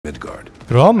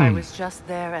그럼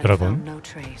여러분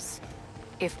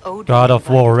God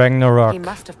of War Ragnarök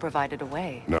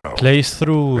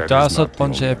플레이스루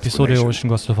 5번째 에피소드에 오신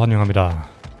것을 환영합니다.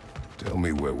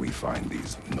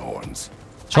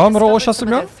 처음으로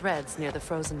오셨으면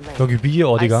여기 위에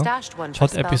어디가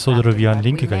첫 에피소드를 위한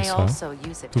링크가 있어요.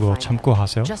 그거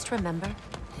참고하세요.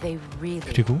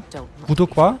 그리고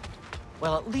구독과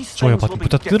좋아요 버튼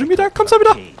부탁드립니다.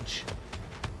 감사합니다.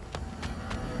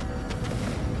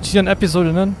 지난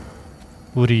에피소드는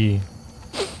우리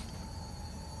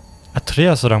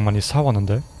아트레아스랑 많이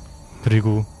싸웠는데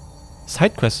그리고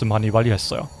사이드 퀘스트 많이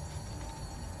완료했어요.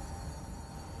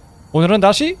 오늘은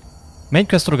다시 메인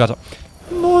퀘스트로 가자.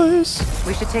 나이스.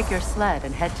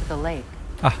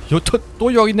 아,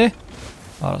 또 여기 있네.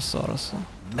 알았어.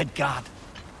 Midgard,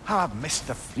 how I've missed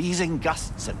the freezing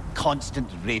gusts and constant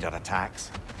raider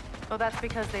attacks. Well, that's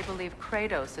because they believe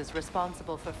Kratos is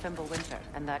responsible for Fimbulwinter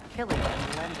and that killing them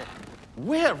London.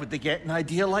 Where would they get an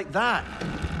idea like that?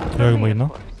 여기 뭐 있나?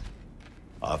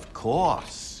 Of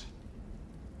course.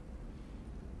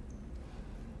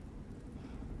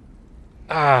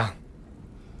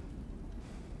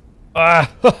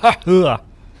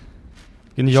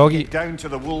 근데 여기 Down to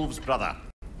the wolves, brother.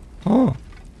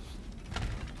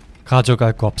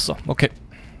 가져갈 거 없어. 오케이.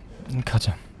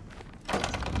 가자.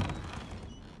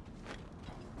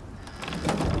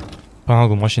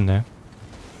 방하고 멋있네.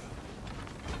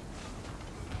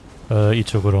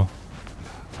 이쪽으로.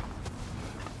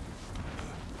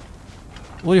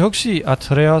 우리 혹시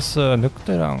아트레아스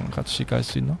늑대랑 같이 갈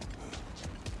수 있나?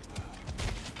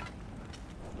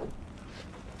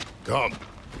 Come.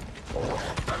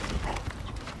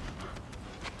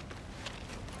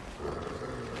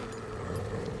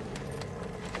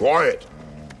 Quiet.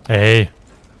 에이.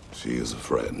 She is a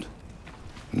friend.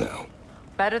 Now.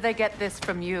 Better they get this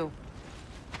from you.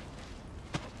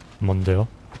 뭔데요?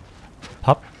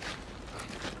 밥?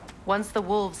 Once the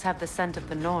wolves have the scent of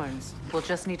the Norns, we'll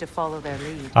just need to follow their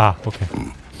lead. 아, 오케이.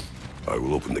 I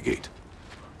will open the gate.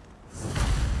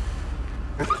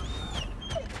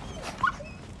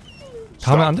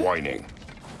 가면 안 돼? Whining.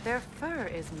 Their fur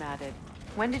is matted.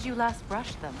 When did you last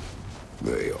brush them?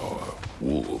 They are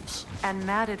wolves. And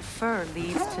matted fur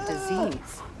leads to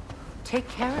disease. Take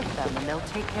care of them and they'll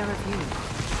take care of you.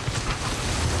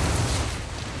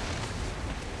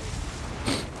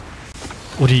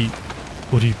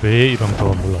 우리 왜 이런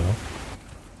거 몰라요?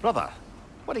 Brother,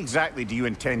 what exactly do you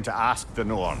intend to ask the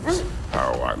Norns?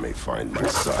 How I may find my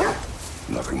son.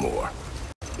 Nothing more.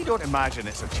 You don't imagine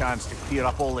it's a chance to clear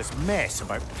up all this mess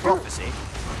about prophecy?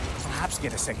 Perhaps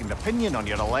get a second opinion on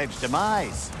your alleged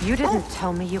demise. You didn't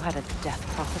tell me you had a death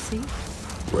prophecy?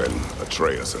 When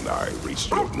Atreus and I reached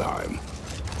Jotunheim,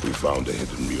 we found a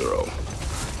hidden mural.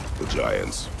 The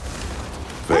giants,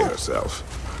 they herself,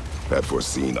 had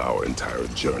foreseen our entire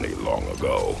journey long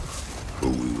ago. Who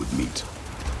we would meet,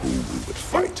 who we would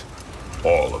fight.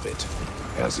 All of it,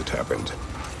 as it happened.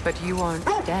 But you aren't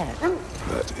dead.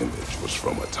 That image was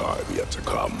from a time yet to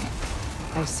come.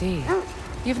 I see.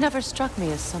 You've never struck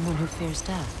me as someone who fears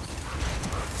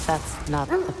death. That's not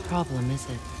the problem, is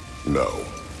it? No.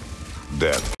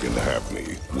 Death can have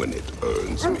me when it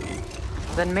earns me.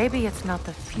 Then maybe it's not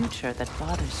the future that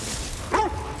bothers you.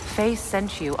 Faye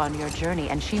sent you on your journey,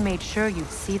 and she made sure you'd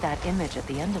see that image at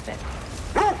the end of it.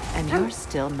 And you're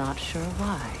still not sure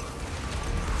why.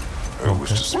 I wish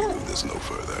to speak of this no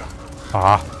further.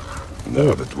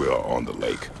 Now that we are on the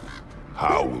lake,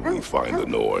 how will we find the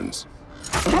Norns?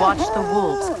 Watch the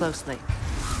wolves closely.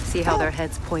 See how their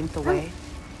heads point the way?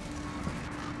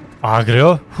 아,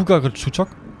 그래요? 후각을 추적?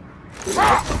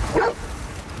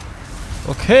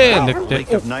 오케이, 늑대.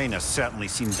 Lake of Nine has certainly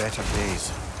seen better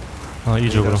days.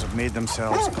 이쪽으로. Raiders have made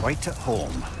themselves quite at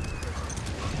home.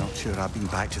 Not sure I've been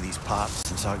back to these parts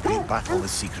since our great battle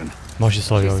with Sigrun.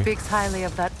 멋있어요, She 여기. speaks highly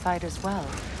of that fight as well.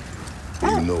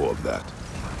 You know of that?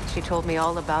 She told me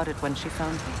all about it when she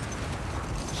found me.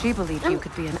 She believed you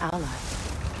could be an ally.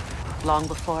 Long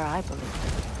before I believed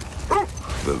it.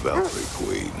 The Valkyrie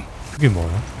Queen. 그게 뭐야?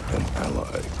 An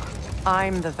ally.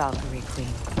 I'm the Valkyrie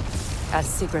Queen. As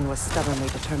Sigrun was stubbornly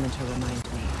determined to remind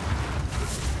me.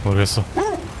 모르겠어.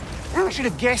 I should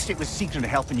have guessed it was Sigrun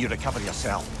helping you recover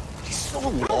yourself. She's so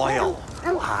loyal,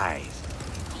 wise,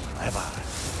 clever.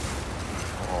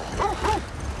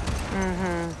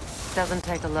 Doesn't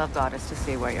take a love goddess to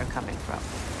see where you're coming from.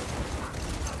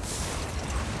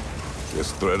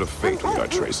 This thread of fate we are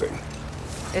tracing.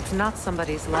 It's not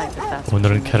somebody's life if that's what you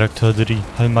오늘은 mean. 캐릭터들이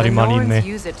할 말이 The 많이 Norns 있네.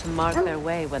 use it to mark their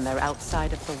way when they're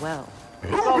outside of the well.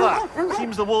 Brother,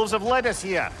 seems the wolves have led us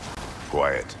here.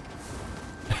 Quiet.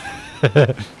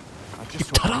 I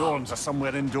just hope the Norns are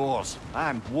somewhere indoors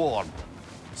and warm.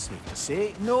 Safe to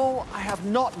say, no, I have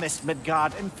not missed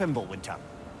Midgard and Fimbulwinter.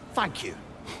 Thank you.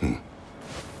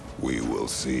 We will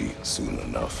see soon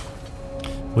enough.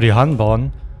 우리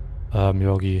한번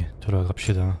여기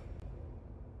들어갑시다.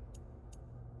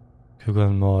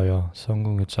 그건 뭐예요?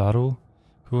 성공의 자루?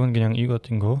 그건 그냥 이거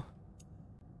같은 거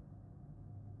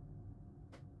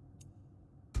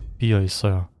비어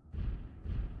있어요.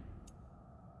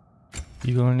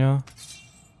 이거는요?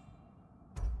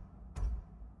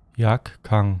 약,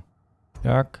 강,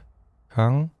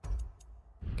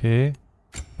 개,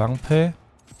 방패.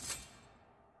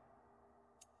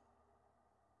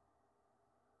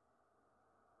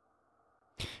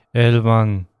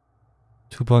 L만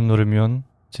 2번 누르면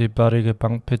재빠르게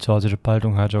방패 저지를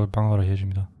발동하죠. 방어를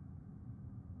해줍니다.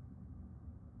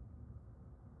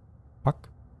 빡,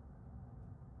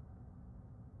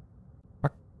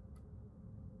 빡,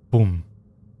 붐.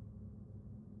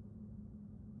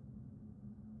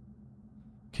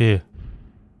 오케이.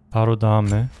 바로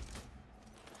다음에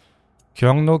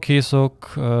경로 계속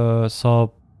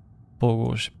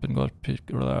보고 싶은 걸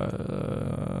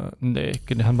네,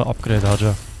 그냥 한번 업그레이드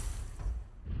하자.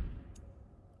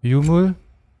 유물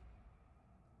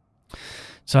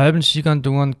짧은 시간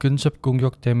동안 근접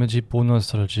공격 데미지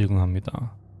보너스를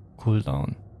제공합니다. 쿨다운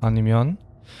아니면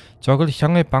적을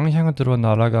향해 방향으로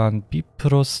날아간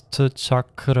비프로스트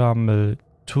차크람을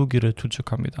 2개를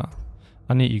투척합니다.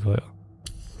 아니 이거요.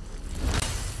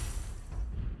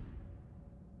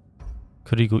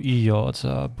 그리고 이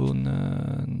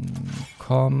여자분은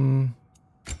컴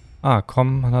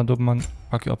하나도만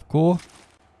밖에 없고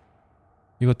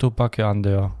이것도 밖에 안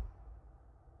돼요.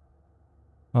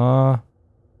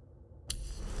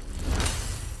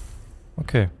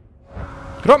 오케이.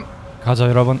 그럼 가자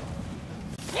여러분.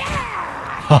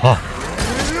 하하.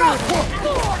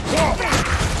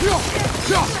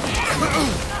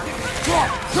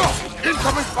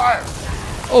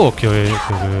 오케이.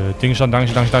 딩션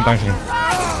당신.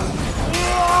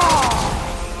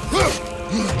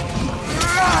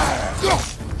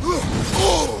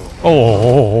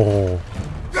 오.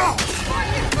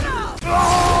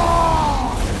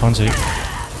 반지.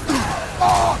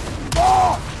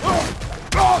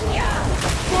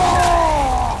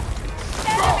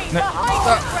 네.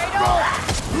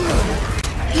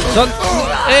 전.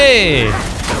 에이.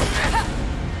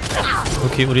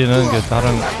 오케이, 우리는 그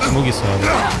다른 무기 써야 돼.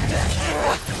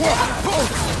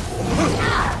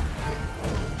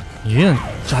 얘는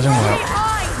짜증나요.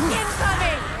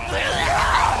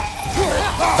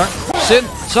 당신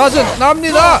짜증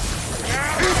납니다.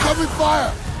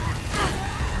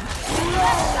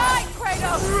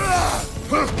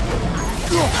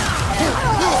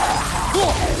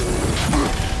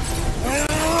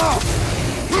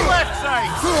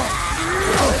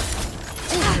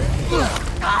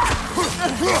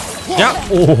 야,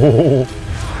 오,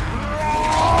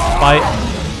 빠이.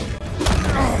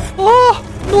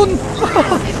 눈.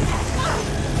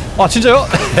 아, 진짜요?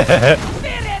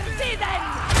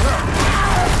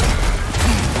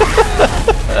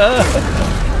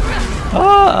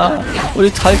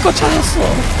 우리 잘 거 찾았어.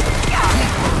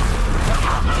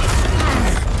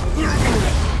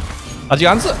 아직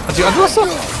안 죽었어?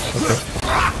 오케이.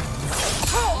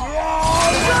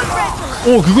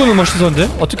 오, 그거는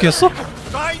멋있었는데? 어떻게 했어?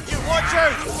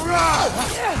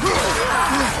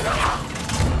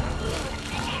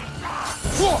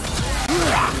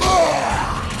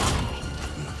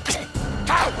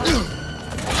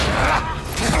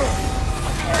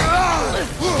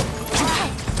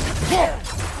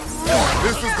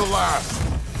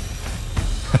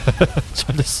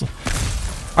 잘됐어.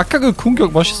 아까 그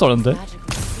공격 멋있었는데?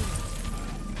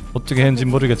 어떻게 했는지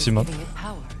모르겠지만.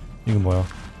 이거 뭐야?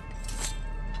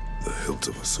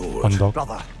 언덕.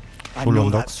 Brother, I know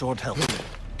that sword hilt.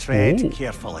 Tread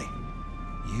carefully.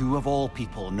 You of all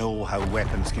people know how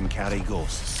weapons can carry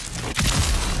ghosts.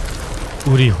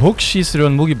 우리 혹시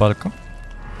쓰려는 무기 받을까?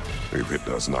 If it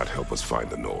does not help us find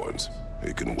the Norns,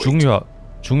 it can wait.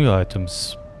 중요 아이템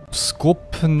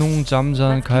스코프농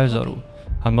잠잔 칼자루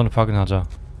한번 확인하자.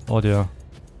 어디야?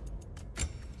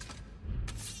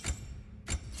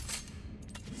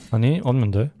 아니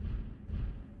없는데.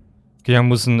 그냥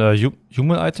무슨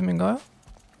유물 아이템인가요?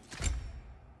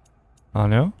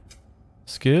 아니요.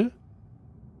 스킬?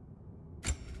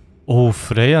 오,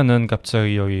 프레야는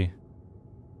갑자기 여기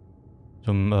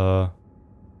좀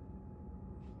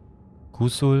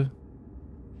구슬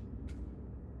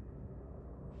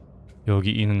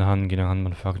여기 있는 한 그냥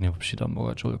한번 확인해 봅시다.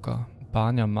 뭐가 좋을까?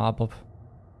 반야 마법.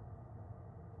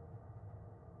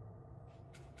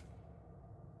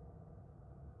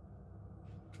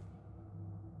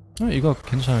 이거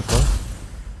괜찮을걸?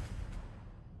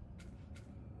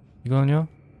 이거는요?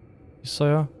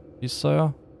 있어요?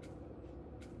 있어요?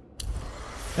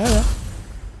 야.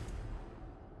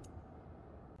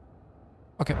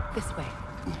 오케이. This way.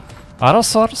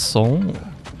 알았어.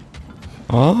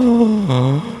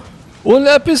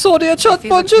 오늘 에피소드의 첫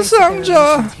번째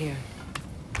상자.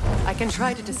 I can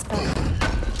try to dispel it.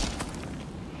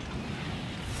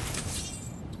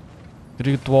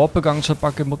 그리고 또 어프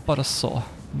강철밖에 못 받았어.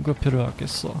 누가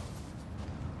필요하겠어?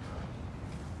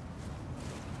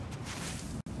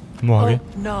 뭐하게?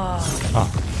 No.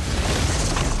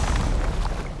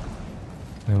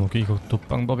 네, 뭐 이것도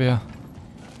방법이야.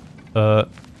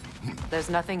 There's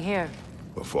nothing here.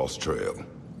 A false trail.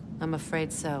 I'm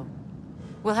afraid so.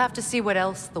 We'll have to see what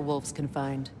else the wolves can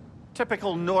find.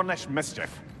 Typical Nornish mischief.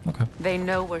 오케이. They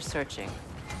know we're searching.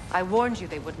 I warned you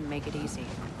they wouldn't make it easy.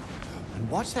 And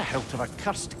what's the hilt of a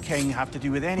cursed king have to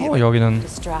do with any 어 of it? 여기는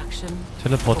Distraction?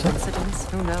 텔레포트? Coincidence?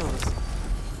 Who knows?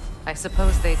 I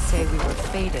suppose they'd say we were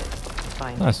fated to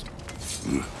find it. 나이스.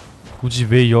 굳이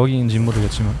왜 여기인지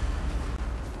모르겠지만.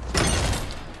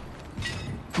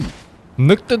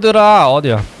 늑대들아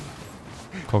어디야?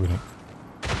 거기네.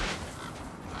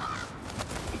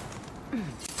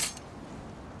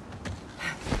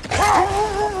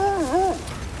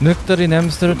 늑들이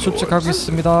냄새를 축적하고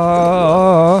있습니다.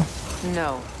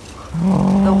 No.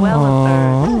 The well of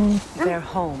Earth, their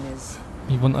home is.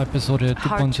 이번 에피소드의 두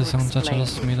번째 상자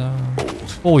찾았습니다.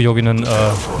 오 여기는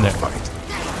네.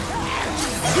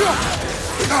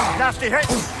 Nasty hit!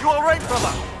 You alright,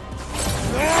 brother?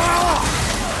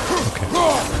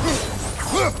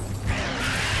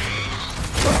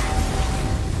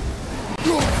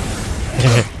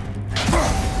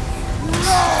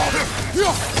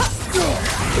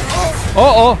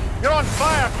 어어. You're on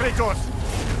fire, Kratos!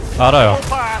 알아요.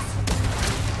 Pass!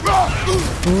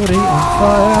 우리 on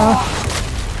fire.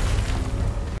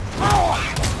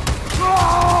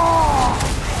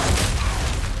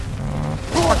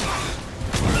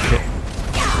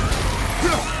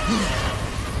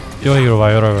 여기로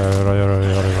와, 열어.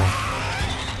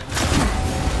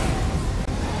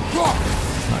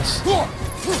 나이스.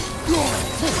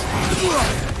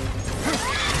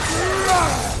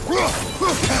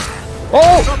 오!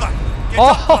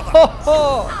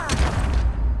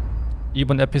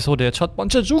 이번 에피소드의 첫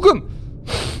번째 죽음.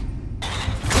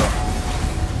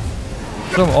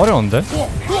 좀 어려운데?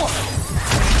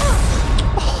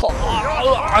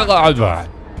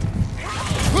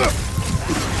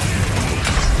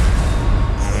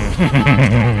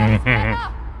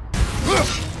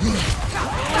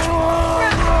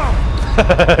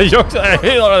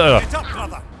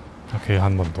 오케이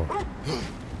한 번 더.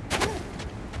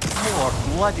 More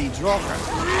bloody dropper.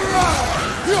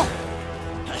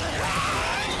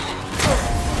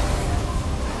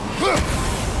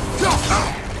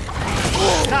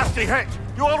 Nasty hit!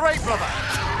 You alright, brother?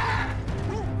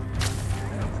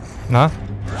 나?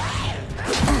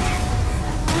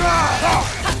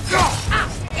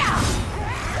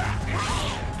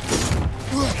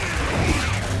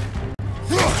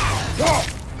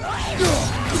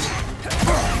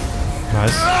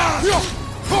 나이스.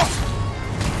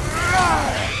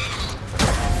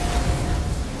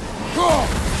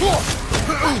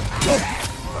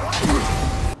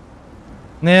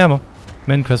 네, 뭐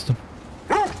맨 퀘스트.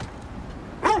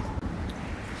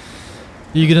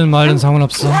 이기든 말든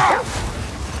상관없어.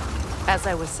 As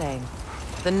I was saying,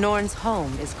 the Norns'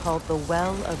 home is called the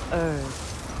Well of Erd.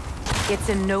 It's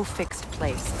in no fixed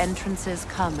place. Entrances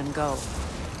come and go.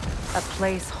 A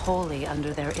place wholly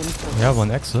under their influence. 야,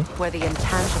 뭔 X? Where the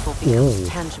intangible becomes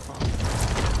tangible.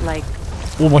 Like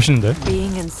오, 멋있는데?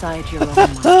 being inside your own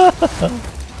mind.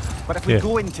 But if we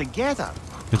go in together,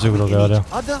 이쪽으로 in 가야 each 돼.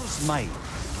 other's mind.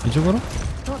 이쪽으로?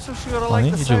 Not so sure I like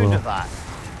아니, the sound 이쪽으로. of that.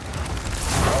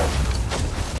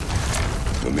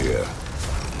 Mimir,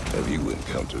 have you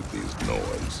encountered these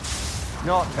Norns?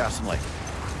 Not personally.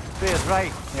 Fair's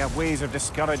right. They have ways of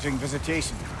discouraging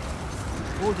visitation.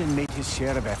 Odin made his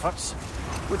share of efforts.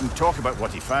 Wouldn't talk about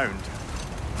what he found.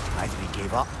 Either he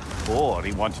gave up, or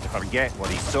he wanted to forget what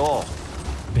he saw.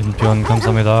 인편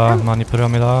감사합니다. 많이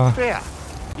필요합니다. Fair.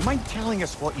 You mind telling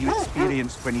us what you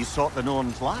experienced when you sought the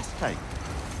Norns last time?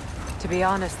 To be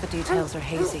honest, the details are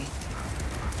hazy.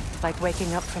 Like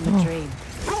waking up from a dream.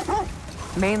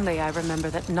 Mainly, I remember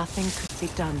that nothing could be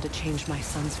done to change my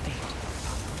son's fate,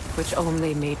 which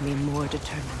only made me more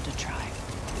determined to try.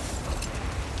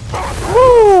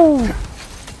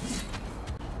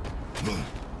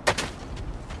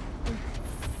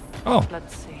 어,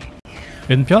 Let's see.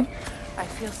 인편? I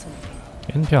feel something.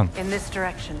 인편. In this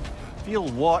direction. Feel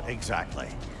what exactly?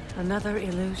 Another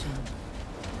illusion.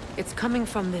 It's coming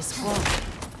from this wall.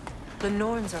 The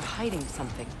Norns are hiding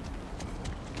something.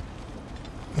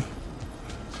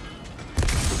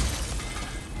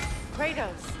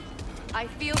 Kratos, I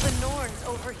feel the Norns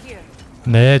over here.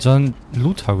 네, 전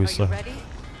루트하고 Are you 있어요. ready?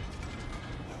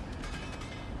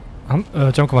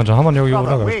 잠깐만, 저 한번 여기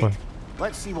Brother, 올라갈 wait. 걸.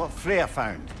 Let's see what Freya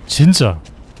found. 진짜.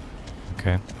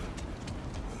 오케이.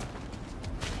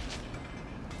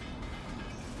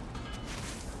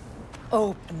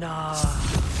 Open up.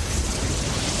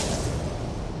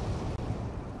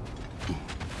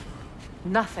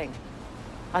 Nothing.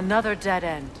 Another dead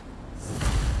end.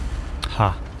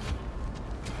 하.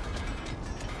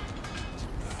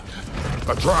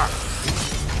 A trap!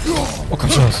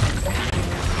 깜짝 놀랐어.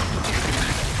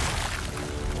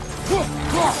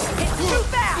 It's too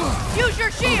fast! Use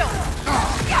your shield!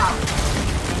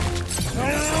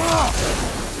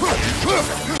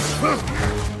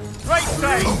 Right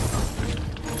side!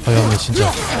 아야,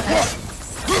 진짜.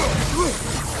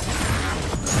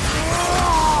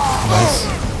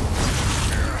 나이스.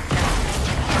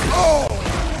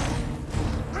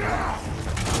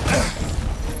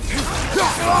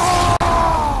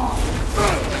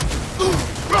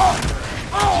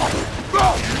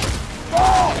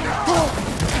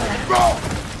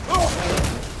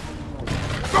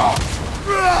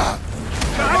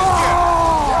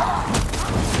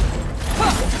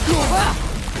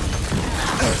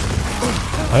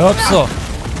 아야, 없어.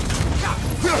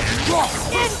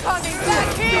 Incoming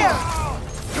back here!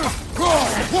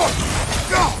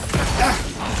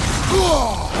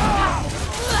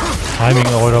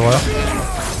 타이밍이 어려워요?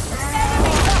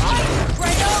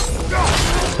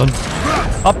 전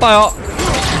아빠요.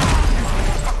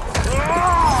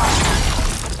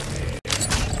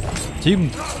 지금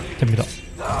됩니다.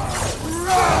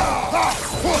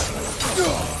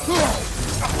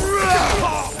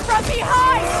 From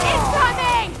behind!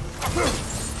 Incoming!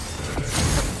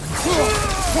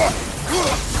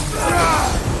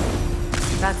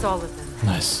 That's all of them.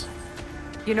 나이스.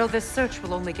 You know, this search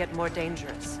will only get more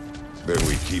dangerous. Then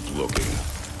we keep looking.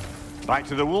 Back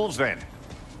to the wolves then.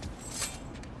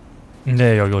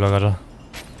 네, 여기 올라가자.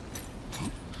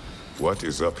 What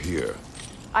is up here?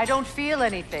 I don't feel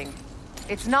anything.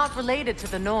 It's not related to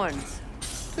the Norns.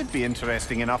 Could be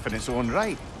interesting enough in its own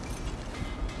right.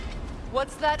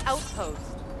 What's that outpost?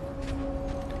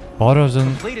 버려진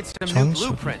Completed some new 전술.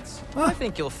 blueprints. I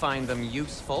think you'll find them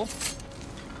useful.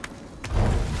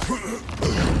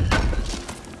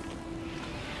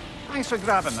 Thanks for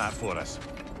grabbing that for us.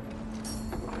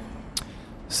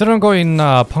 쓰는 거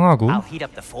있나 방하구, I'll heat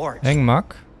up the forge.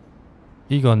 액막.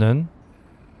 이거는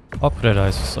업그레이드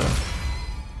할 수 있어요.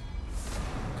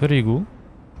 그리고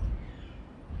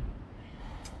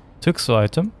특수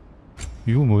아이템,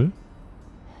 유물.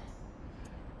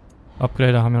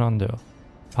 업그레이드 하면 안 돼요.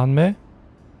 판매?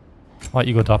 아,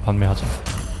 이거 다 판매하자.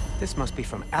 This must be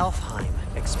from Alfheim.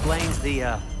 Explains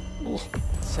the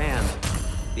sand.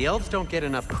 The elves don't get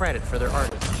enough credit for their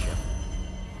artisanship.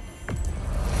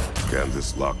 Can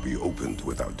this lock be opened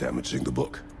without damaging the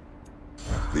book?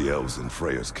 The elves in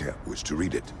Freya's camp wish to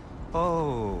read it.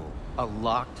 Oh, a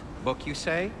locked book, you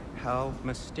say? How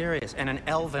mysterious. And an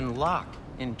elven lock.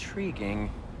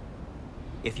 Intriguing.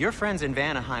 If your friends in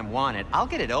Vanaheim want it, I'll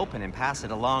get it open and pass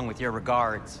it along with your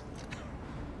regards.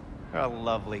 A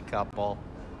lovely couple.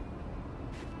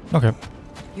 오케이.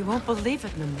 You won't believe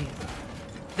it, Mimir.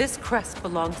 This crest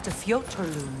belongs to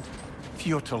Fjotorlund.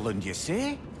 Fjotorlund, you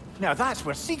say? Now that's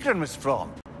where Sigrun was from.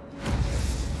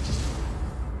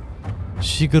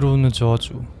 시그루는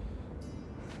저주.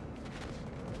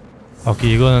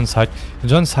 오케이, 이거는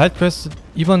전 사이드 퀘스트,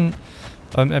 이번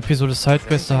에피소드 사이드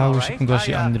퀘스트 하고 싶은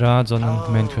것이 아니라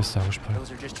저는 메인 퀘스트 하고 싶어요.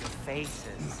 Those are just your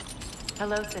faces.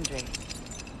 Hello, Sindri.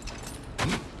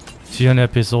 지난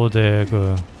에피소드의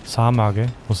그 사막에,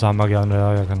 사막이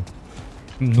아니라 약간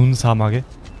눈 사막에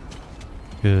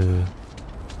그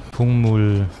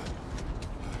동물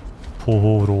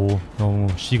보호로 너무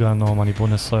시간 너무 많이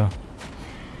보냈어요.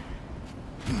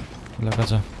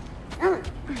 올라가자.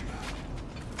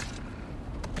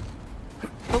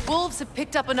 The wolves have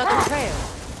picked up another trail.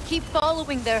 Keep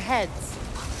following their heads.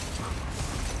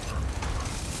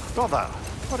 Brother,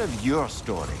 what of your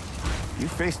story? You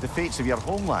faced the fates of your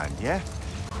homeland, yeah?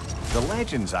 The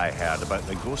legends I heard about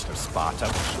the ghost of Sparta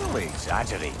were surely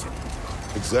exaggerated.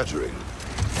 Exaggerated.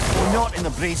 Well, not in the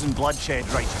brazen bloodshed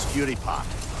righteous fury part.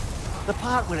 The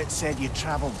part where it said you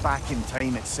travelled back in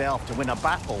time itself to win a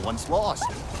battle once lost.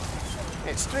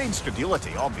 It's strange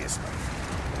credulity, obviously.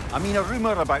 I mean, a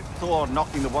rumour about Thor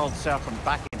knocking the world serpent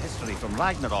back in history from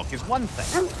Ragnarok is one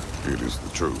thing. It is the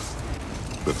truth.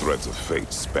 The threads of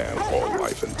fate span all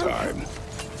life and time.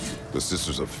 The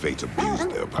Sisters of Fate abused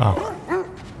their power.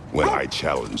 When I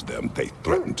challenged them, they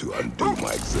threatened to undo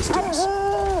my existence.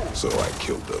 So I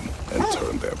killed them and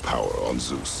turned their power on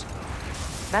Zeus.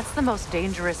 That's the most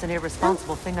dangerous and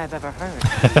irresponsible thing I've ever heard.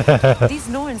 These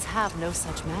Norns have no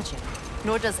such magic,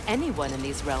 nor does anyone in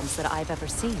these realms that I've ever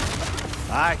seen.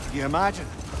 Aye, can you imagine?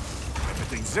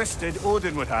 If it existed,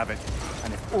 Odin would have it.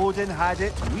 And if Odin had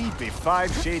it, we'd be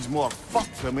 5 shades more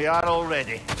fucked than we are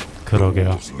already.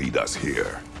 그러게요. Lead us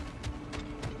here.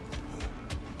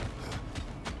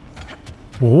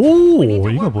 오, We need to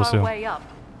이거 work our 보세요. way up.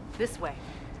 This way.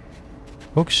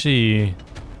 혹시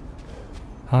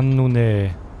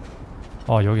한눈에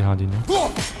여기 하나 있네.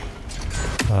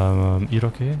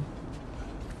 이렇게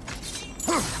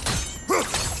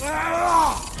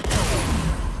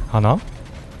하나?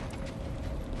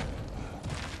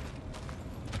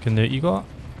 근데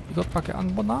이것밖에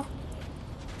안 보나?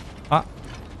 아,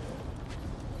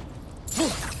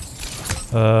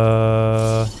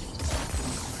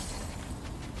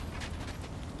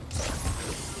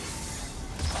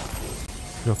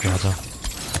 이렇게 하자.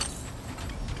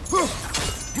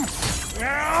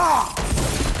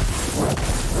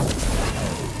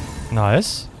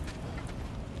 나이스.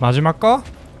 마지막 거?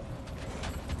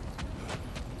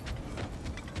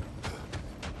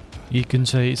 이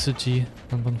근처에 있을지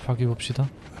한번 확인해 봅시다.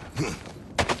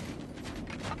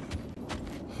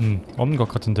 없는 것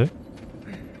같은데?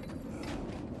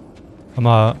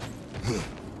 아마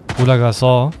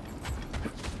올라가서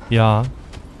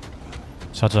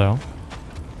찾아요.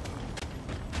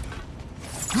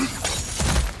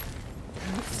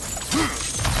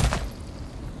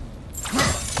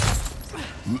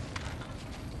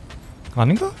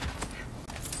 아닌가?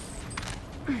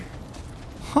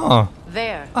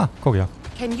 There. 아, 거기야.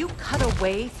 Can you cut a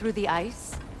way through the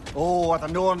ice? Oh, are the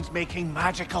Norns making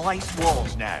magical ice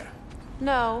walls now?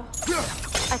 No.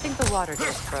 I think the water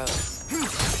just froze.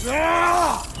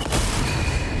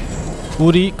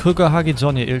 우리 그거 하기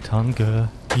전에 일단 그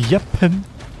예쁜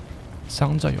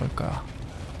상자 열까?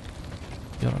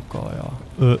 열을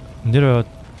거예요.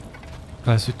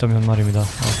 내려갈 수 있다면 말입니다.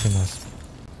 오케이, 나이스.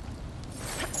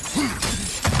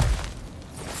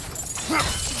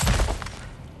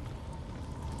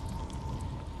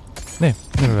 네,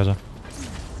 내려가자.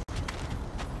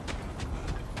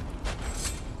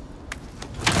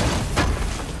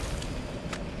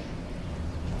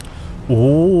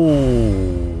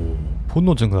 오,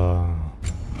 분노 증가.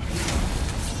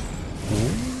 오,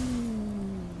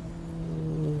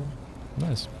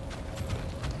 나이스.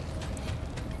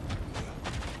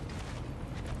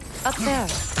 Up there.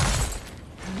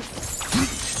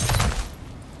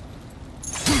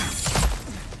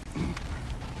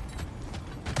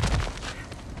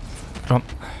 그럼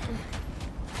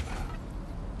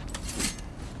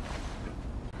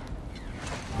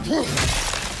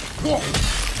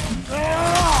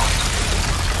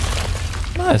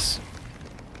나이스.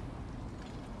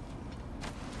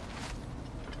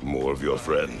 More of your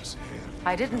friends.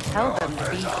 I didn't tell them to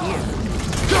be here.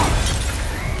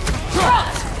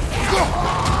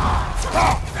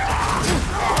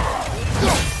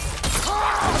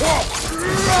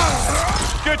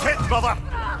 Good hit, brother!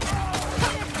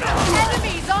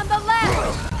 Enemies on the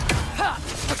left!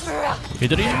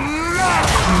 이들이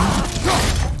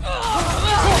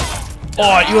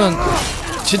이건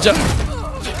진짜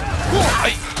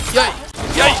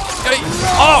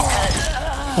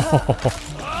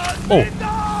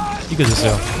이거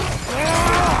됐어요.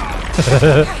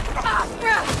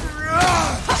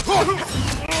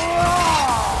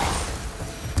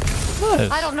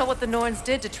 I don't know what the Norns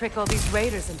did to trick all these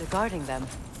raiders into guarding them.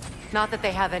 Not that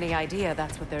they have any idea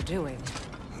that's what they're doing.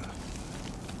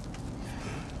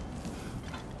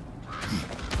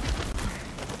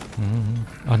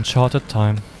 Uncharted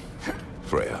time.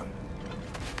 Freya,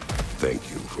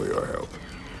 thank you for your help.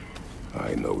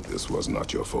 I know this was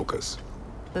not your focus.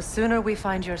 The sooner we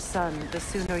find your son, the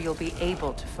sooner you'll be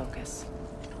able to focus.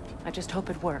 I just hope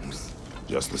it works.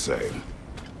 Just the same,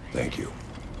 thank you.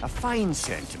 A fine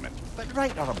sentiment, but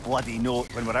write her a bloody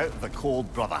note when we're out of the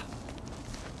cold, brother.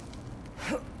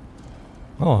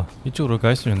 이쪽으로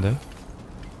가 있으는데.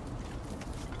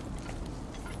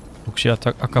 혹시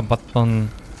아까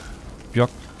봤던 벽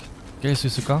깰 수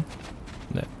있을까?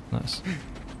 네, 나이스.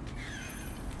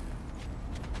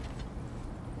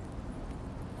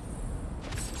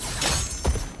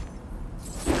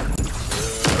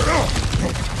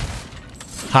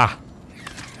 하!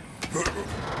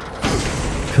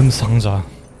 금상자.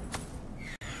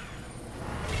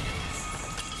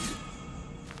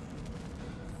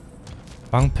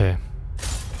 방패.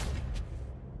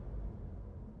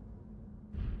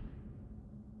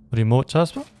 리모트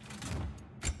찾았어?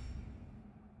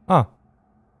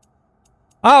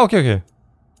 오케이.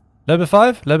 레벨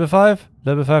 5? 레벨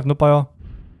 5 높아요.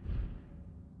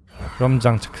 그럼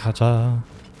장착하자.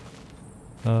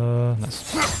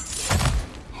 나이스.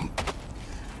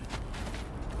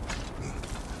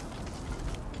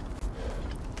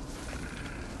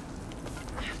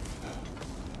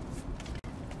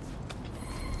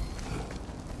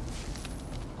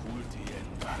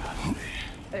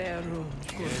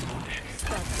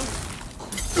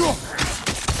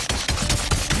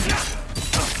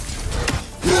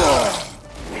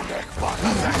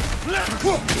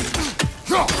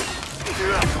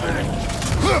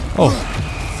 오.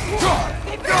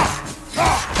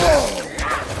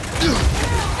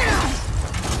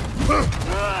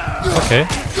 오케이.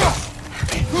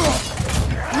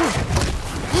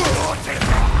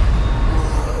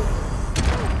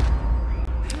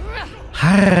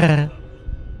 하.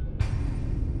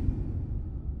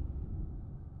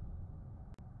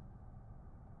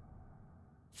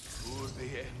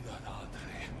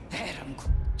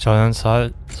 저는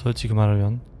솔직히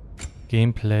말하면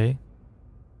게임 플레이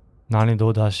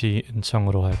난이도 다시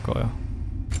인정으로 할 거예요.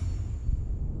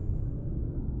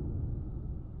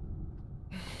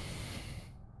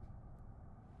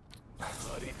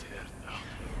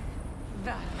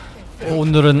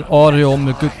 오늘은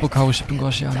어려움을 극복하고 싶은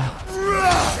것이 아니야.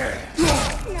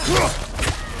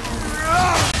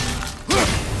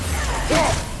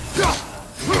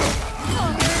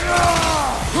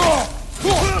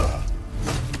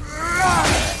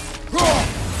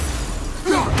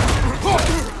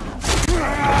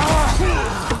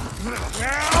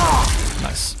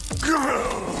 나이스.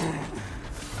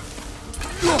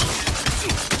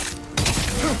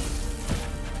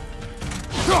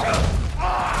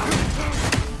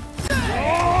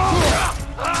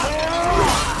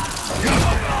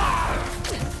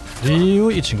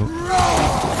 리우 이 친구.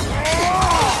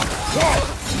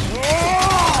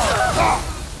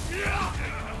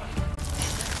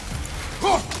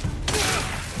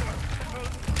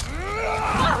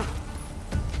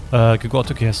 그거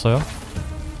어떻게 했어요?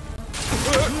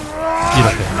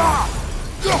 이렇게.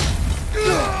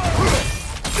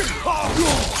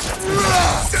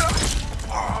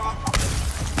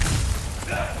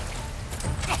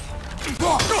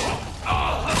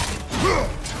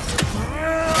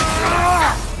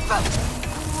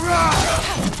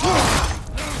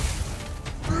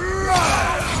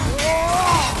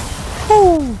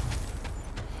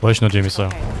 훨씬 더 재밌어요.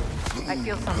 I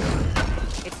feel something.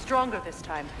 It's stronger this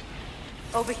time.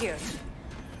 Over here.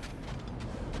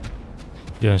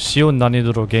 이런 쉬운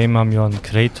난이도로 게임하면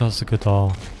크레이토스가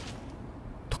더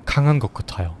강한 것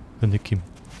같아요. 그 느낌.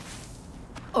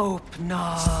 Open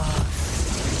up.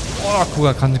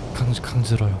 코가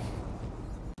간지러요.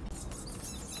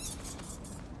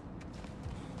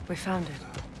 We found it.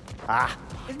 Ah,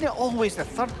 isn't it always the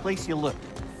third place you look?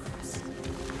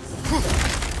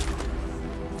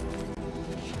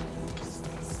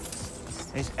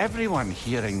 Is everyone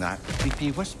hearing that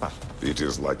creepy whisper? It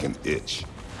is like an itch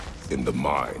in the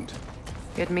mind.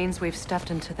 It means we've stepped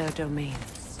into their domain.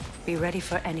 Be ready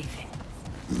for anything.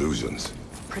 Illusions.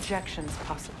 Projections,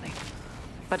 possibly.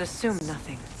 But assume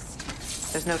nothing.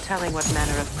 There's no telling what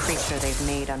manner of creature they've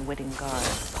made unwitting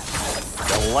guards.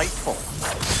 Delightful.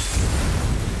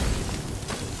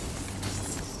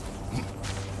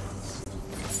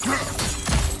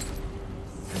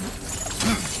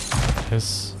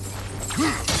 Yes.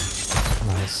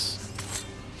 Nice.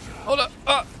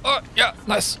 Yeah,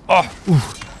 nice.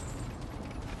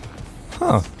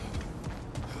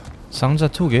 상자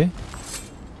 2개?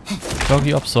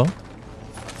 저기 없어.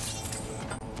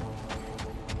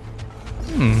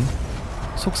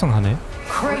 속상하네.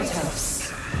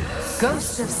 Kratos,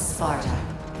 Ghost of Sparta,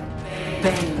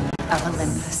 Bane of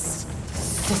Olympus,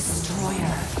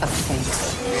 Destroyer of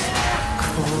Fate,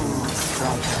 Cruel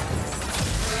Striker,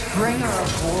 Bringer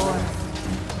of War,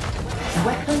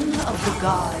 Weapon of the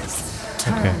Gods,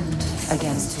 turned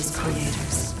against his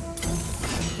creators.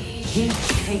 He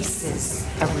faces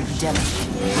a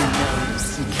redemption he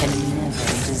knows he can never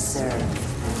deserve.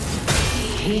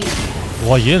 He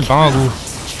와, 얘는 강하고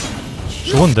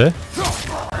좋은데?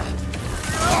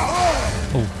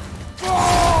 오.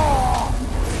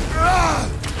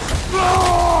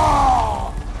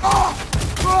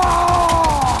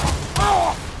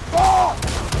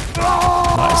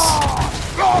 나이스.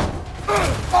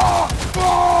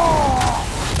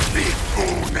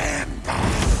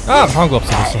 아, 방구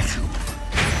없어졌어.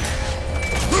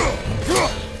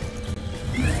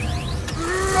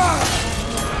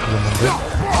 이겼는데?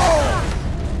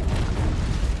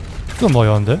 그건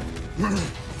뭐였는데?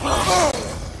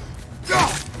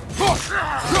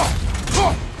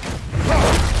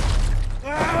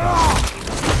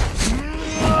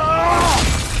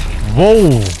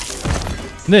 와우.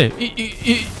 네,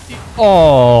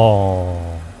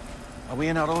 way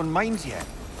in our own minds yet.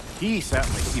 He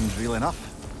certainly seems real enough.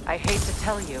 I hate to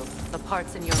tell you, the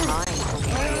parts in your mind will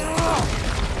be real.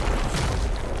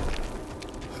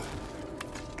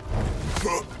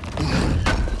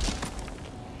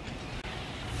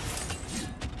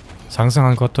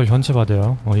 상상한 것도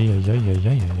현재화돼요.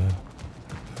 어이야야야야야야.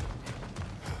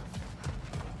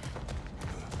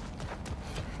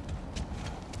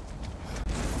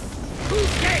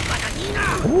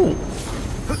 오.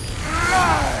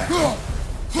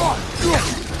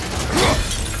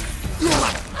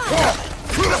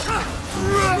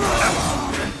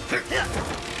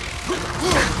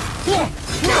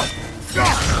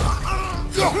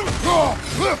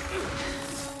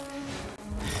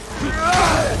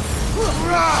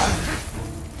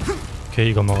 오케이,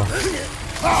 이거 먹어.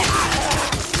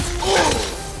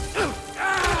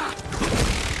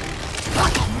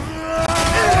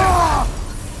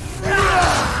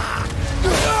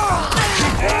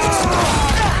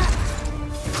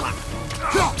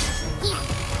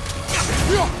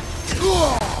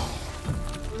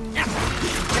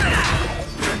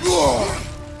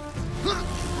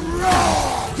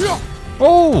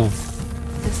 오!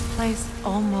 This place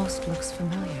almost looks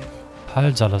familiar.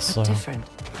 팔 잘랐어요. Different.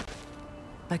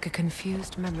 Like a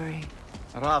confused memory.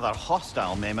 A rather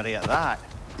hostile memory at that.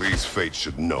 These fates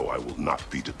should know I will not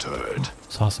be deterred.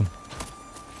 사슴.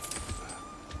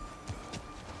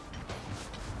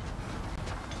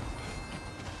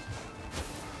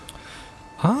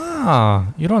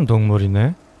 아, 이런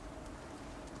동물이네.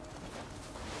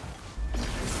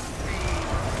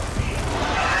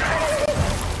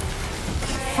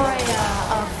 Freya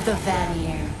of the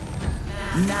Vanir,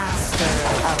 master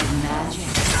of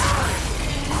magic,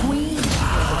 queen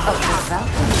of the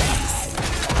Valkyries,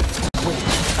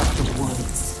 witch of the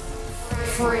woods,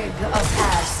 Frigg of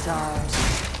Asgard,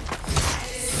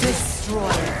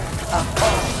 destroyer of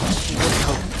all she would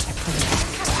hope to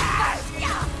protect.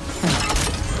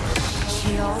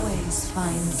 She always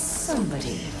finds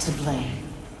somebody to blame.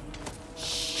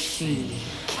 She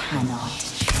cannot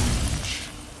change.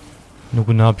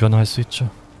 누구나 변할 수 있죠.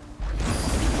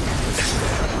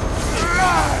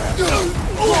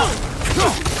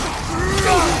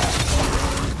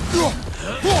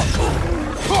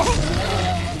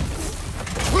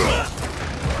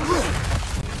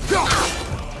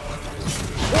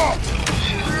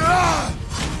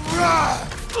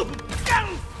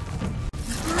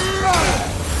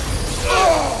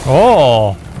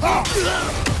 오!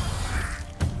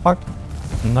 팍!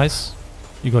 나이스.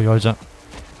 이거 열자.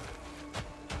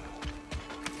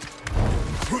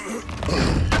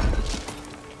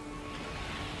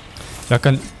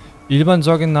 약간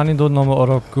일반적인 난이도 너무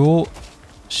어렵고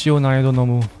쉬운 난이도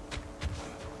너무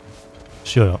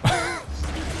쉬워요.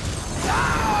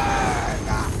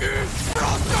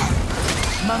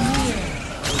 Mimir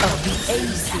of the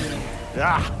Aesir,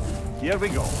 Ah, here we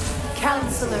go.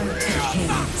 counselor to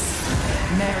kings,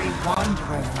 merry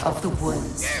wanderer of the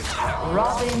woods,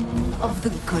 Robin of the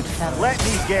good fellow. Let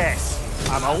me guess.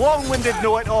 I'm a long-winded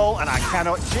know-it-all and I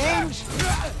cannot change.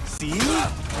 See?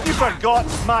 You forgot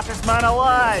smartest man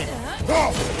alive.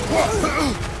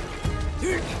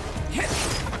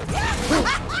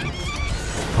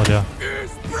 어디야?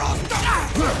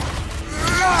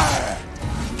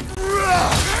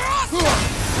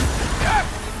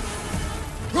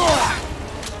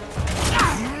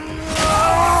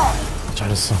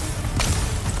 잘했어.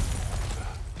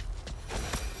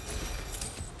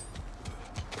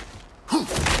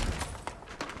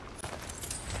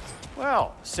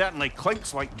 Well, certainly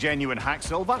clinks like genuine hack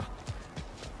silver.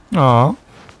 아,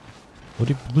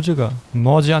 우리 무죄가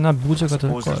머지않아 무죄가 될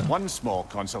Suppose there's 거야. one small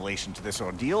consolation to this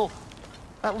ordeal.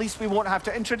 At least we won't have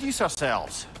to introduce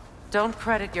ourselves. Don't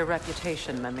credit your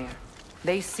reputation, Mimir.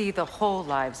 They see the whole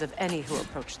lives of any who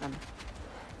approach them.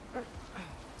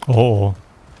 오,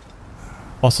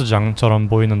 버스장처럼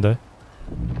보이는데.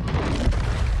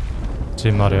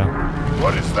 지금 말이야.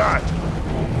 What is that?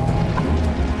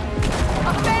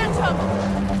 A phantom!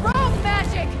 Rogue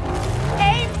magic!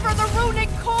 Aim for the runic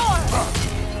core!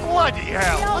 Bloody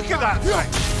hell! Look at that thing!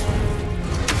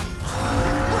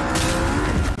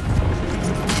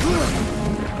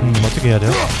 어떻게 해야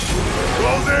돼요?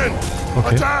 Close in!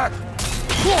 오케이. Attack!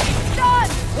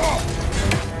 Done!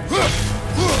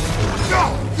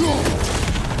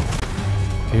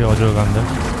 되게 어디로 가는데?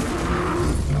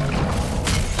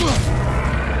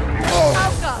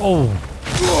 Alka! 오우.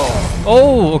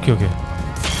 오우, 오케이, 오케이.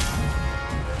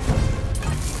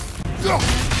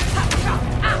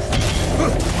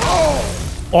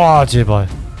 와, 제발.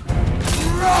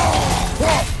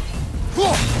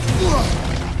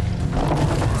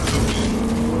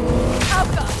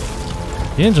 Alka!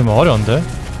 얘는 좀 어려운데?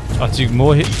 아직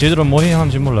뭐 제대로 뭐 해야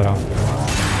하는지 몰라요.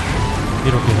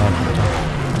 이렇게 나옵니다.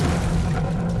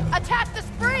 Attack the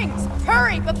springs!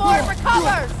 Hurry before it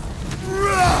recovers!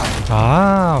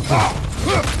 아, 오케이.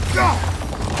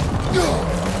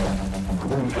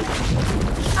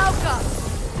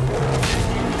 Outcome!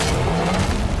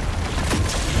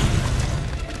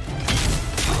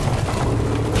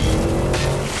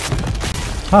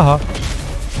 하하.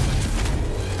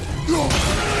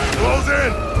 Close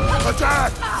in!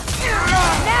 Attack!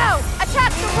 Now!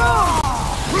 Attack the room!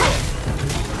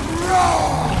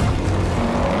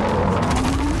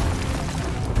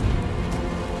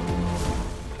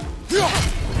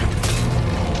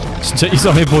 진짜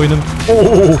이상해 보이는.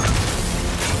 오오오.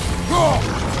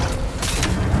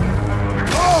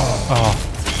 아.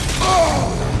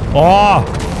 와.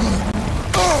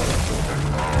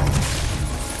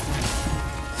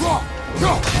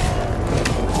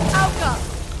 Outcome!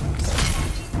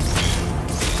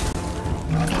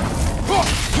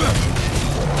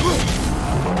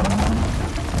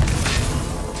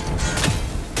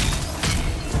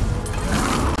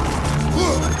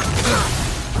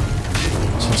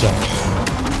 진짜.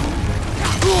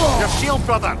 Your shield,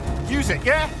 brother. Use it,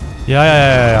 yeah?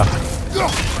 야야야야야.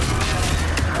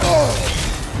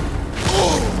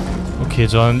 오케이,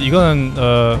 전 이거는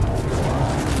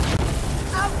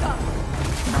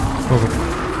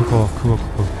그거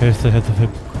헬스 헤드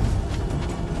회복.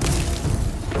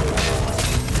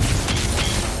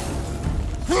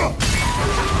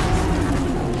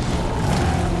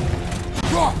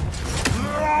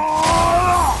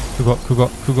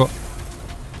 그거.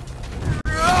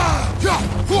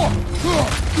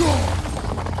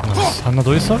 하나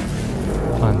더 있어?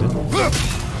 안 돼.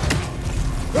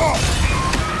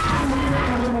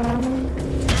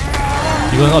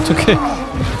 이건 어떻게?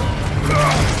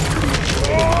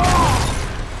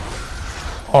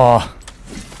 아,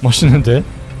 멋있는데?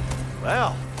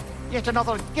 Well, yet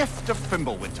another gift of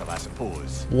Fimbulwinter, I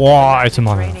suppose. 와, 아이템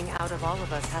많아. Draining out of all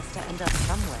of us has to end up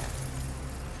somewhere.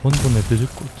 원본의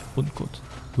늦꽃.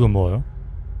 그건 뭐예요?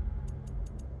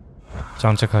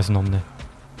 장착할 순 없네.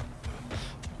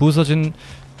 부서진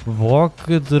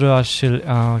워크들을 하실.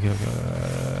 아, 오케이.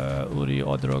 우리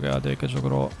어디로 가야 돼?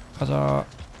 그쪽으로 가자.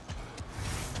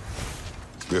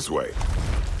 This way.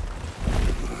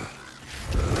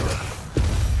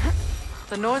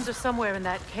 The Norns are somewhere in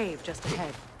that cave just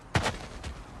ahead.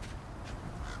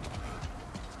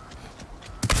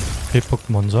 페이퍼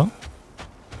먼저.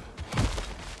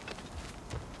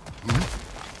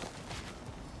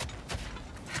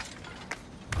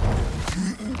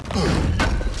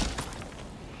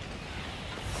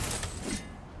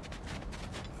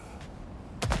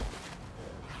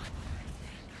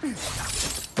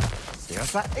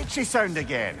 There's that itchy sound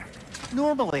again.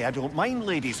 Normally, I don't mind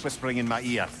ladies whispering in my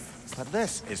ear, but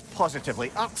this is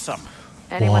positively irksome.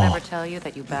 Anyone Wow. ever tell you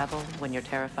that you babble when you're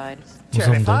terrified?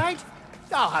 무서운데? Terrified?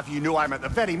 I'll have you know I'm at the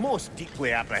very most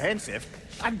deeply apprehensive.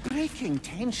 And breaking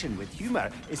tension with humour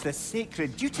is the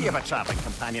sacred duty of a travelling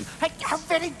companion. How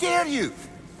very dare you!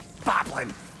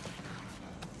 Babbling!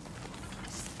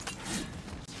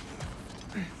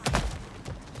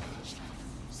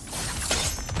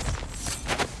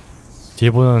 뒤에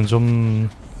보면 좀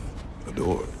A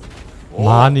door.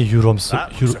 많이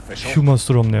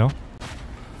휴머스럽네요.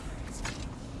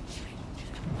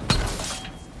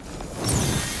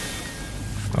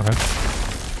 Okay.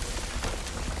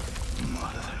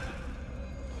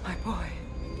 My boy.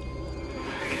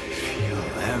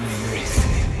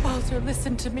 Baldur,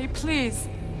 listen to me, please.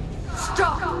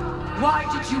 Stop! Why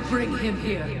did you bring him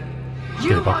here?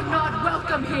 You are not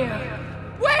welcome here!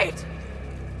 Wait!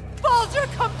 Baldur,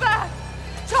 come back!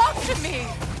 Talk to me!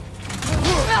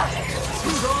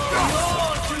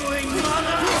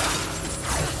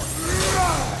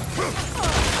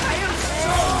 I am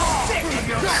so sick of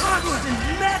your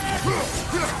constant madness!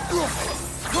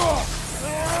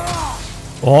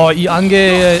 이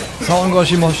안개에 싸운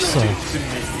것이 멋있어.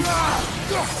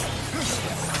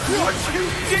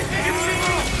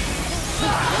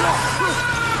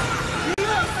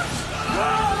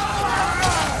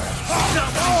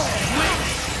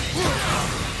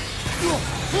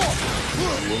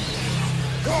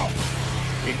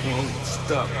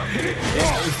 Stop.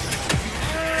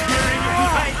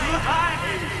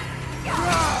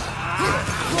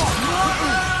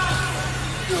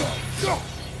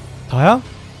 다야?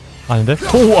 아닌데?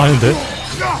 오, 아닌데?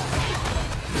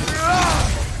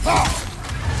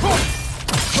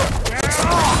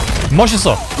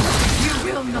 멋있어.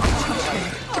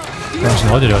 당신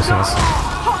어디로 갔어?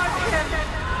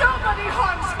 Nobody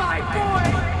harms my boy!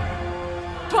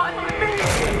 But me!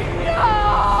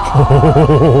 No!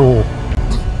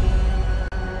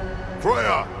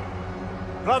 Freya!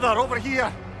 Brother, over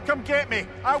here! Come get me!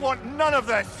 I want none of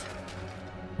this!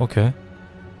 오케이.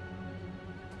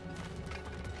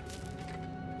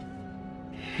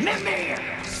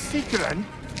 Secret?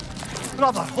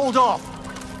 Brother, hold off!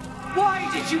 Why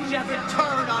did you never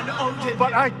turn on Odin?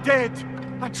 But I did!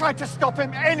 I tried to stop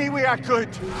him any way I could!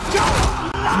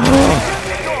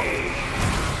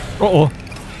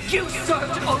 You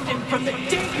served Odin from the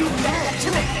day you met to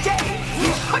the day he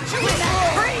put you in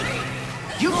that tree!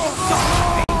 You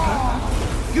saw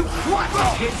you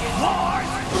watched his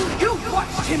wars! You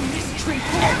watched him mistreat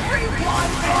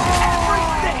everyone and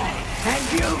everything! And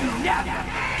you never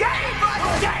gave a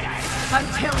damn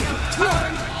until you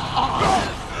turned on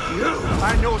you!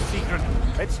 I know, Secret.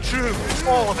 It's true,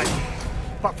 all of it.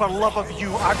 But for love of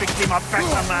you, I became a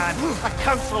better man, a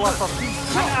counselor for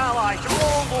peace, an ally to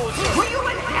all those. Were you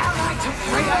an ally to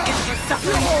Freya in her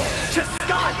suffering? To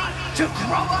Scott? To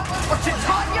Groma? Or to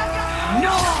Tanya?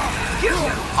 No! You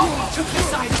only took the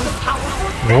side of the powerful.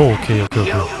 오, 오케이.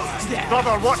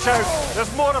 Brother, watch out!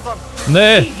 There's more of them!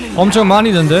 네, 엄청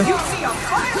많이던데. You see a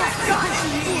violent god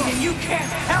and you can't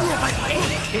help but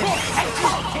hate him and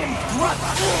call him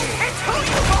brother. It's who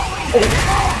you've always been.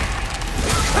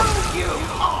 Who you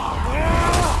are.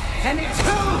 And it's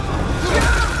who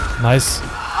you 나이스.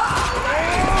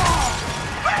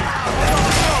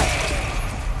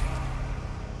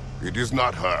 It is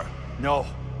not her. No.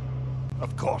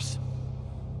 Of course.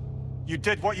 You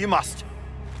did what you must.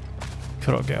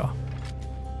 그러게요.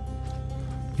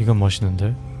 이건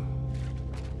멋있는데.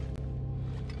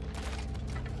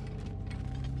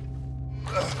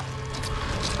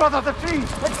 Brother, the tree!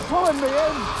 It's pulling me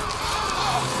in!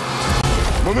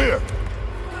 Mimir!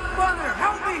 Brother,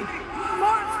 help me!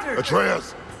 Monster!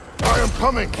 Atreus! I am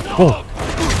coming! 오,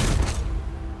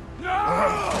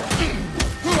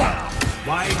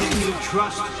 Why didn't you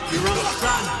trust your own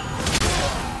son?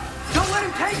 Don't let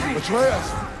him take me! Atreus!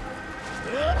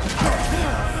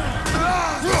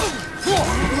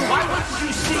 Why wouldn't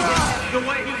you see him the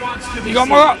way he wants to be 이거 seen?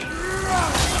 뭐야?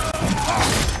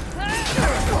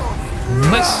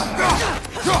 나이스.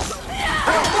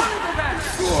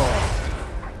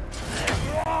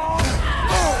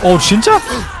 오, 진짜?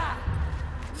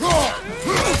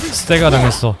 스테가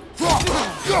당했어.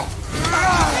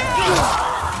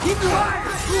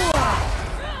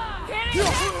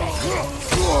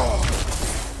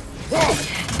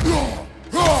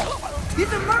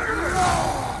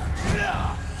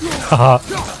 하하.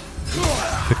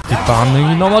 그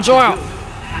반응이 너무 좋아요.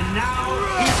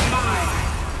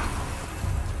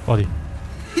 어디?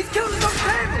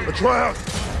 Atreus!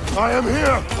 I am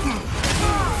here!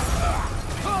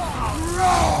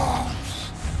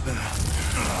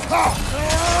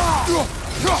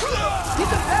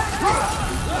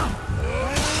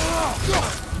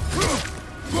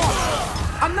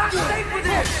 I'm not safe with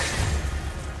him!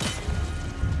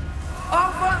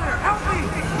 Oh, Father, help me!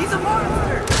 He's a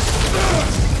monster!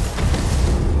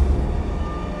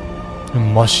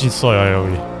 멋있어요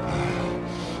여기.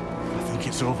 I think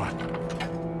it's over.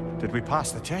 Did we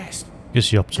pass the test?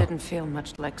 끝이 없죠. Didn't feel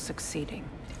much like succeeding.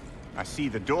 I see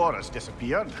the door has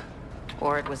disappeared.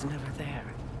 Or it was never there.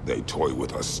 They toy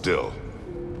with us still.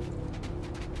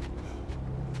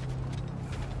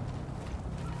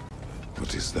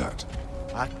 What is that?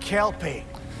 A kelpie.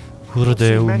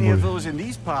 후르데 So many of 우물. those in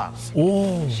these parts.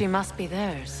 오. She must be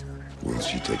theirs. Will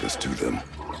she take us to them?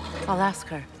 I'll ask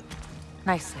her.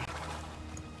 Nicely.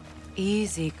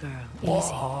 Easy, girl.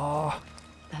 Easy.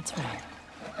 That's right.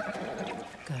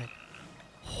 Good.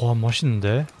 와,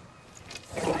 멋있는데.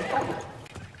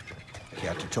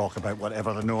 Care to talk about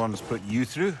whatever the Norns put you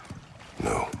through?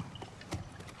 No.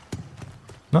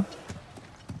 나?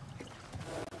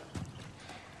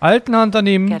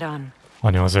 알트난다님. Get on.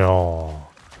 안녕하세요.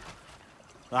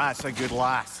 That's a good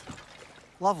lass.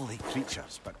 Lovely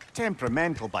creatures, but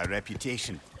temperamental by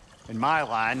reputation. In my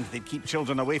land, they'd keep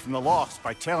children away from the lost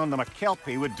by telling them a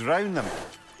kelpie would drown them.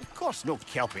 Of course, no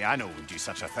kelpie I know would do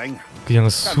such a thing. 그냥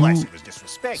Unless it was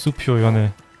disrespect. 수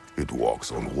표현에. It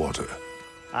walks on water.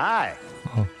 Aye.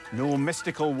 Oh. No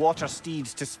mystical water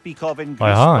steeds to speak of in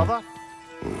Greece, Aye, aye. brother?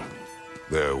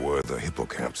 There were the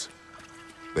hippocamps.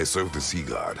 They served the sea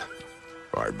god.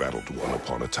 I battled one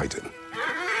upon a titan.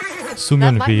 That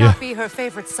수면 might 위에 not be her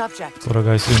favorite subject.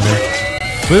 돌아갈 수 있는.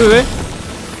 왜?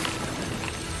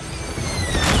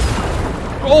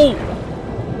 오!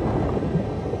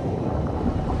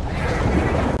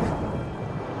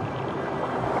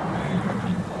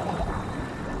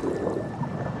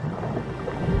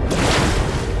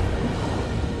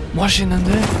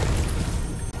 멋있는데?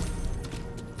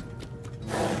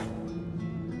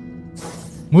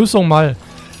 물속 말.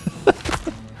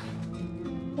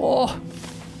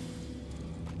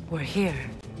 We're here.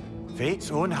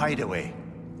 Fate's own hideaway.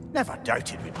 Never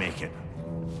doubted we'd make it.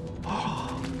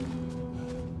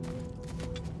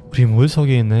 우리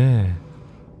물속에 있네.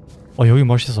 여기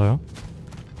멋있어요.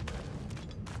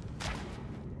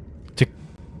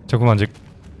 잠깐만,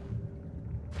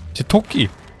 토끼.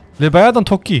 내가 봐야던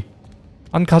토끼.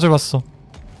 안 가져갔어.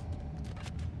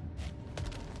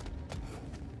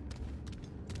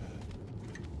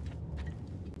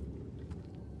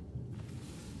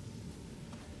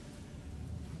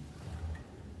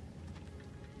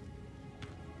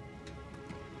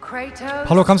 Kratos,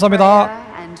 팔로우 감사합니다.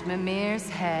 Freya, and Mimir's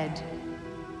head.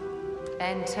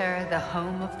 Enter the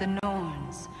home of the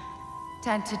Norns.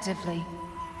 Tentatively.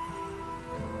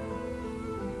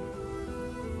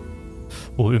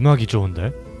 음악이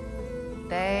좋은데?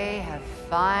 They have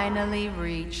finally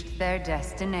reached their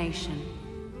destination.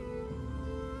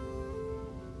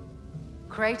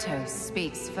 Kratos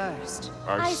speaks first.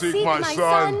 I seek my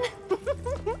son.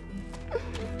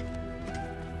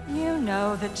 You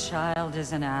know the child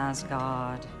is in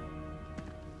Asgard.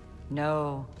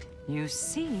 No, you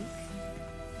seek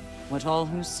what all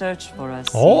who search for us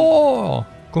seek.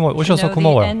 오셔서 know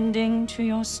고마워요. the ending to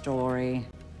your story.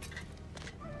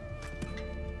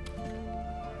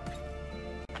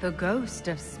 The ghost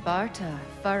of Sparta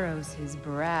furrows his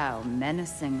brow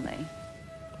menacingly.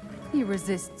 He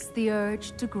resists the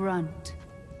urge to grunt.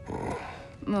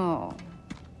 Oh,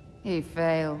 he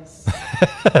fails.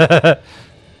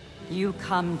 You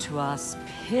come to us,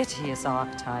 piteous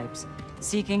archetypes,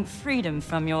 seeking freedom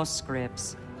from your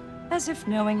scripts, as if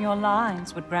knowing your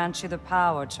lines would grant you the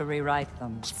power to rewrite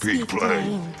them. Speak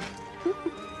plain.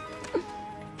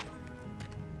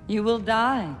 You will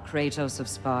die, Kratos of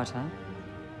Sparta.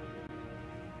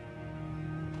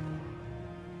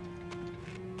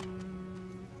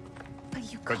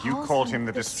 But you called him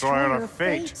the destroyer of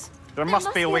fate. There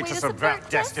must be a way to subvert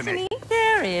destiny.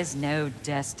 There is no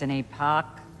destiny,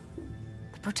 Puck.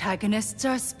 The protagonists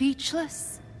are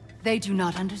speechless. They do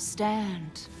not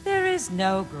understand. There is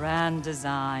no grand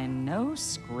design, no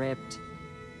script.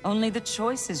 Only the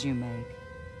choices you make.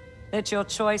 That your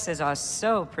choices are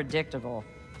so predictable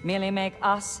merely make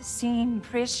us seem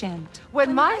prescient.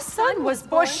 When my son was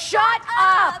born, shut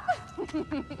up!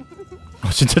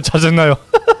 진짜 짜증나요.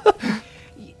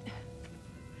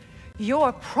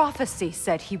 Your prophecy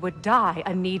said he would die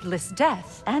a needless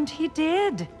death. And he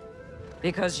did.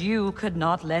 Because you could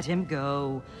not let him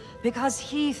go. Because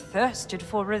he thirsted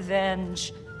for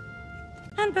revenge.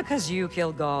 And because you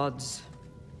kill gods.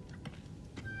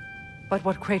 But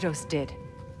what Kratos did,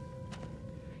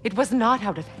 it was not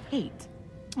out of hate.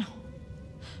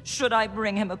 Should I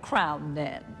bring him a crown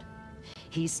then?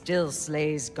 He still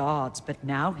slays gods, but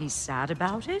now he's sad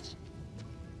about it?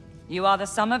 You are the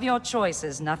sum of your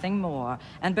choices, nothing more.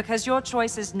 And because your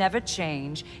choices never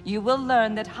change, you will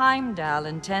learn that Heimdall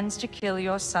intends to kill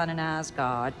your son in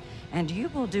Asgard, and you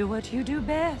will do what you do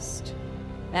best.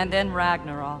 And then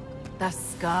Ragnarok. The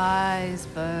skies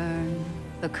burn,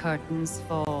 the curtains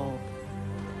fall.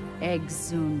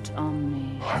 Exunt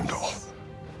omnes. Heimdall.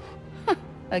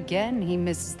 Again, he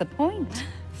misses the point.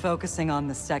 Focusing on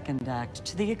the second act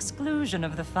to the exclusion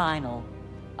of the final.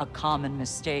 A common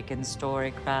mistake in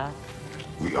storycraft.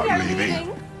 We are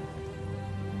leaving.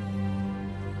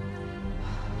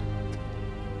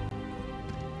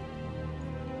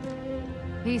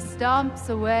 He stomps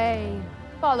away,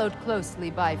 followed closely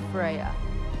by Freya.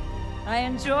 I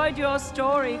enjoyed your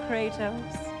story,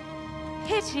 Kratos.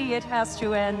 Pity it has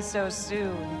to end so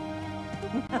soon.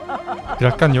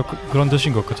 약간 그런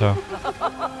뜻인 것 같아요.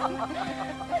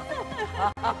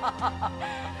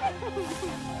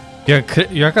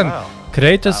 약간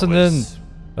크레이토스는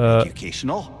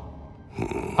Educational.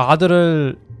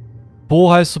 아들을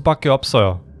보호할 수밖에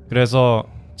없어요. 그래서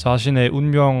자신의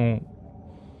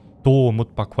운명도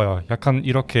못 바꿔요. 약간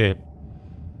이렇게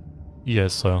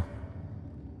이해했어요.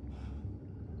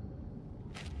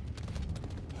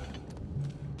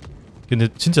 근데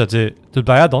진짜 제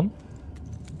봐야던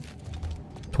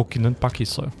도끼는 밖에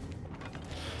있어요.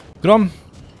 그럼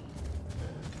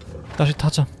다시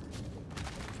타자.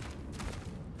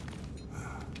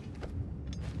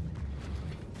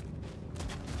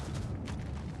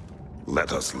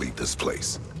 Let us leave this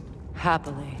place.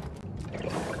 Happily.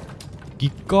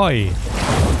 기꺼이.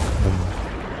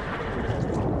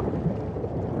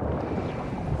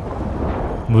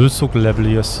 물속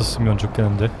레벨이었으면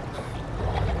좋겠는데.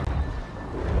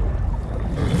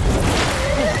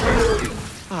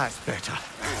 That's better.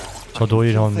 저도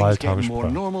이런 말 Things 하고 getting more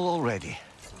싶어요. normal already.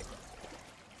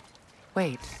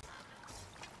 Wait.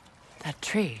 That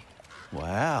tree.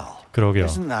 Well, 그러게요.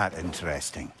 isn't that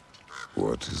interesting?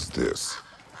 What is this?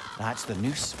 That's the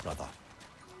noose, brother.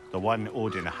 The one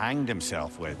Odin hanged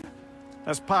himself with.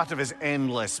 As part of his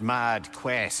endless, mad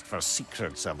quest for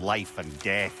secrets of life and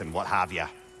death and what have you.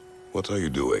 What are you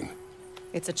doing?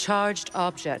 It's a charged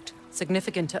object,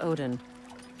 significant to Odin.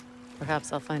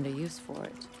 Perhaps I'll find a use for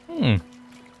it.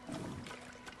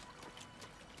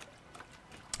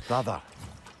 Brother,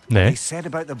 네. they said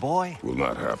about the boy. Will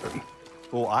not happen.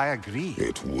 Oh, I agree.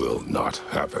 It will not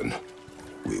happen.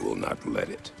 We will not let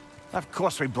it. Of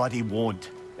course we bloody won't.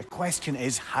 The question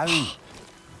is how.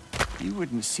 You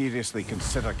wouldn't seriously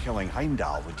consider killing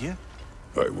Heimdall, would you?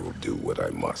 I will do what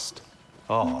I must.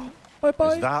 Oh,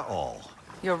 Bye-bye. is that all?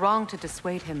 You're wrong to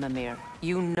dissuade him, Mimir.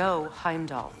 You know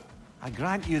Heimdall. I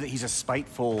grant you that he's a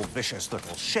spiteful, vicious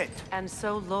little shit. And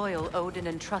so loyal, Odin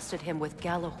entrusted him with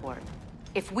Galahorn.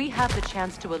 If we have the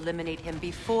chance to eliminate him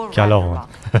before Galahorn.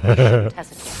 Ragnarok, we shouldn't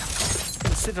hesitate.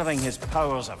 Considering his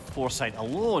powers of foresight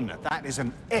alone, that is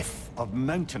an if of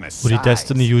mountainous 우리 size.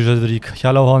 데스티니 유저들이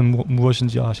갤러헌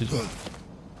무엇인지 아시죠?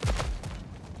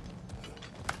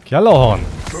 갤러헌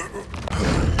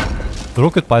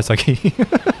로켓 발사기.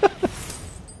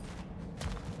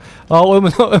 아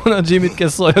얼마나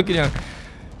재밌겠어요. 그냥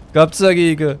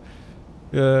갑자기 그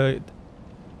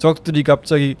적들이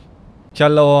갑자기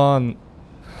갤러헌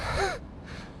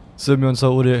쓰면서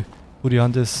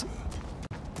우리한테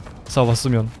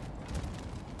싸웠으면.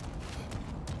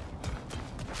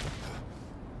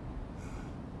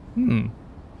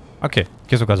 오케이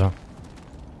계속 가자.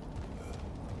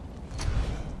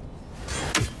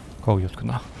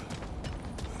 거기였구나.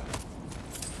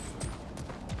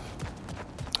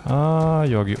 아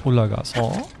여기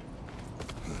올라가서.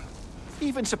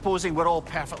 Even supposing we're all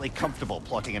perfectly comfortable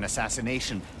plotting an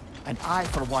assassination, and I,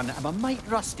 for one, am a mite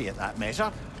rusty at that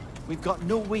measure, we've got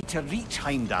no way to reach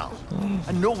Heimdall,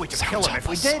 and no way to kill him if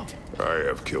we did. I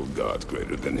have killed gods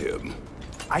greater than him.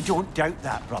 I don't doubt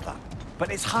that, brother,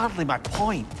 but it's hardly my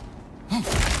point.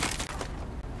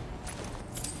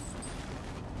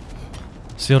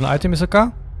 새로운 아이템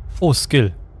있을까? 오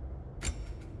스킬.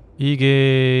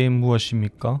 이게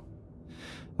무엇입니까?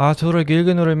 아트를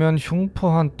길게 누르면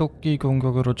흉포한 토끼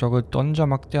공격으로 적을 던져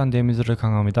막대한 데미지를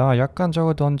강합니다. 약간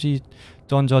적을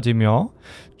던져지며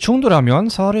충돌하면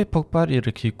사례 폭발을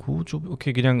일으키고.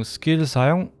 오케이 그냥 스킬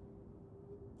사용.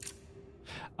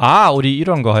 아 우리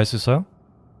이런 거 할 수 있어요?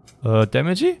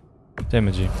 데미지?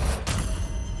 데미지.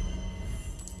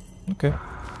 오케이.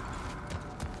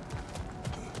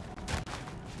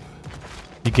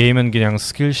 이 게임은 그냥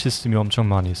스킬 시스템이 엄청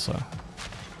많이 있어요.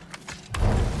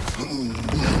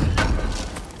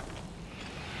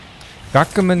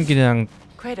 가끔은 그냥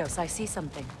Kratos, I see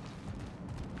something.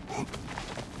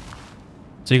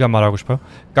 제가 말하고 싶어요.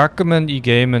 가끔은 이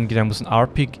게임은 그냥 무슨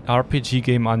RPG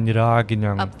게임 아니라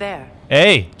그냥 Up there.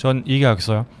 에이! 전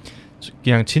이해하겠어요.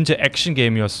 그냥 진짜 액션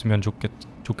게임이었으면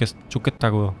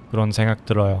좋겠다고 그런 생각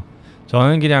들어요.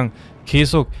 저는 그냥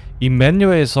계속 이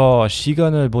메뉴에서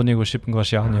시간을 보내고 싶은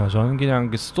것이 아니에요. 저는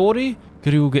그냥 그 스토리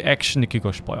그리고 그 액션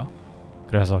느끼고 싶어요.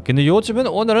 그래서 근데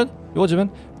요즘은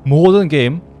모든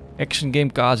게임 액션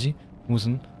게임까지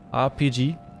무슨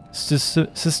RPG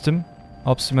시스템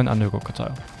없으면 안 될 것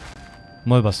같아요.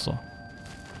 뭘 봤어?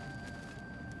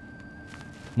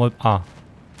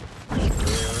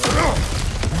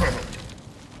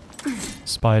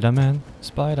 스파이더맨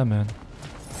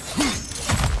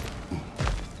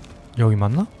여기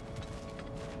맞나?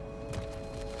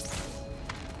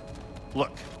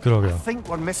 Look, 그러게요. I think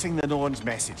we're missing the Norn's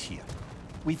message here.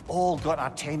 We've all got our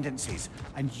tendencies,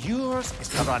 and yours is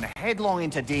to run headlong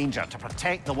into danger to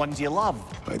protect the ones you love.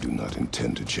 I do not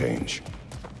intend to change.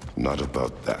 Not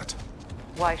about that.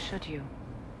 Why should you?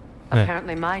 네.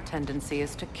 Apparently my tendency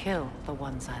is to kill the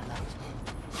ones I love.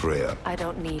 Freya, I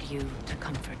don't need you to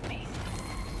comfort me.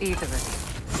 Either of you.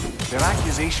 Their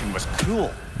accusation was cruel.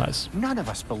 나이스. None of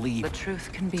us believe. The truth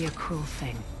can be a cruel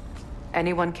thing.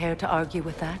 Anyone care to argue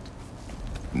with that?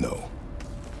 no.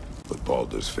 But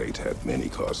Baldur's fate had many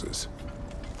causes.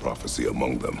 Prophecy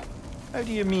among them. How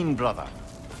do you mean, brother?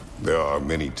 There are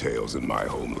many tales in my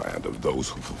homeland of those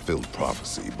who fulfilled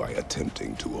prophecy by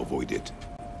attempting to avoid it.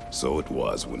 So it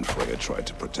was when Freya tried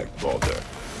to protect Baldur,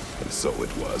 and so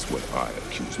it was when I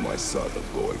accused my son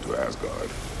of going to Asgard.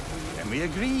 And we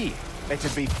agree.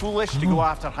 It'd be foolish to go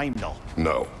after Heimdall.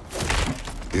 No.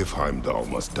 If Heimdall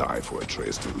must die for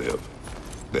Atreus to live,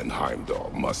 then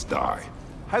Heimdall must die.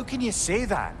 How can you say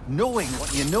that, knowing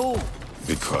what you know?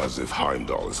 Because if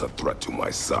Heimdall is a threat to my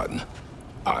son,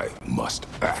 I must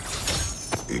act.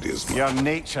 It is my... Your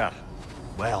nature.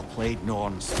 Well played,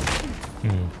 Norns.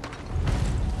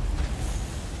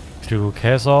 그리고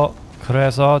계속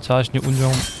그래서 자신이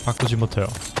운영 바꾸지 못해요.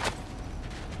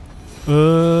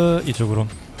 이쪽으로.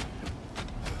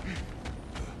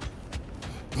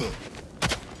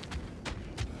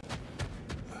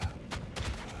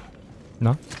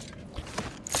 나?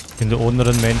 근데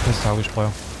오늘은 메인 퀘스트 하고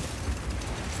싶어요.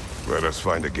 Let us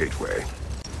find a gateway.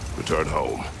 Return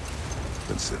home.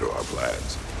 Consider our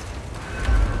plans.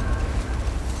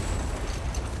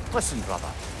 Listen, brother.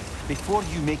 Before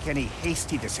you make any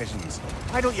hasty decisions,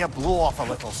 why don't you blow off a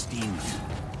little steam?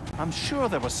 I'm sure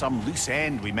there was some loose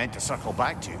end we meant to circle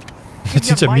back to.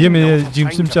 진짜 미애미애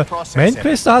지금 진짜 메인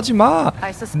퀘스트 하지 마.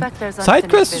 사이드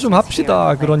퀘스트 좀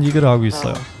합시다. 그런 얘기를 하고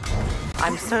있어요.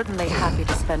 I'm certainly happy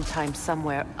to spend time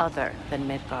somewhere other than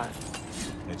Midgard.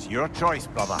 It's your choice,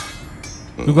 brother.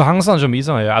 그거 항상 좀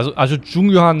이상해요. 아주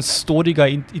중요한 스토리가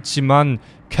있지만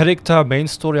캐릭터 메인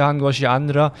스토리 한 것이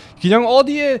아니라 그냥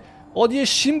어디에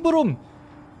심부름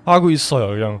하고 있어요.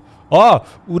 그냥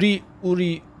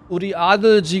우리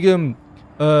아들 지금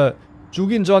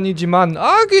죽인 전이지만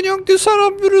그냥 그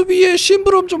사람들을 위해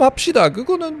심부름 좀 합시다.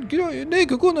 그거는 그냥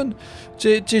그거는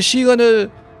제 시간을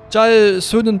잘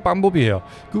쓰는 방법이에요.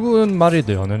 그거는 말이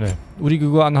돼요. 네네. 우리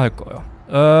그거 안 할 거예요.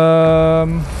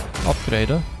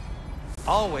 업그레이드.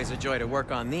 Always a joy to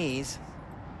work on these.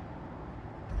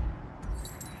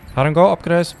 다른 거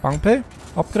업그레이드. 방패?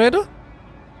 업그레이드?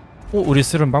 우리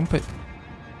쓰는 방패.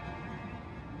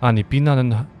 아니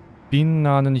빛나는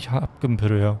합금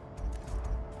별로요.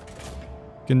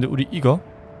 근데 우리 이거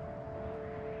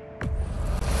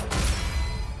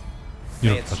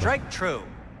이렇게 하자.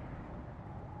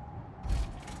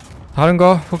 다른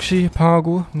거 혹시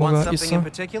방하고 뭐가 있어?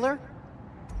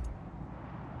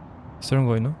 쓰는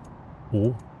거 있나?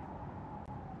 오.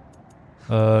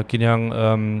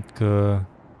 그냥 그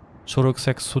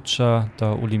초록색 숫자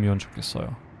다 올리면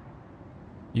좋겠어요.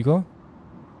 이거?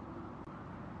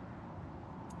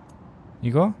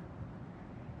 이거?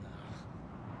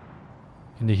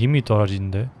 근데 힘이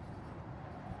떨어지는데.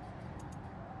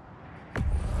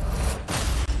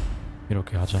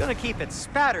 이렇게 하자. Gonna keep it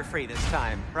spatter free this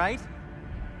time, right?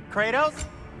 Kratos?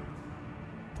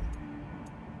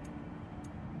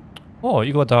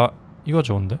 이거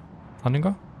좋은데?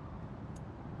 아닌가?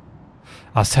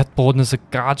 셋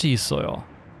보너스까지 있어요.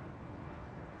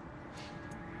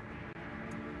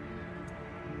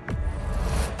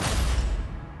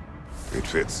 It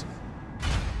fits.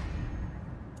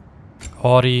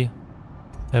 허리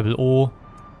레벨 5.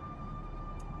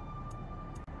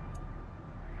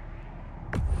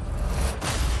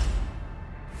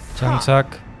 장착.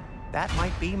 That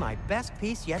might be my best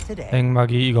piece yet today.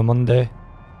 액막이 이거 뭔데?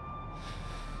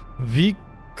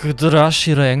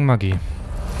 위그드라시르 액막이.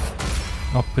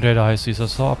 업그레이드 할 수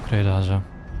있어서 업그레이드 하자.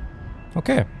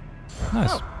 오케이.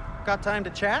 나이스. Got time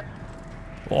to chat?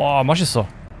 와, 멋있어.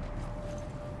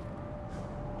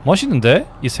 멋있는데?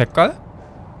 이 색깔?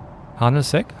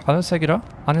 하늘색? 하늘색이라?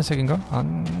 하늘색인가?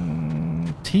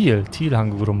 teal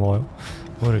한국어로 뭐예요?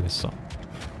 모르겠어.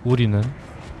 우리는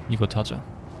이거 타자.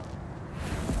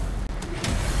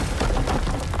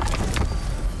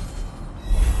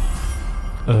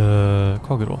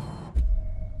 거기로.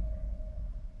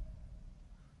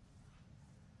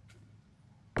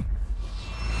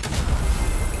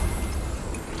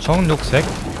 청록색?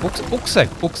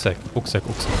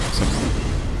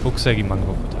 옥색이 맞는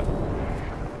것 같아요.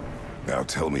 Now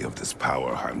tell me of this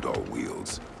power Heimdall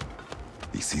wields.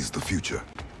 He sees the future.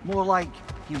 More like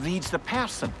he reads the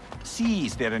person,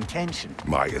 sees their intention.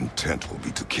 My intent will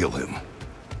be to kill him.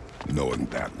 Knowing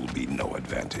that will be no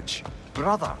advantage.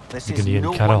 Brother, this You is can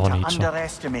no get one to on each one.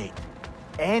 underestimate.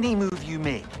 Any move you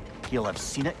make, he'll have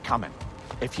seen it coming.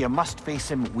 If you must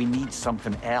face him, we need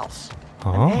something else.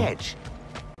 An edge.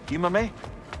 Humor me?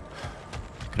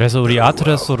 그래서 우리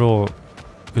아트레스로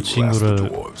그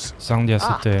친구를 상대했을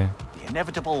때 The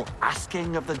inevitable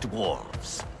asking of the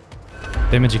dwarves.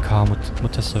 데미지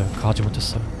가지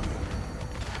못했어요.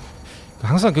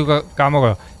 항상 그거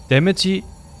까먹어요. 데미지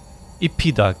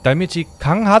입히다, 데미지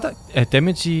강하다,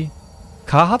 데미지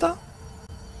가하다?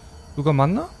 그거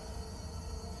맞나?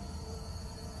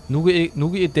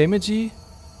 누구의 데미지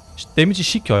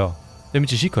시켜요.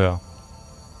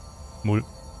 뭘?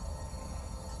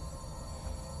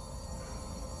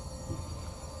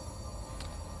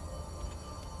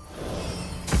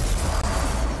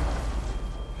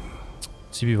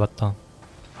 집이 왔다.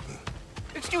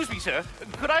 Excuse me, sir.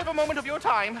 Could I have a moment of your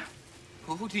time?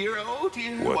 Oh dear,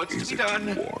 What what's is to be it done?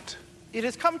 you want? It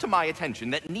has come to my attention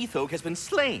that Nithog has been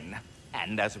slain,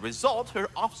 and as a result, her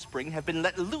offspring have been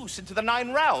let loose into the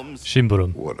 9 realms.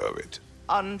 심부름. What of it?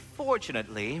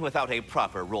 Unfortunately, without a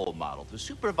proper role model to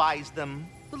supervise them,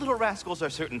 the little rascals are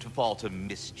certain to fall to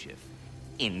mischief.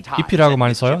 In time, 입히라고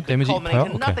많이 said 써요? mischief could 데미지 culminate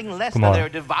입혀요? in nothing 오케이. less than their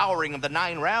고마워요. devouring of the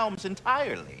nine realms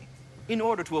entirely. In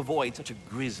order to avoid such a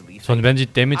grisly fate, 전 왠지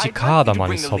데미지 I'd like 가하다 you to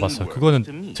많이 bring the 써봤어요. lean 그거는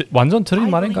worms to me. 완전 틀린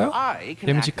I 말인가요? believe I can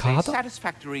데미지 act as a 가하다?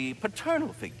 satisfactory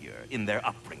paternal figure in their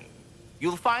upbringing.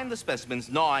 You'll find the specimens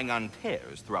gnawing on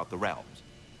tears throughout the realms.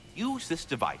 Use this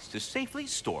device to safely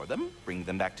store them, bring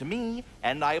them back to me,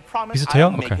 and I promise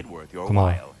비슷해요? I'll make 오케이. it worth your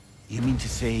고마워요. while. You mean to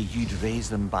say you'd raise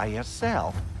them by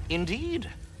yourself? Indeed.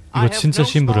 이거 I have 진짜 no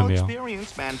small 심부름이에요.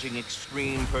 experience managing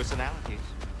extreme personalities.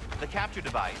 The capture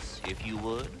device, if you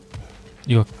would.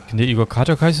 이거 근데 이거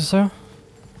가져갈 수 있어요?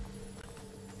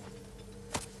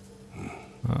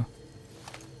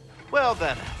 Well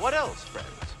then, what else, friends?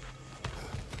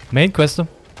 메인 퀘스트.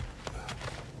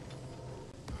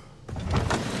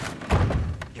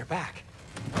 You're back.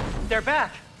 They're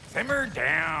back. Simmer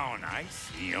down. I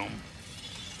see them.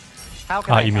 How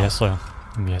can 아 I 이미 help? 했어요.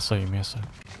 이미 했어요.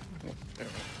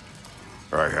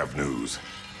 I have news.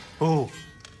 Ooh.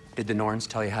 Did the Norns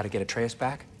tell you how to get Atreus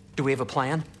back? Do we have a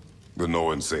plan? The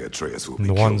Norns say Atreus will be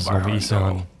Norns killed by 너무 이상한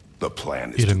Heimdall. The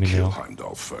plan is to 이름이네요. kill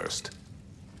Heimdall first.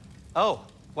 Oh,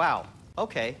 wow.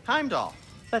 Okay, Heimdall.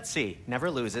 Let's see. Never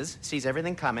loses, sees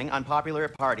everything coming, unpopular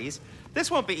at parties.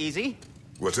 This won't be easy.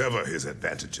 Whatever his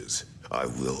advantages, I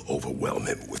will overwhelm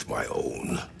him with my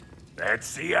own.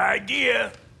 That's the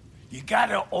idea. You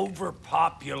gotta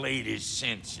overpopulate his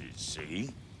senses,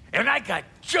 see? And I got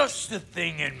just the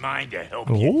thing in mind to help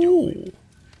you do it.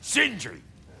 Sindri,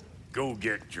 go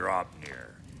get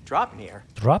Dropnir. Dropnir?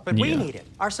 Dropnir. But we need it.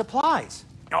 Our supplies.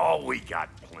 Oh, we got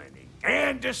plenty.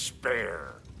 And to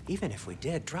spare. Even if we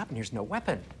did, Dropnir's no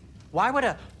weapon. Why would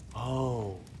a...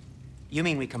 Oh. You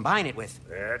mean we combine it with...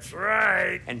 That's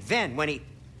right. And then when he...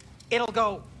 It'll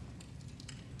go...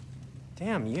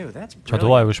 Damn you, that's 저도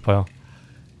brilliant. 알고 싶어요.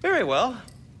 Very well.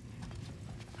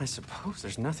 I suppose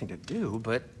there's nothing to do,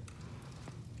 but...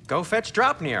 Go fetch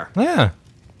Dropnir. 네.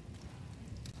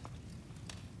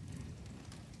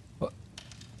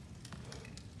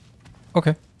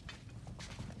 오케이.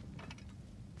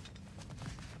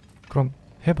 그럼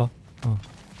해봐.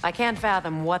 I can't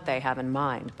fathom what they have in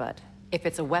mind, but if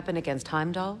it's a weapon against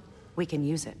Heimdall, we can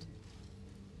use it.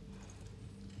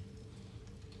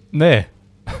 네.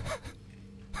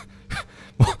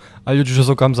 뭐,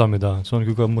 알려주셔서 감사합니다. 저는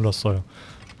그거 몰랐어요.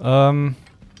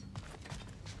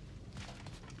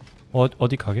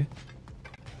 어디 가게?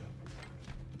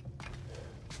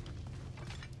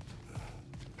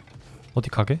 어디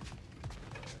가게?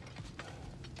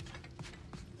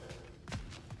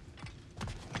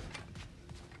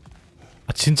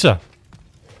 아 진짜?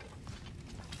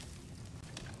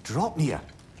 Dropnir.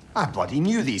 I bloody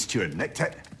knew these two had nicked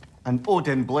it. And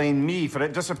Odin blamed me for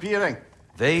it disappearing.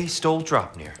 They stole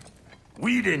Dropnir.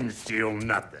 We didn't steal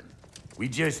nothing. We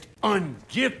just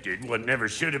ungifted what never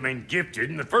should have been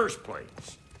gifted in the first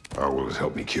place. How will it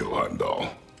help me kill Heimdall?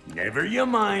 Never you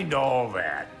mind all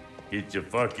that. It's a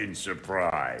fucking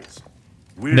surprise.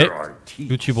 We're 네. artistes.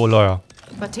 유튜브 올라요.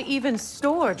 But to even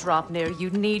store Dropnir,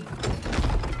 you'd need...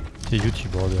 제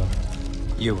유튜브 어디야?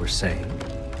 You were saying?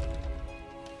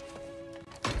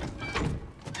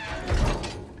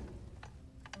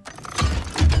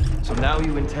 So now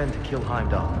you intend to kill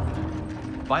Heimdall.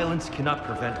 Violence cannot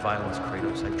prevent violence,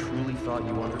 Kratos. I truly thought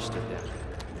you understood that.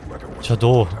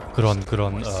 저도 그런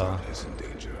Is in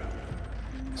danger.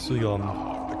 수염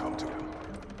I come to him.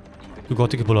 이거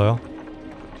어떻게 불러요?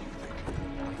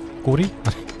 꼬리?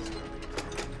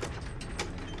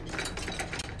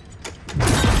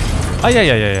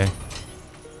 아야야야야.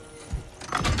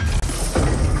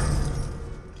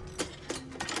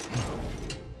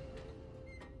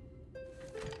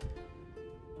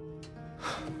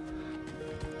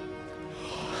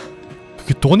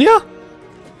 그게 돈이야?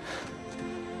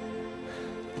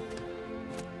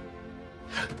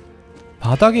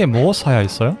 바닥에 뭐 사야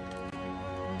있어요?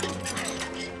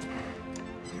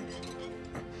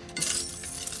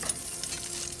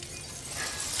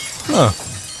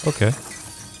 오케이.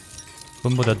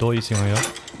 돈보다 더 이상해요.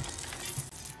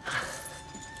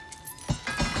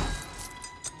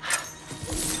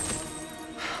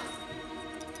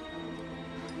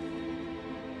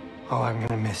 Oh, I'm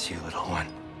gonna miss you, little one.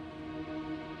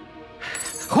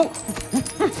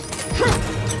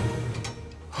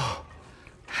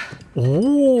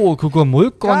 오, 그거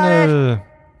물건을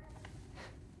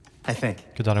I think.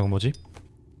 그 다른 건 뭐지?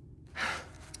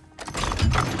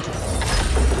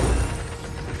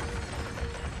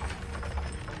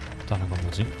 다른 건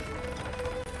뭐지?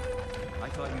 I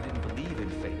thought you didn't believe in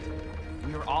fate.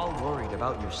 We were all worried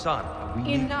about your son. And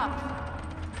we Enough!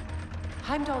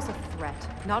 Heimdall's a threat,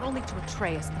 not only to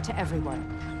Atreus, but to everyone.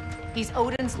 He's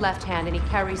Odin's left hand and he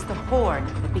carries the horn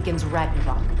that begins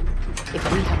Ragnarok.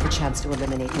 If we have the chance to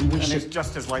eliminate him, we and should... it's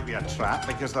just as likely a trap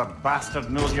because the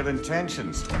bastard knows your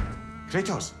intentions.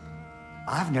 Kratos,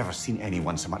 I've never seen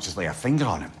anyone so much as lay a finger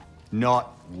on him.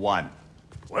 Not one.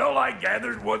 Well, I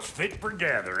gathered what's fit for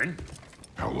gathering.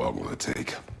 How long will it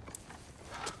take?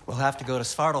 We'll have to go to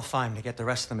Svartalfheim to get the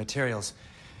rest of the materials.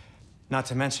 Not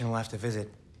to mention we'll have to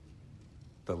visit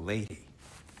the lady.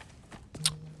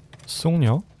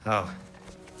 송녀? Oh.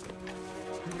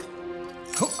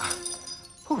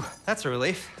 Whew, that's a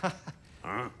relief.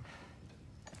 Huh?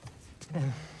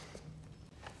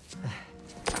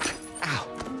 Ow.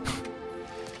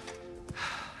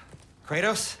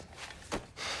 Kratos?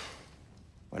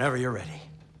 Whenever you're ready.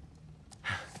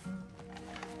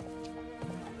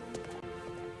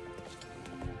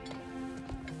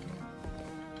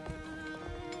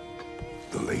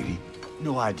 The lady?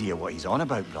 No idea what he's on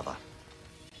about, brother.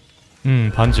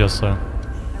 반지였어요.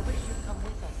 I wish you'd come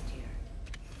with us, dear.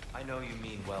 I know you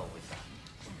mean well with them.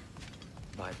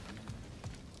 But,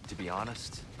 to be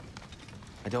honest,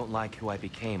 I don't like who I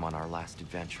became on our last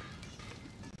adventure.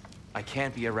 I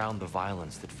can't be around the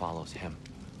violence that follows him.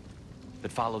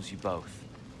 That follows you both.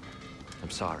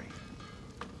 I'm sorry.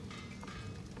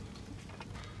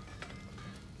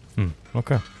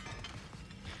 오케이.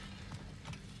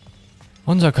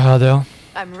 혼자 가야 돼요.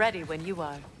 I'm ready when you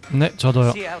are. 네,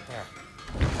 저도요. See you out there.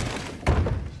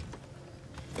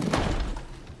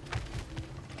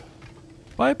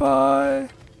 바이바이.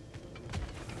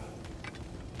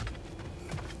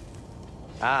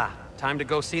 Ah, time to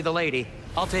go see the lady.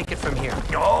 I'll take it from here.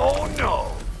 Oh,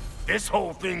 no. This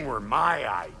whole thing were my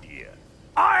idea.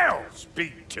 I'll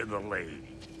speak to the lady.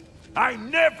 I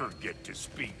never get to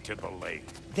speak to the lady.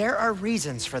 There are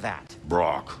reasons for that.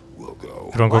 Brock will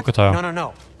go. 그런 것 같아요.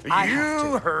 No. I have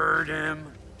You to. heard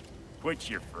him. Quit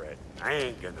your fretting. I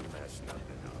ain't gonna mess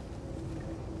nothing up.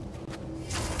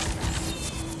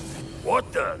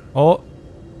 What the?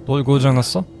 널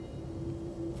고장났어?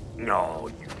 No,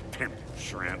 you pimp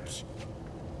shrimps.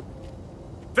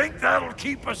 Think that'll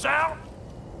keep us out?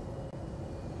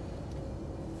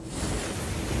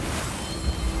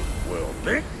 Well,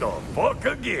 think the fuck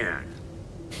again.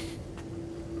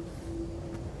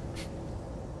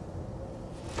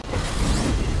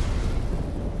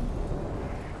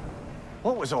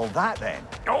 What was all that then?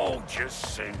 Oh,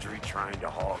 just Sindri trying to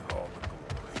hog all the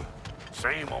glory.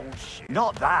 Same old shit.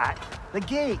 Not that. The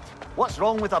gate. What's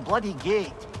wrong with a bloody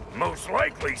gate? Most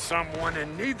likely someone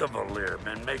in Nidavellir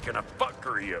been making a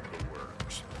fuckery of the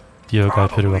works. 뛰어갈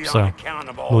필요가 없어요.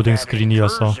 로딩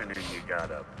스크린이어서. You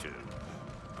got up to.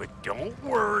 But don't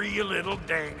worry, you little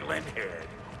dangling head.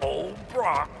 Old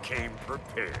Brock came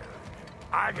prepared.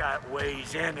 I got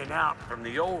ways in and out from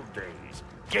the old days.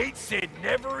 Gates they'd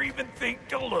never even think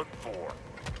to look for,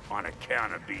 on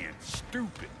account of being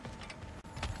stupid.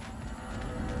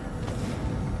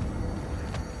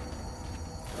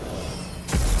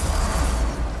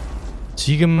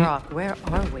 지금 Brock, where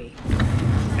are we?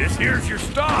 This here's your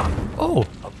stop. 오,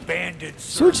 Abandoned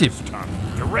술집. service tunnel,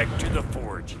 direct to the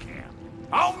forge camp.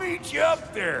 I'll meet you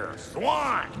up there. Go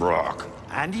on. Brock,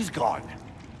 And he's gone.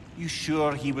 You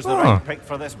sure he was the right pick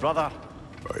for this, brother?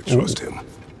 I trust him.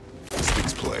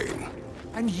 Speaks plain.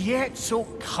 And yet so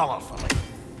colorfully.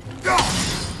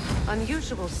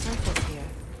 Unusual circles here.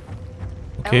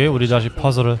 오케이, 우리 다시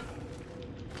퍼즐을.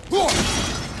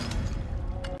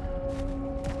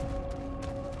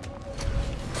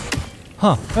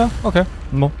 오케이.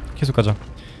 뭐 계속 가자.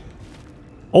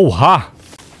 오하.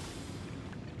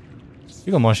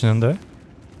 이거 멋있는데?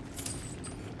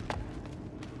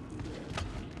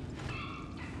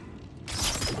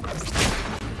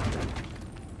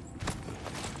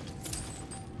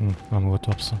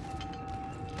 아무것도 없어.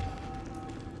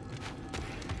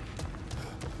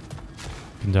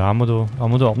 근데 아무도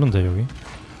없는데 여기.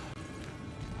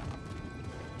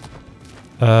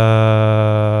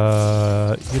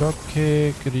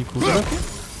 이렇게 그리고 이렇게?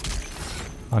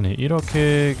 아니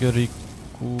이렇게 그리고.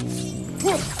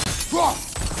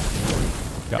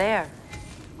 There.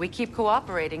 We keep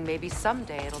cooperating, maybe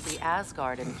someday it'll be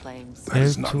Asgard in flames. That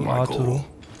is not my goal.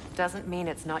 Doesn't mean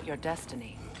it's not your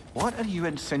destiny. What are you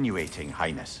insinuating,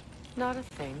 Highness? Not a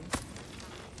thing.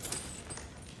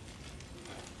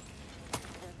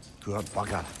 Poor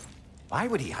bugger. Why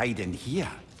would he hide in here?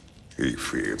 He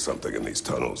feared something in these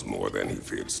tunnels more than he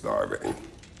feared starving.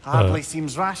 Hardly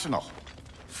seems rational.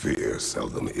 Fear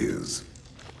seldom is.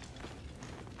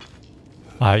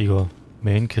 아 이거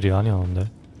메인 킬이 아니었는데.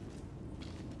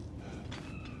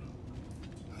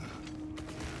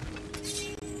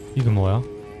 이거 뭐야?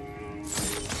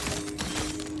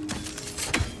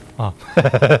 아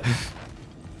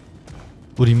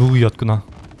우리 무기였구나.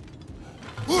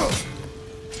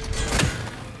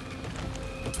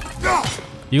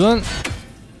 이건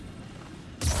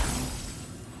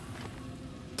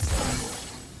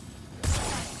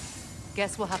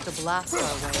Guess we'll have to blast our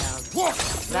way out.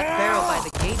 That barrel by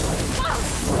the gateway.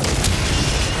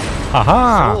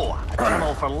 아하. So, a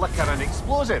tunnel for liquor and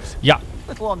explosives. 야.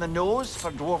 Little on the nose for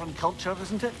dwarven culture,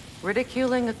 isn't it?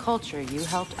 Ridiculing a culture you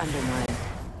helped undermine.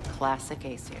 Classic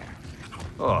Aesir.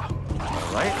 Oh, all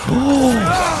right.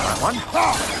 One.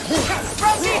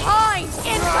 From behind!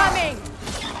 Incoming!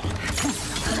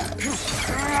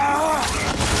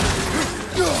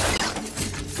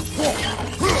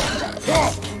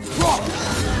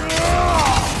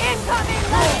 Incoming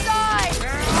left side!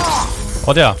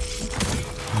 어디야?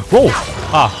 오!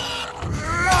 아.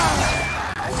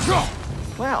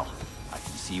 Well, I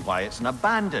can see why it's an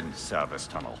abandoned service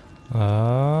tunnel.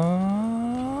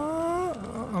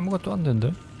 아무것도 안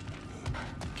된대.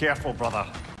 Careful, brother.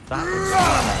 That is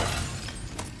normal.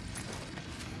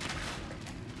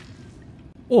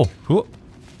 오, 그거.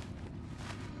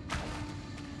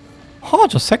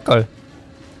 저 색깔.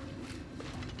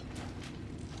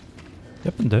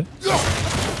 예쁜데?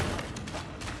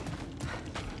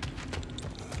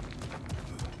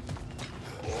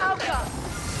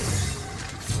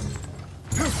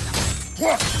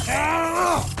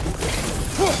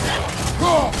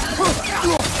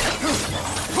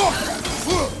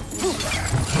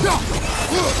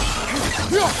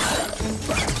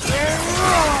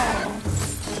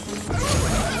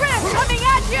 Coming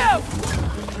at you!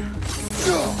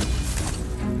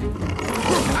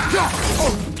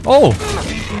 오!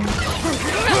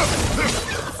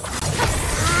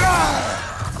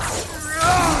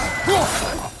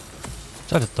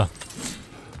 잘했다.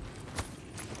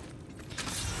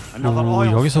 오,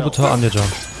 여기서부터 안 되죠.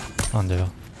 안 돼요.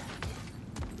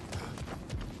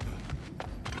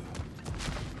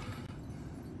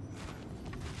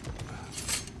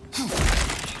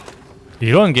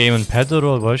 이런 게임은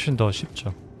패드로 훨씬 더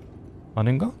쉽죠.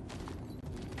 아닌가?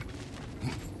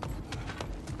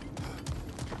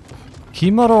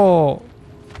 기마로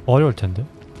어려울 텐데.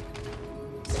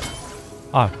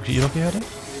 아, 혹시 이렇게 해야 돼?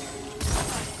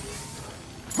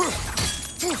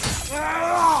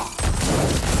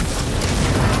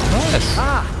 나이스.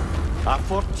 Ah, a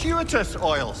fortuitous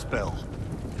oil spill.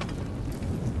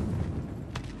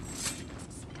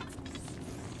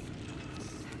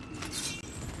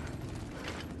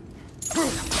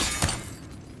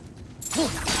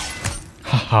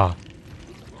 하하.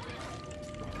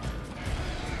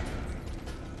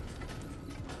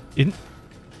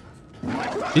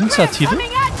 인사티드?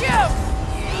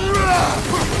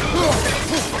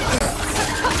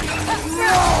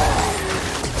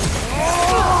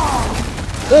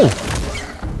 오!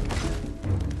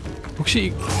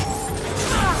 혹시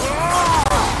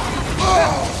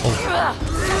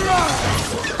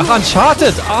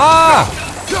Uncharted! 아!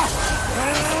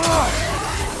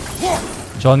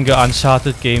 전 그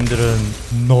Uncharted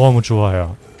게임들은 너무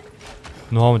좋아요.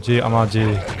 너무 아마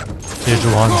제일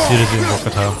좋아하는 시리즈인 것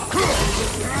같아요.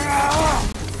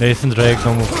 네이슨 드레이크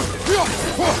너무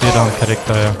대단한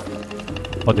캐릭터예요.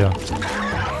 어디야?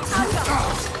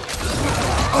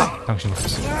 당신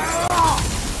없었어.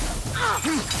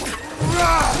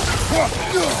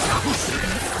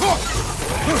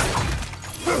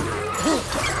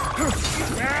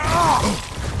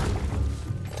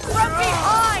 From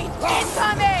behind!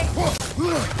 Incoming!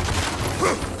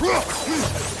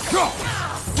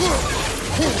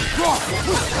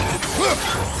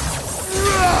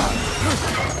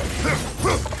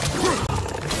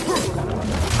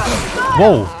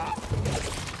 와우!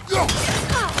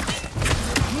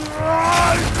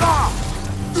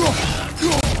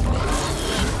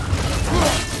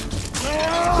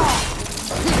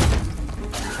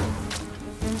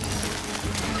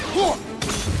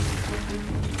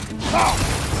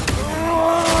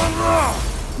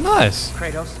 나이스.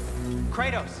 Kratos!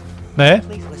 네?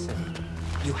 Please listen.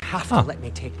 You have to let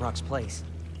me take Brock's place.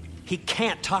 He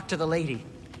can't talk to the lady.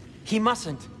 He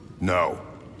mustn't. No.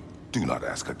 Do not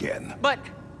ask again. But...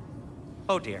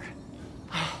 Oh dear.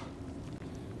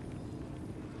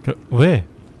 왜?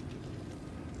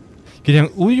 그냥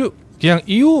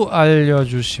이유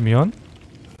알려주시면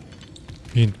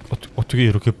어떻게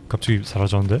이렇게 갑자기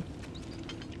사라졌는데?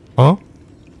 어?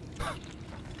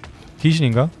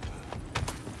 귀신인가?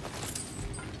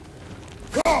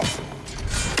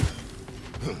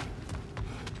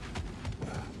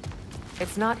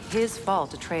 It's not his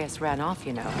fault Atreus ran off,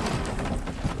 you know.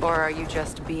 Or are you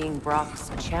just being Brock's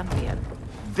champion?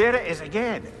 There it is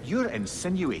again. You're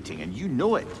insinuating and you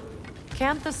know it.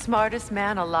 Can't the smartest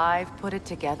man alive put it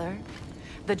together?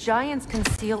 The giants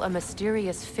conceal a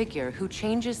mysterious figure who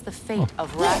changes the fate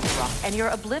of Ragnarok, and you're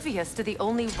oblivious to the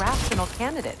only rational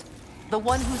candidate. The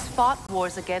one who's fought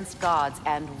wars against gods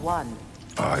and won.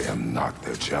 I am not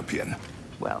their champion.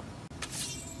 Well,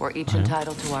 we're each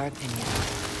entitled to our opinion.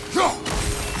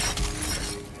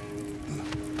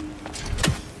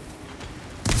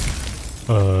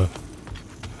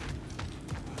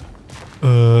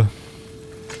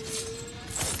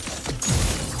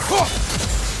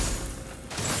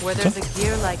 Where there's a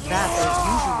gear like that, there's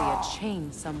usually a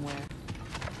chain somewhere.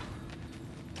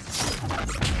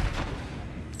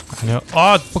 아니야.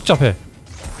 아, 복잡해.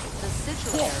 The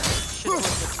sigil bearer should work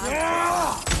with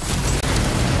ice.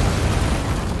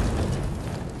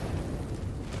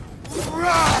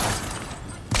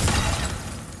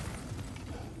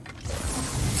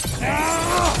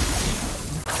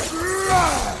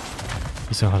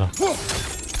 이상하다.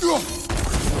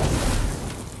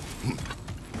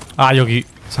 아, 여기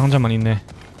상자만 있네.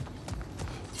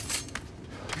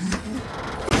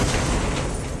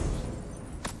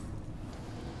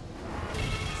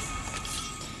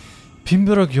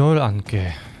 빈벼락 열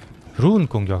안개. 룬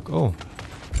공격.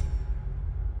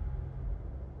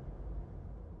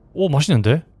 오,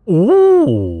 맛있는데?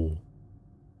 오.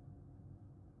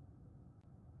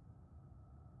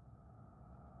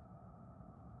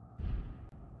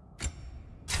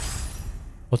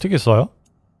 어떻게 써요?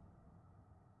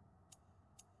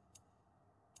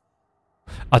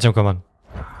 아, 잠깐만.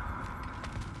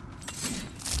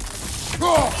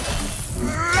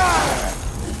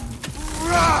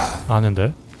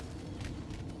 아는데?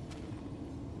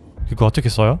 이거 어떻게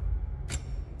써요?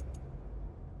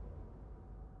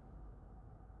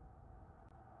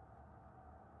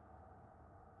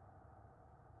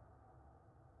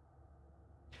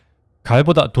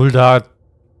 갈보다 둘 다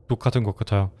똑같은 것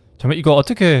같아요. 잠깐만, 이거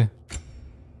어떻게...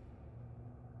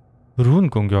 룬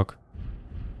공격.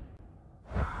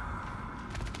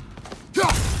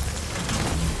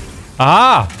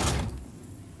 아!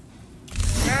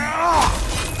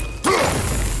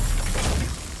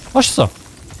 맛있어.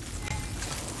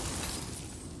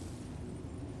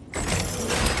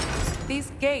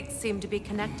 These gates seem to be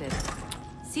connected.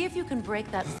 See if you can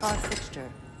break that far fixture.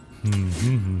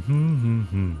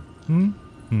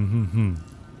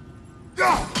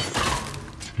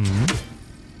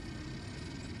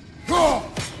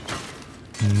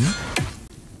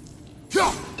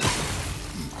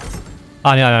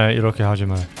 아니, 이렇게 하지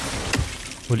마.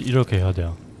 우리 이렇게 해야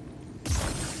돼요.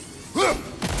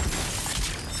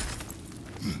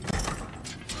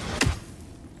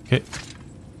 오케이.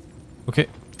 오케이.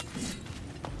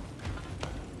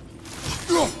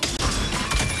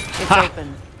 It's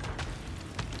open.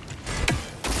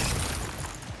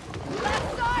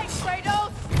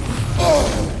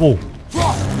 오.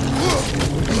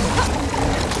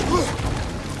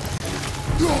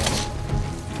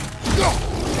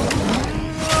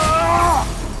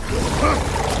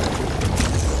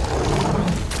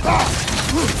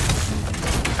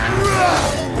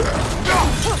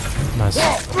 나이스.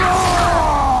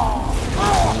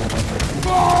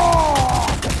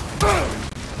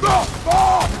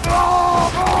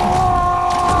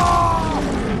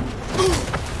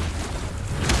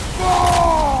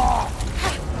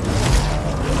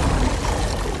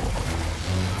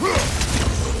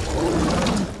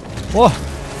 와!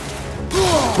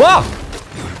 와!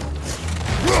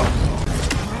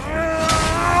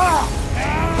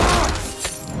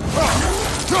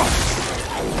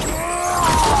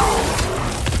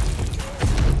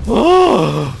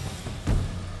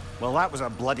 Well, that was a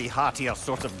bloody heartier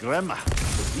sort of grim.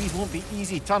 These won't be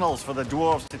easy tunnels for the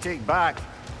dwarves to take back.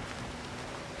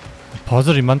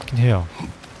 버즐이 많긴 해요.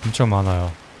 엄청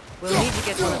많아요. We'll need to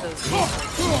get one of those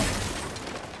gates.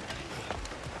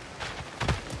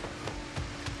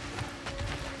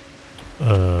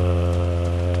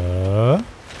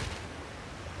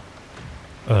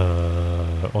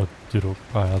 어디로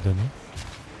가야 되니?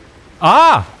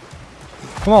 아!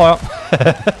 고마워요.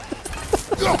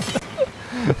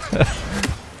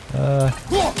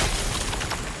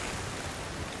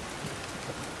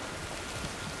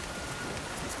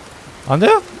 안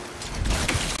돼요?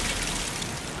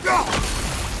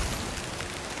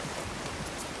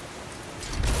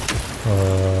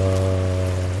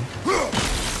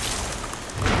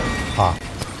 아,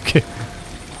 오케이.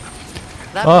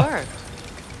 That worked.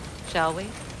 Shall we?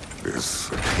 This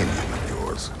opinion of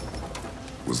yours,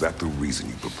 was that the reason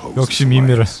you proposed? 역시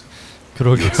미미를.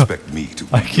 그러게요. You expect me to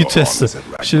아, 기트했어.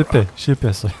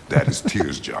 실패했어요. That is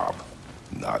Tyr's job,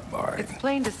 not mine. It's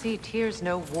plain to see Tyr's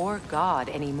no war god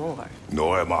anymore.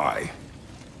 Nor am I.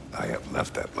 I have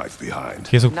left that life behind.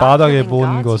 계속 바닥에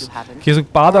본 것,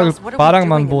 계속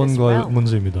바닥만 본 거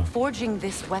문제입니다. Forging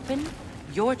this weapon,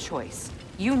 your choice.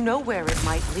 You know where it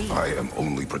might lead. I am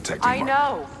only protecting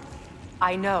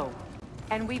I know.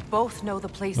 And we both know the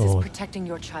places protecting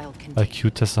your child can 아, take.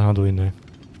 큐테스 하나 더 있네.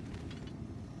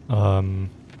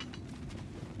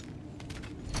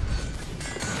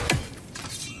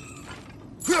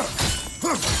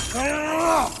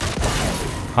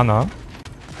 하나.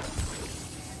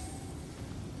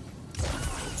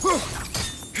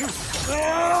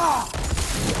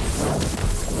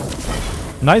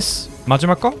 나이스.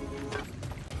 마지막 거?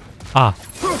 아.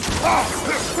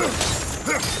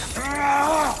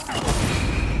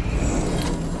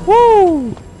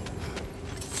 우!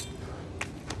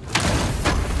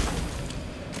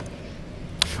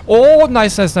 오,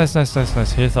 나이스.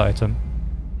 헬스 아이템.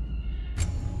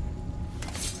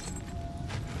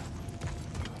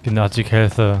 근데 아직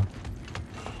헬스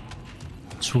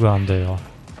추가 안 돼요.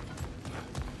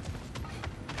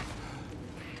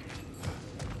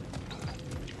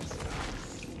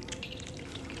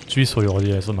 주의 소리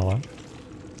어디에서 나와?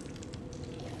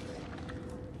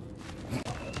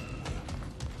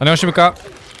 안녕하십니까?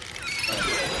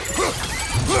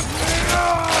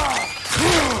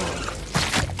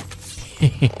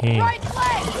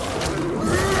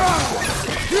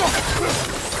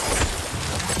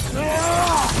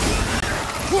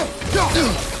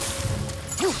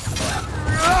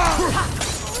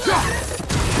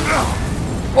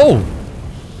 오!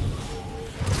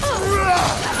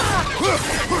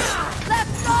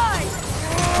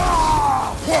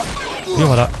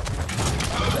 위험하다.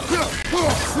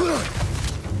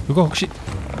 이거 혹시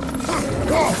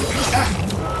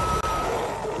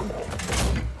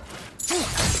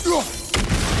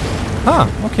아,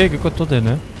 오케이, 그것도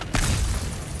되네.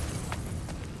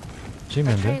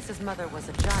 지면돼. Atreus' mother was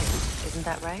a giant, isn't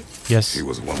that right? Yes. He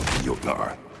was one of the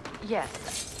Jotnar. Yes.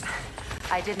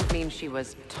 I didn't mean she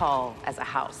was tall as a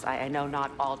house. I know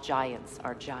not all giants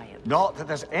are giants. Not that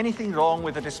there's anything wrong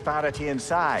with the disparity in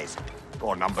size,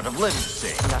 or number of limbs,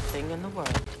 say. Nothing in the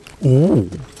world. 오.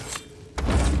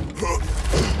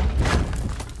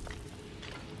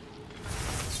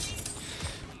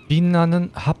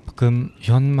 빛나는 합금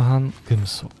연마한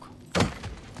금속.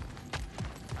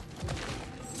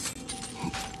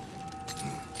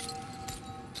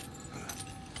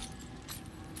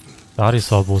 날이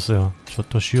써보세요.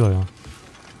 저도 쉬워요.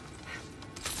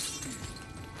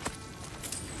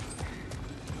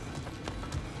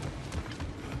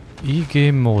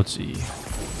 이게 뭐지?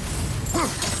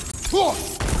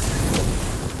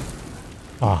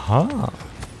 아하.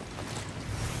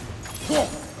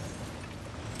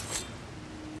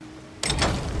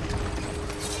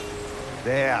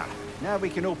 There. Now we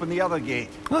can open the other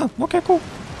gate. 아, 오케이, 고.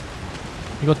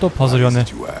 이것도 퍼즐이었네.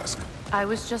 I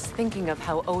was just thinking of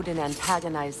how Odin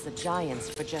antagonized the giants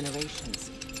for generations,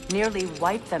 nearly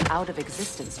wiped them out of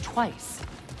existence twice.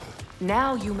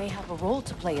 Now you may have a role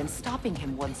to play in stopping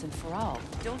him once and for all.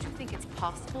 Don't you think it's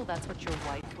possible that's what your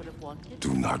wife would have wanted?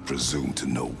 Do not presume to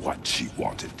know what she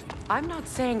wanted. I'm not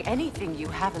saying anything you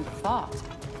haven't thought.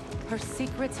 Her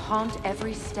secrets haunt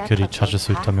every step 그리 of 찾을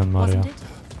수 your path, 있다면 말이야. wasn't it?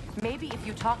 Maybe if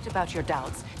you talked about your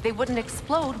doubts, they wouldn't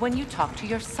explode when you talk to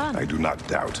your son. I do not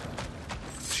doubt.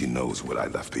 She knows what I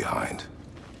left behind.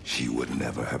 She would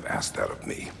never have asked that of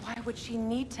me. Why would she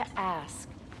need to ask?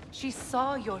 She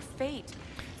saw your fate.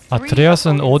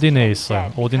 아트레아스는 오딘에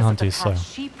있어요. 오딘한테 있어요.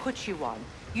 She put you on.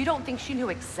 You don't think she knew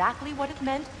exactly what it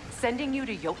meant sending you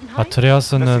to Jotunheim?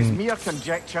 아트레아스는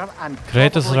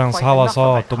그레이트스랑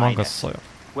싸워서 도망갔어요.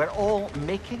 We're all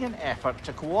making an effort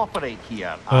to cooperate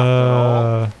here. After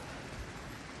all.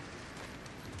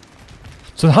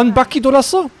 전 한 바퀴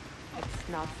돌았어? It's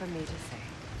not for me to say.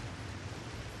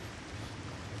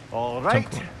 All right.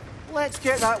 Let's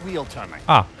get that wheel turning.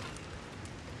 아.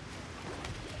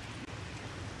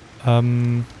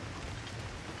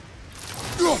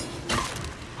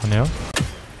 아니요.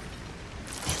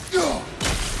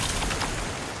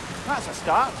 That's a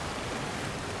start.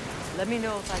 Let me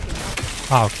know if I can help.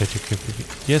 아, 오케이.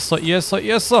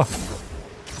 이해했어.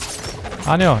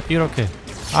 아니요, 이렇게.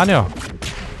 아니요.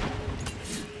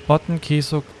 버튼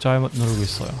계속 잘못 누르고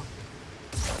있어요.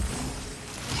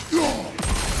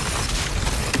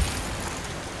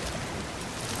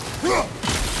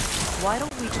 Why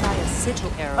don't we try a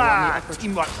sigil arrow on the upper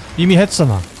teamwork. 이미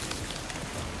했잖아.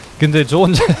 근데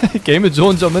좋은 게임의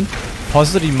좋은 점은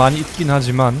퍼즐이 많이 있긴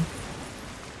하지만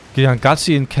그냥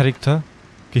가치인 캐릭터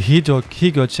그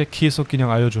희교체 계속 그냥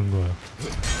알려주는 거예요.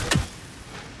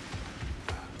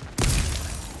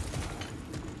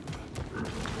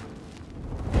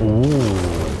 오.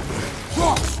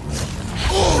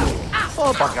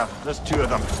 there's two of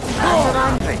them. And they're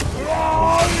angry.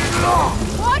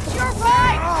 Watch your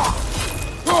right!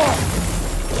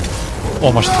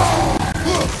 맛있다.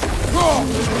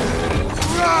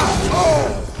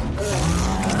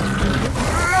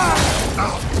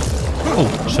 오,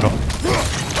 싫어.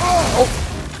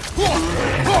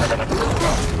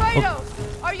 Kratos,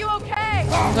 are you okay?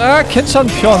 아, 괜찮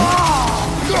편.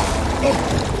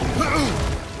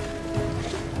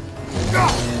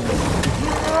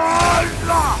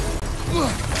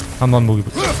 한번 무기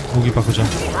바꾸자.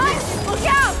 Look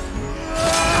out!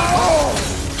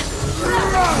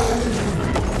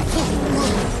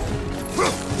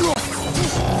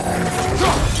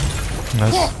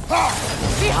 나이스.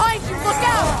 Behind you, look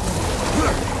out!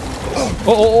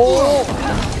 오오오.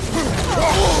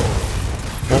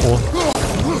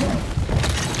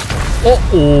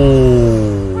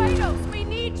 오오. Kratos, we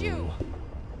need you!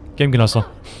 게임기 났어.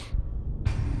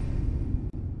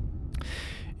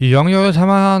 이 영역을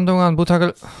탐험하는 동안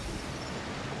부탁을.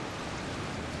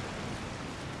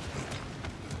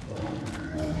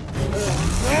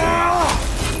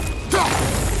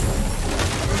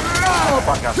 Oh,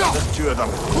 bugger, there's two of them.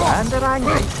 And they're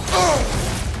angry.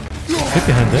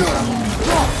 그렇게 하는데?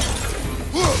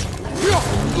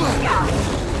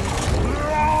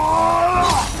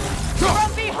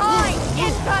 From behind,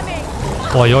 incoming!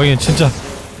 와, 여기는 진짜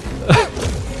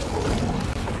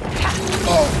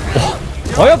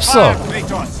어이없어.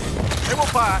 Kratos, they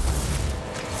will pass.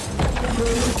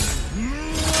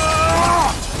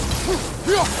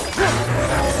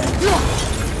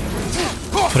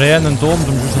 브레야는 도움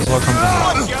좀 주셔서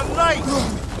감사합니다. You're right.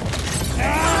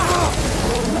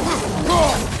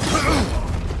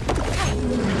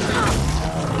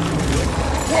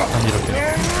 한 이렇게.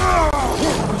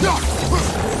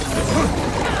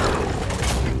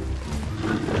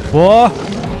 와,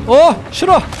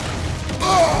 싫어.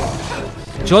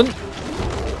 전.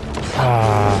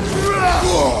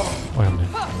 어렵네.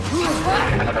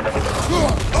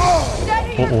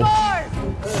 오오.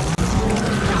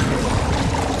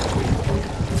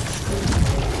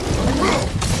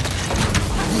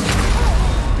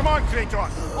 Come on,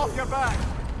 Kratos, off your back.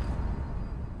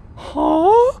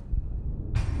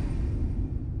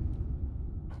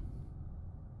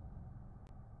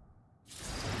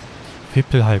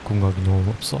 휘플 할 공간이 너무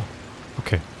없어.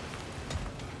 오케이.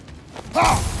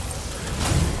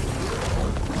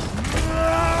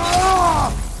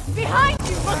 Behind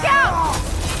you, look out!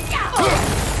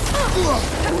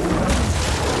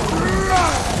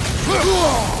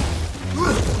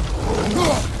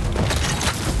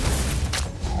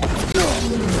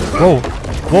 와우.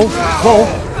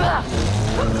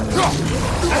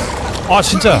 아,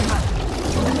 진짜.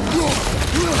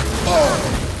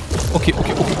 오케이.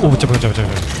 오, 잠깐.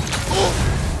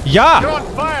 야! You're on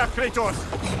fire, Kratos.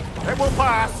 It will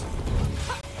pass.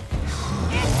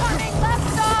 Incoming left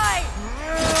side!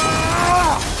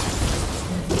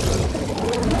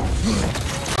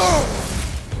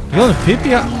 이거는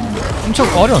휘플이 엄청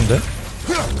어려운데?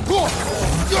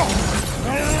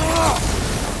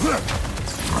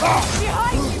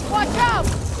 Behind you, watch out!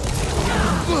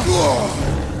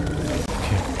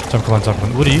 오케이. 잠깐만.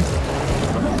 우리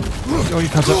여기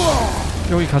가자.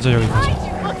 Behind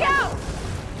you, look out!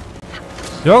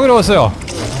 여기로 오세요.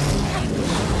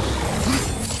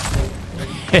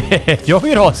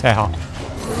 여기로 오세요.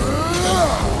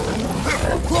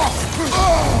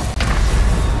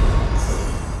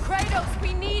 Kratos,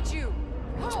 we need you!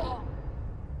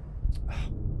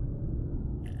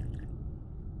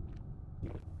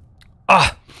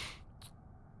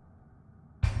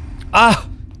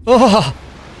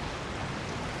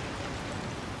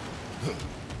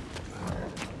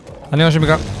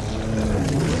 안녕하십니까?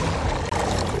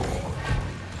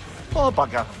 Oh,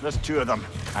 bugger, there's two of them.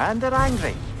 And they're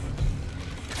angry.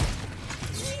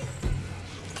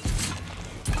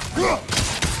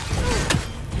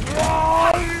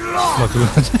 뭐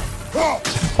누구지?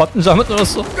 버튼 잘못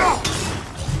눌렀어.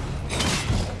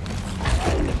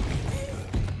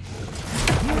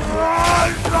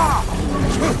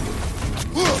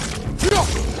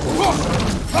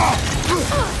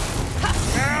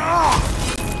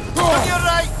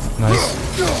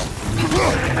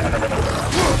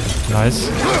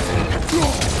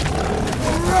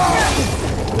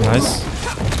 나이스.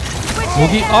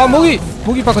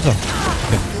 무기 바꿔줘.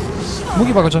 네.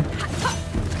 무기 바꿔줘.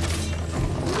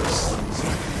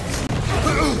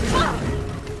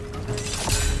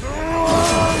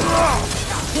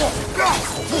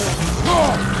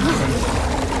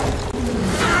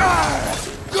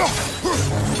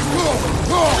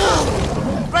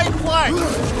 Right flank.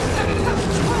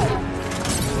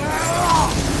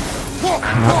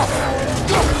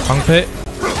 방패.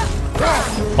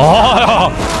 아,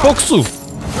 복수.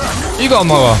 이거 안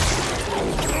막아.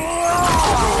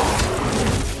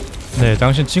 네,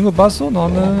 당신 친구 봤어?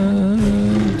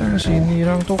 너는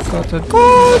당신이랑 똑같은 것.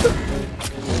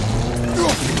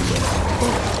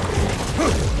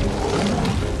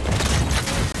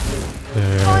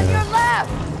 On your left.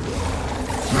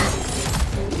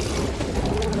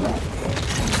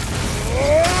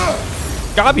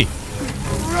 까비.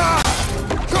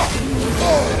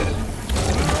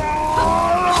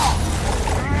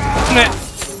 네,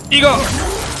 이거.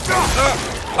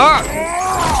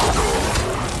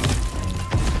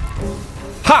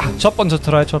 하! 첫 번째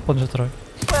트라이.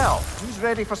 Well, who's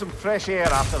ready for some fresh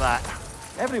air after that?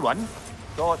 Everyone?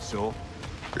 Thought so.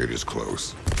 It is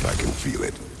close. I can feel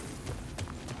it.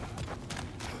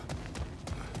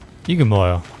 이게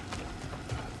뭐야?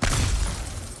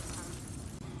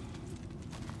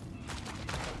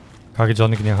 가기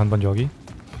전에 그냥 한번 여기.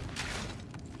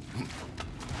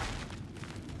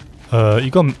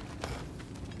 이건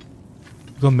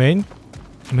메인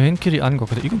길이 아닌 것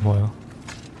같아. 이건 뭐야?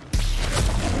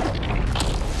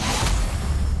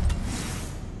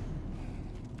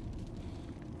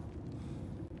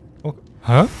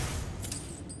 어?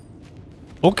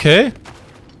 오케이.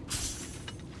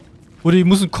 우리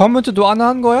무슨 코멘트도 안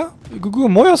한 거야? 그거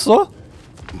뭐였어?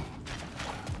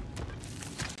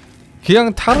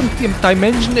 그냥 다른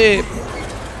다이멘션에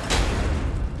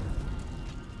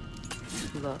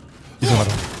Look,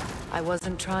 이상하다. I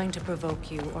wasn't trying to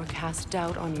provoke you or cast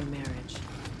doubt on your marriage.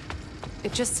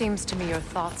 It just seems to me your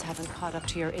thoughts haven't caught up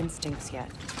to your instincts yet.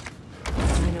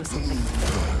 I know something.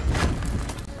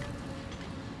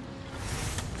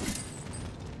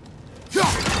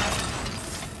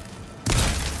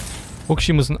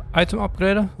 혹시 무슨 아이템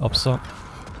업그레이드? 없어.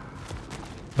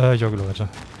 여기로 가자.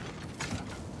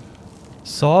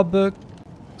 서브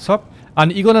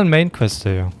아니 이거는 메인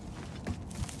퀘스트예요.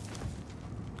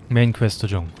 메인 퀘스트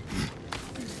중.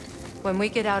 When we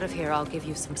get out of here, I'll give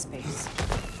you some space.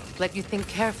 Let you think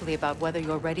carefully about whether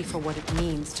you're ready for what it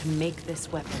means to make this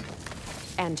weapon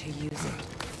and to use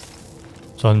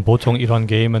it. 전 보통 이런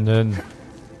게임은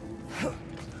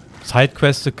사이드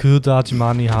퀘스트 그다지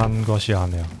많이 한 것이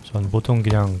아니에요. 전 보통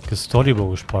그냥 그 스토리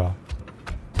보고 싶어요.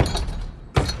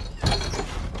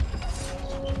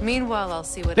 Meanwhile, I'll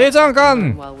see what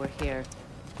대장간! while we're here.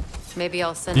 Maybe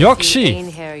I'll send 역시! a few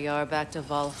Einherjar back to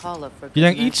Valhalla for good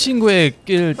그냥 이 measure. 친구의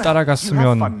길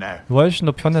따라갔으면 훨씬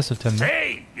더 편했을 텐데.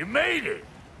 Hey, you made it.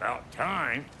 About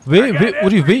time.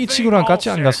 우리 왜 이 친구랑 같이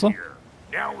안 갔어?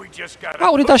 Now we just gotta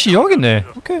아, 우리 다시 여기네.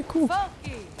 오케이, 굿.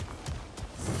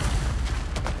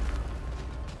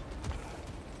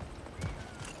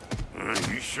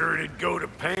 You sure did go to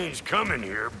pains coming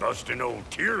here, busting old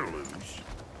tear loose.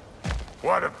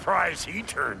 What a prize he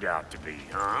turned out to be,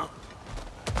 huh?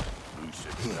 Loose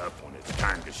it up when it's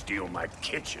time to steal my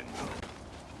kitchen.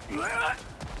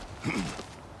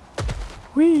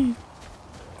 휘.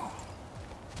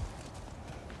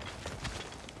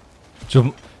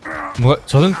 좀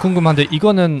저는 궁금한데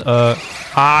이거는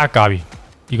까비.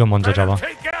 이거 먼저 잡아.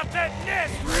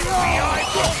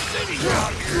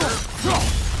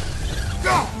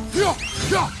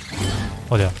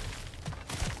 어디야?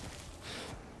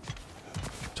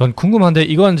 전 궁금한데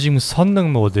이건 지금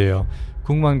선능 모드예요.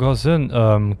 궁금한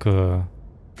것은 그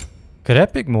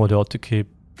그래픽 모드 어떻게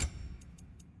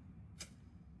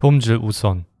봄질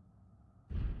우선.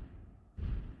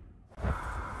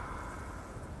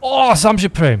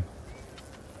 30프레임.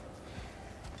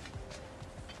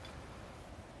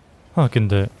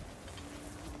 근데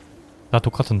다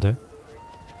똑같은데.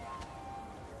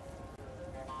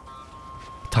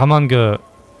 다만 그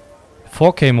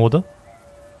 4K 모드?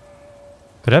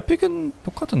 그래픽은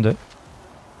똑같은데?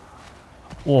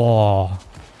 와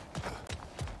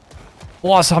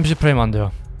 30프레임 안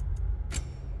돼요.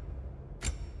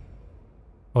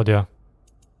 어디야?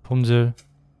 폼질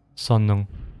선능.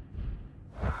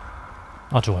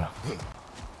 좋아요.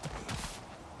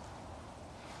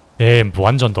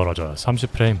 완전 떨어져요.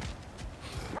 30프레임.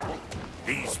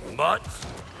 These mutts?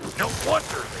 No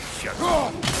wonder they shut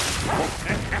up.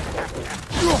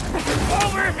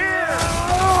 Over here!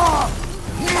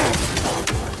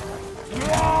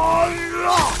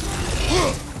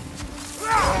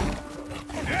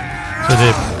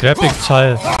 저기 그래픽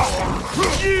잘.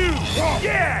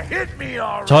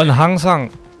 전 항상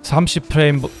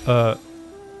 30프레임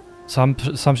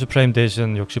 30프레임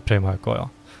대신 60프레임 할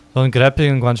거예요. 저는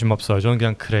그래픽은 관심 없어요. 저는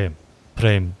그냥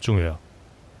프레임 중요해요.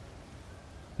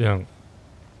 그냥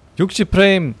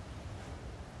 60프레임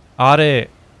아래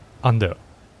안 돼요.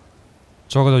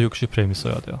 적어도 60프레임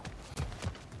있어야 돼요.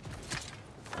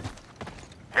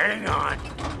 Hang on.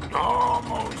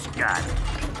 Almost got it.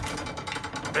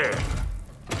 There.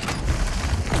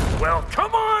 Well,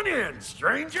 come on in,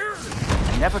 stranger.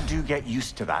 I never do get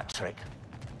used to that trick.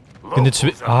 근데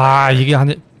집에 이게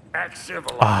한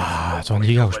전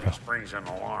이게 하고 싶어요.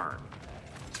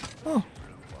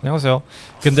 안녕하세요.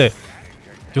 근데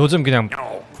요즘 그냥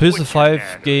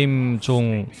PS5 게임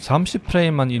중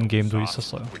 30프레임만 인 게임도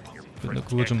있었어요. 근데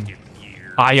그거 좀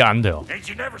아예 안 돼요.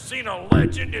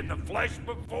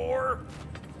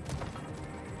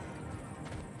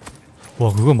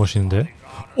 와 그거 멋있는데?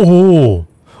 오!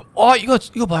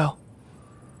 이거 봐요.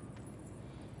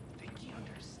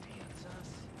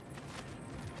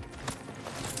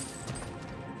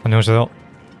 안녕하세요.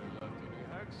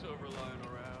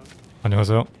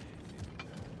 안녕하세요.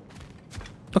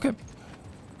 오케이.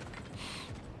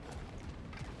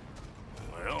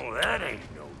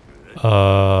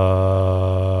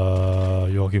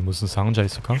 여기 무슨 상자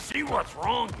있을까?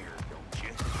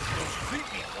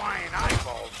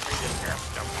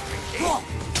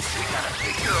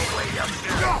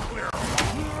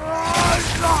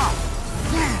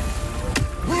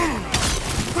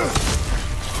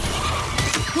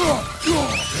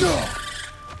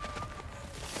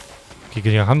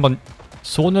 그냥 한번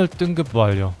손을 등급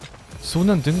완료.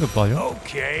 손은 등급 완료?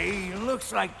 Okay,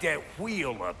 looks like that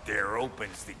wheel up there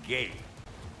opens the gate.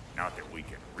 Not that we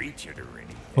can reach it or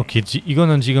anything. 오케이,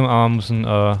 이거는 지금 아마 무슨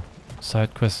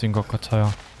사이드 퀘스트인 것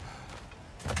같아요.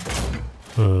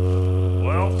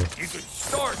 Well, you could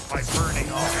start by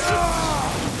burning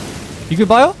off. 이거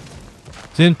봐요?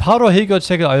 지금 바로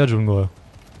해결책을 알려주는 거예요.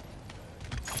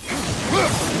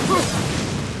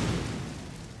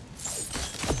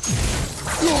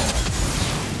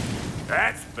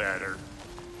 That's better.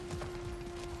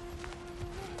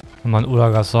 한번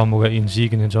올라가서 뭐가 있는지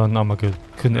그냥 전 아마 그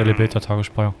큰 엘리베이터 타고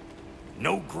싶어요.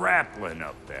 No grappling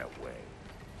up that way.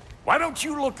 Why don't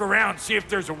you look around see if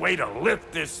there's a way to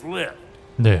lift this lift?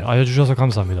 네, 알려주셔서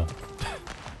감사합니다.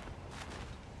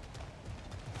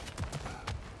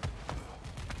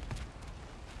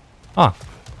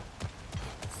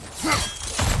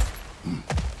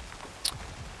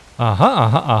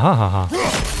 아하.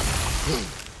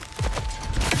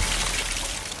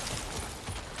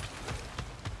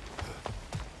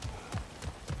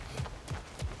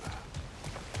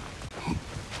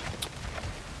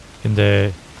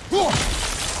 근데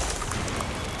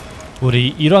우리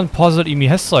이런 퍼즐 이미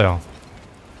했어요.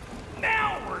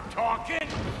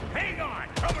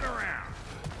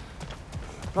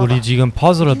 우리 지금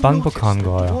퍼즐을 반복한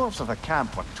거예요. Dwarves of the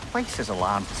camp were twice as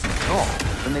alarmed to see Doc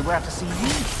than they were to see you.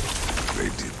 They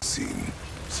did seem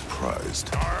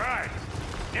surprised. All right,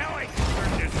 now I can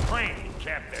turn this crane and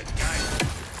cap that guy.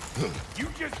 You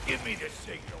just give me the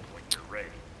signal when you're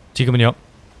ready. 지금은요?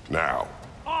 Now.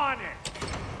 On it.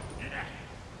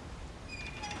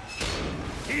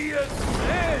 He is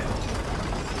dead.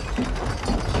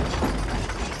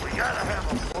 We gotta have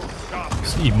a full stop.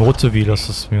 이 모트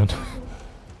빌렸었으면.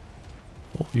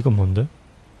 이건 뭔데?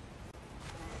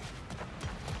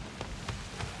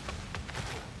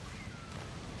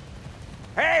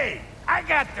 Hey, I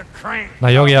got the crane.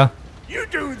 나 여기야. You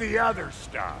do the other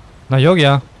stuff. 나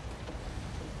여기야.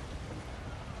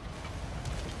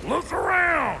 Look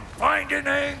around. Find an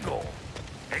angle.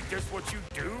 Ain't this what you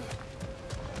do?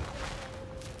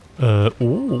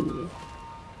 오.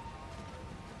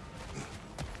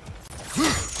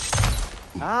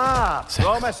 Ah,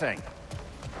 promising.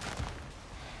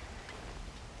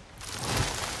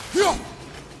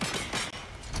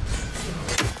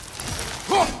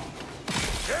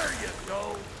 There you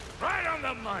go. Right on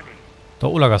the money. 더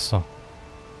올라갔어.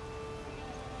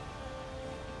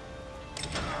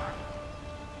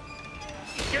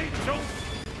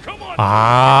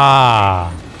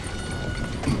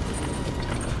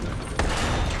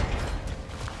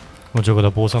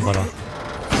 저거다 보상 가라.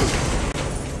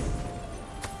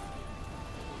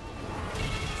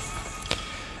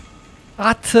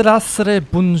 아트라스의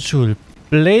분출.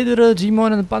 블레이드를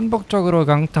지면은 반복적으로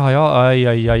강타하여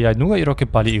아이야이야야 누가 이렇게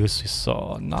빨리 읽을 수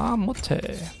있어? 나 못해.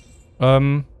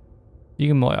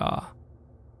 이게 뭐야?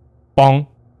 뻥.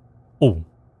 오.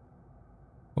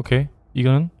 오케이.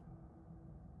 이거는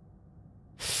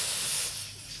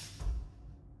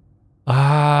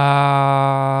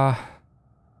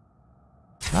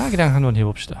그냥 한번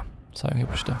해봅시다.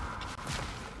 사용해봅시다.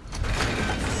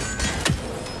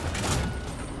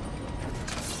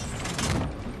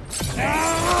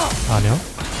 아니요.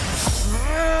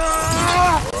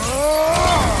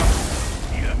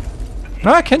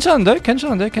 괜찮은데?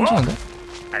 괜찮은데? 괜찮은데?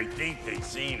 I think they've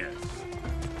seen us.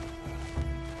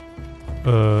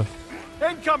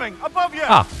 Incoming above you.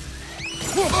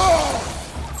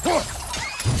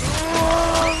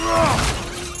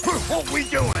 What we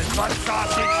doing, butt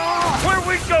sausage? Where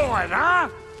we going, huh?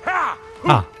 Ha!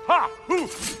 아. Ha! Hoo!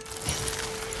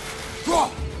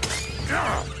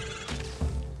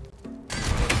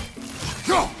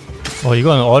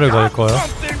 이건 오래 걸릴 거예요.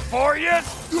 Something for you.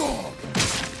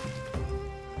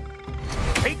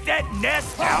 Take that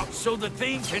nest out so the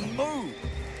thing can move.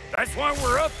 That's why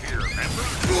we're up here, remember?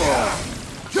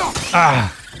 아.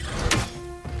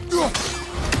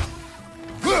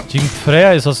 지금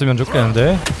프레야 있었으면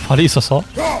좋겠는데 발이 있어서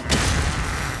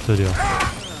드디어.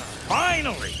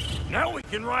 Finally, now we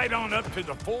can ride on up to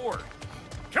the fort.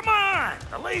 Come on,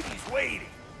 the lady's waiting.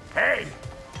 Hey,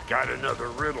 got another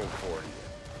riddle for you.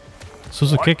 What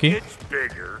수수께끼? gets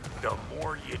bigger, the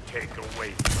more you take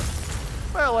away from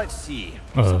it. Well, let's see.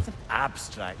 Something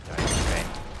abstract, I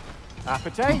expect.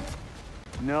 Appetite?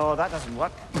 No, that doesn't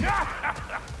work.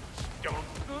 Stomp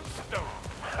the stomp.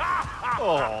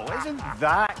 Oh, isn't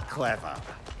that clever?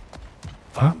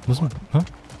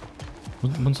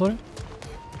 뭔 소리?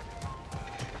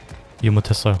 이해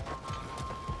못했어요.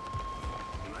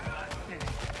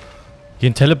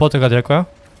 얜 텔레포트가 될까요?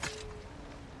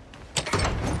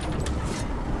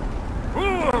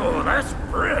 Ooh, that's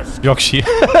brisk. 역시.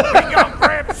 We gotta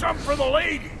grab some for the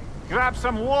lady. Grab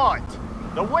some what?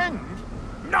 The wind?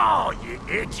 No, you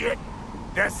idiot.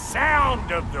 The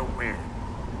sound of the wind.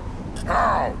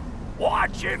 Oh,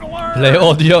 watch and learn. 플레이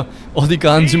어디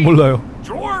가는지 몰라요.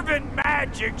 Dwarven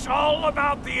magic's all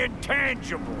about the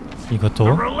intangibles. 이것도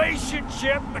The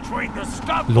relationship between the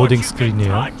stuff 로딩 what you can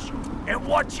스크린이에요. touch and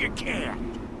what you can't.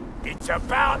 It's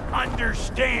about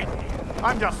understanding.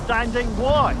 Understanding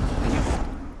what?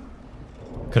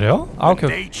 그래요? 아 오케이.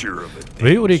 Nature of a thing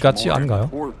왜 우리 is 같이 more 안 가요?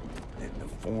 important than the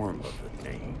form of a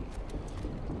name.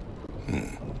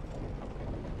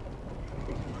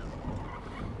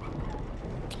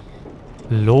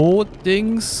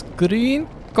 로딩 스크린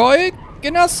거의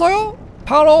끝났어요.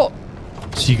 바로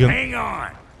지금. Hang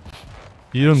on.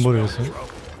 이름 모르겠어요.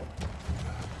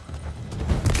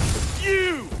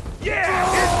 You! Yeah,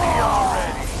 hit me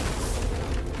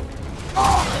already.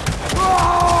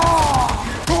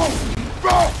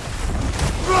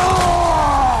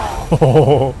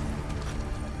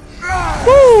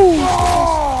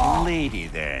 Lady,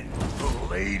 then.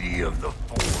 The Lady of the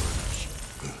Forge.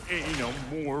 Ain't a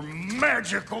more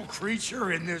magical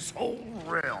creature in this whole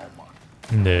realm.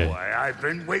 네. Boy, I've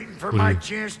been waiting for my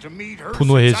chance to meet her since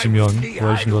I was 분노해지면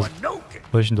knee-high to a Noken.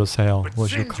 훨씬 더 세요. But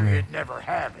훨씬 더 Sindri 강해요. had never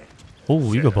had it.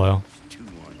 오 이거 봐요. Too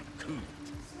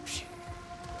uncouth.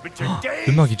 But today,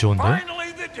 음악이 좋은데?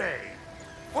 finally the day.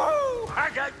 Woo! I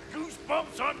got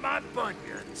goosebumps on my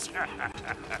bunions.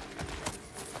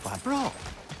 Barbara,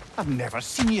 I've never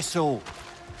seen you so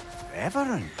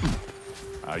reverent.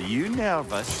 Are you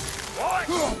nervous? What?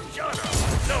 Shut up.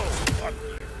 No. Fuck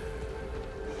you.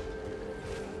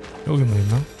 여기 뭐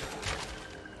있나?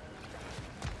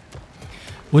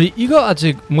 우리 이거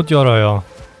아직 못 열어요.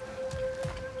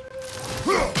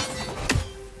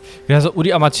 그래서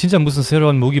우리 아마 진짜 무슨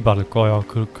새로운 무기 받을 거예요.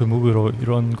 그 무기로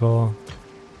이런 거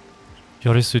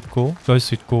열 수 있고.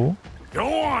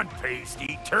 Go on,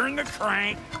 Pasty. Turn the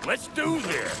crank. Let's do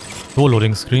this. 또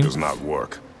로딩 스크린. Does not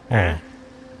work.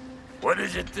 What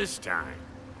is it this time?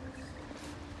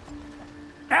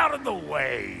 Out of the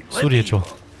way. Let me 수리해줘.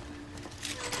 look.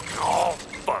 Oh,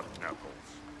 fuck knuckles.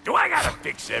 Do I gotta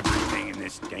fix everything in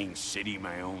this dang city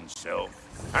my own self?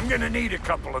 I'm gonna need a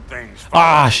couple of things.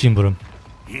 아 심부름.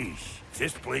 Yeesh, if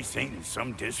this place ain't in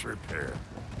some disrepair.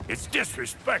 It's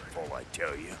disrespectful, I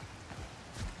tell you.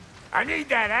 I need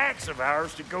that axe of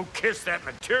ours to go kiss that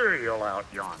material out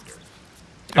yonder.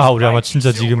 아 우리 아마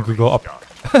진짜 지금 그거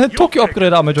토끼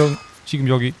업그레이드 하면 좀 지금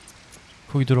여기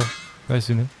거기 들어갈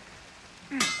수 있는.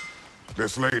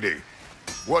 This lady,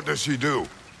 what does she do?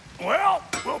 Well,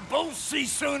 we'll both see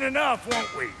soon enough, won't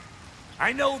we?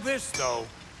 I know this, though.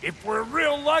 If we're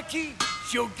real lucky,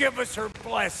 she'll give us her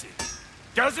blessing.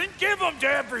 Doesn't give them to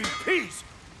every piece,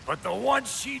 but the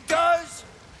ones she does,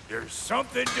 there's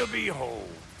something to behold.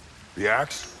 The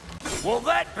axe? Well,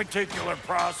 that particular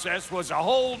process was a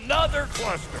whole nother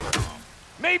cluster.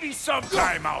 Maybe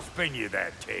sometime I'll spin you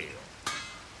that tale.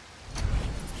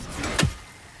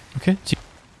 오케이.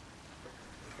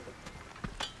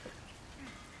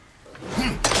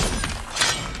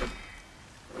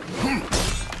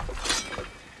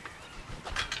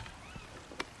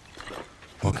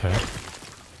 오케이.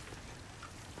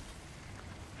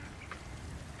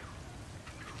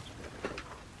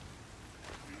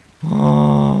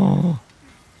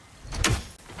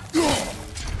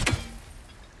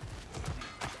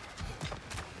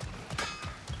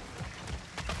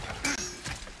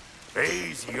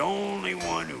 He's the only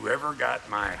who ever got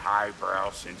my highbrow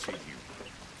sense of humor.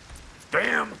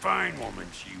 Damn fine woman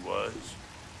she was.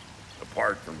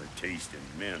 Apart from her taste in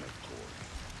men, of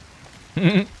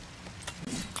course.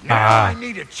 Now I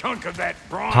need a chunk of that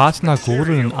bronze 바스나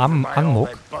material 고르는 over by all 안목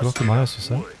that 그렇게 busted 말할 up 수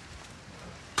있어요? wood.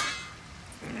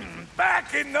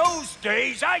 Back in those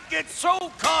days, I'd get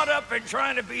so caught up in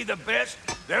trying to be the best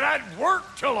that I'd work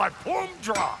till I plumb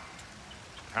dropped.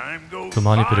 Time goes 그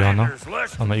많이 by and 필요하나? there's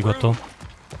less 아마 to 이것도 prove.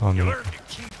 아니 You learn to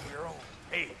keep your own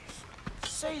pace.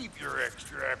 Save your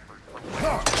extra effort.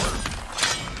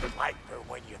 Like for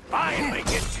when you finally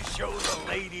get to show the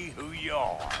lady who you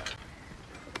are.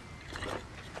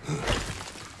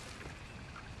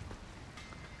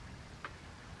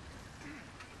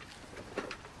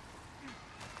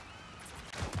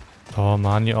 더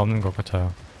많이 없는 것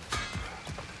같아요.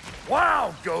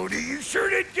 Wow, Goody, you sure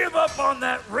did give up on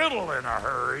that riddle in a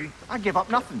hurry. I give up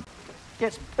nothing.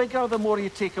 Gets bigger the more you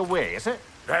take away, is it?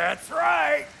 That's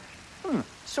right.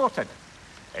 Sorted.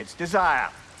 It's desire.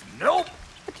 Nope.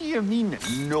 What do you mean,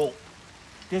 nope?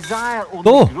 Desire only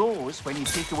No. grows when you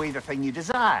take away the thing you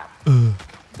desire.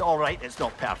 All right, it's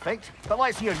not perfect, but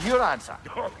let's hear your answer.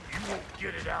 Oh, you won't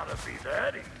get it out of me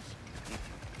that easy.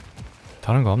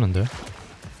 다른 거 없는데?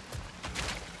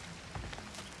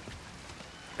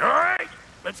 All right,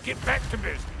 let's get back to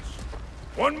business.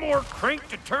 One more crank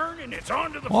to turn and it's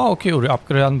on to the 와 오케이 우리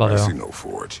업그레이드 안 I 받아요. see no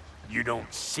forge. You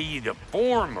don't see the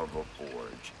form of a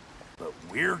forge, but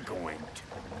we're going to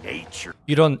nature.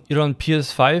 이런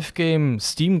PS5 게임,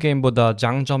 스팀 게임보다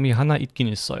장점이 하나 있긴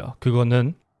있어요.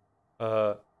 그거는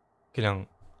그냥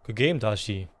그 게임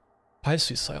다시 팔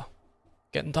수 있어요.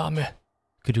 깬 다음에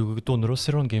그리고 그 돈으로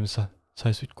새로운 게임 살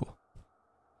수 있고.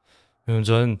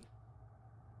 저는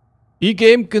이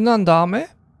게임 끝난 다음에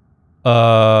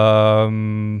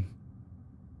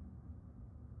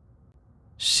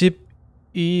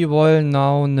 12월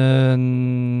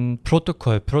나오는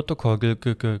프로토콜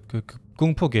그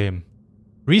공포 게임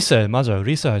리셀 맞아요.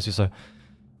 리셀 할 수 있어요.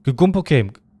 그 공포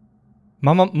게임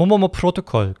뭐뭐뭐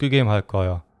프로토콜 그 게임 할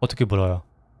거예요. 어떻게 불러요?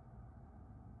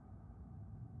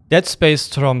 데드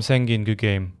스페이스처럼 생긴 그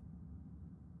게임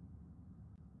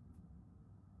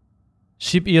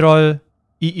 11월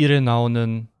 2일에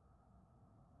나오는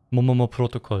뭐뭐뭐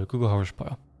프로토콜 그거 하고 싶어요.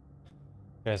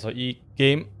 그래서 이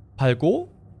게임 팔고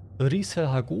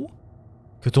리셀하고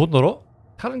그 돈으로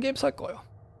다른 게임 살 거예요.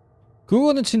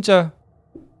 그거는 진짜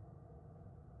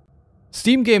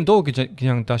스팀 게임도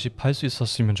그냥 다시 팔 수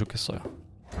있었으면 좋겠어요.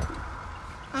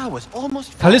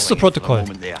 칼리스토 프로토콜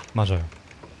맞아요.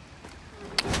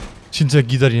 진짜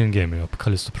기다리는 게임이에요.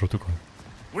 칼리스토 프로토콜.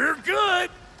 We're good.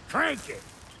 Crank it.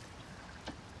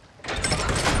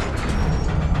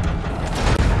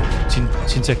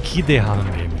 진짜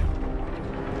기대하는 게임이에요.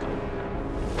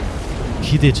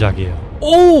 기대작이에요.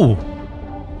 오!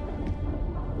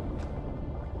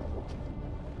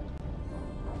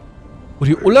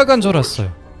 우리 올라간 줄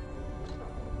알았어요.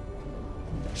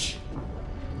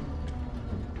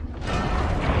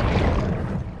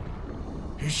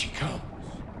 Here she comes.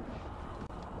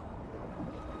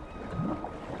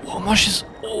 와 맛있어.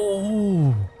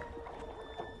 오.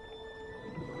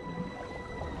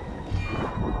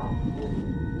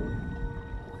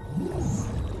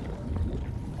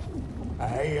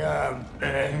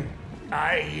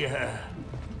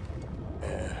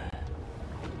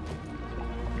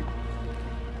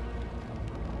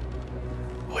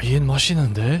 얘는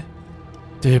맛있는데?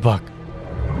 대박.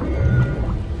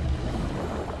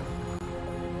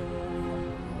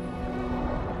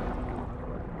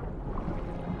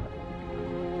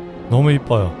 너무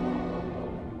이뻐요.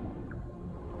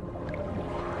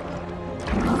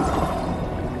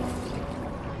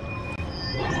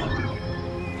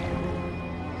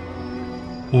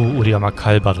 오, 우리 아마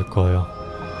칼 받을 거예요.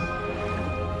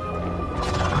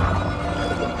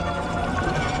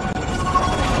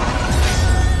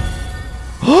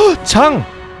 헉! 장!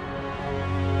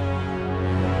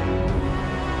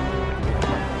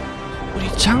 우리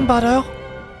장 받아요?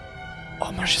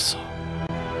 맛있어.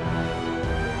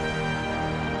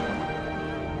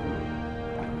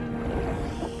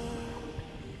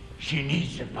 She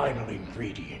needs the final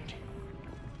ingredient.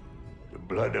 The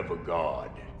blood of a god.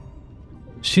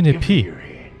 신의 피.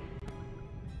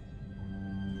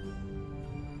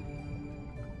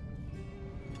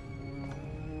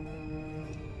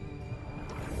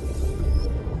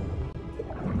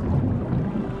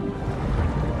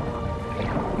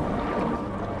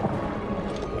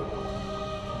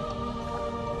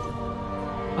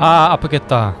 아,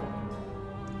 아프겠다.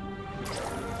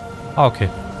 아, 오케이.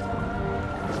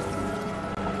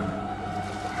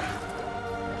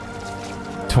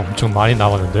 엄청 많이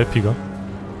나왔는데, 피가?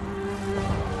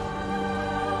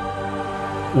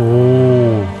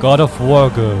 오, God of War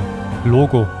그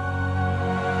로고.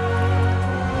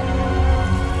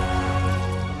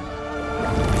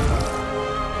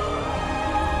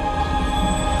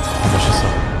 멋있어.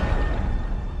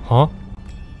 어?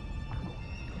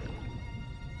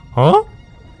 어?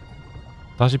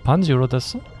 다시 반지로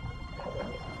됐어?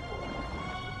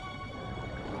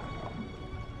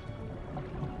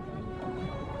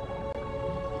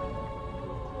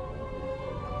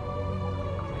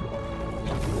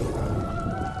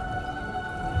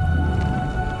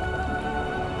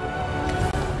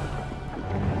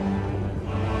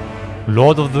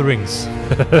 Lord of the Rings.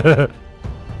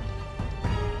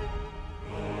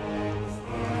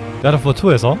 God of War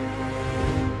 2에서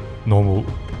너무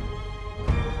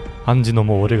한지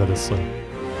너무 오래가 됐어.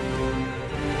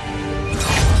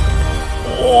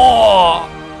 오!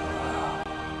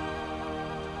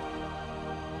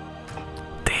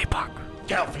 대박.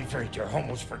 Galfy, I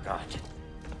almost forgot.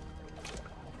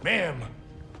 Ma'am,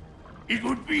 it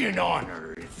would be an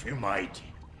honor if you might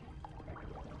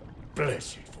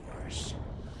bless it for us.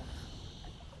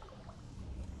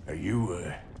 Are you,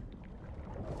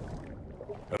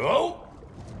 hello?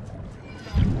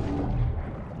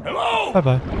 Hello? Bye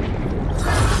bye.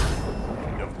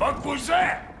 The fuck was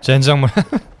that? 젠장만.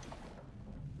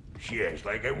 She acts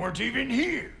like I weren't even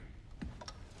here.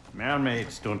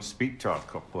 Mermaids don't speak to our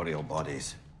corporeal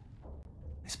bodies.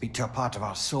 They speak to a part of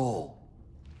our soul.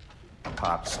 A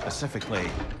part specifically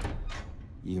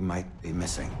you might be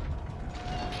missing.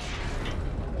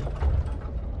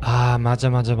 아, 맞아.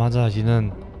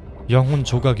 얘는 영혼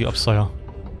조각이 없어요.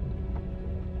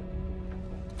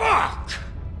 Fuck!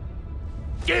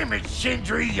 Damn it,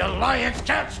 Sindri, you lion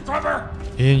cat scrubber!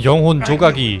 얘는 영혼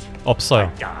조각이 없어요.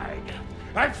 I died.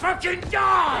 I fucking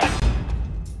died!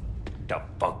 The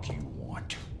fuck you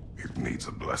want? It needs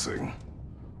a blessing.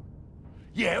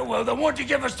 Yeah, well, the one to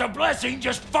give us the blessing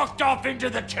just fucked off into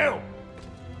the tomb.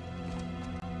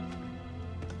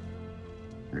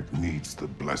 It needs the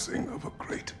blessing of a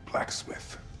great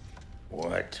blacksmith.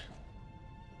 What?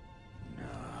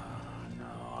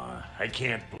 No, I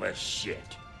can't bless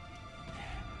shit.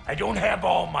 I don't have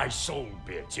all my soul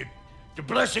bits. The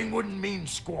blessing wouldn't mean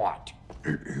squat.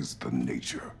 It is the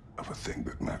nature of a thing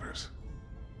that matters,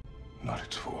 not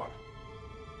its form.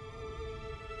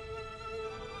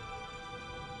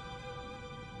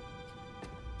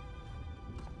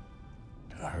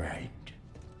 All right.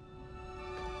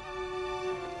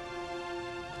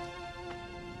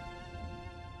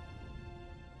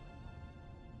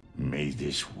 May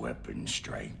this weapon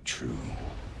strike true.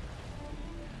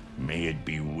 May it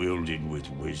be wielded with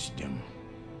wisdom.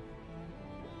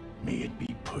 May it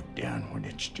be put down when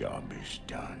its job is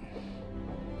done.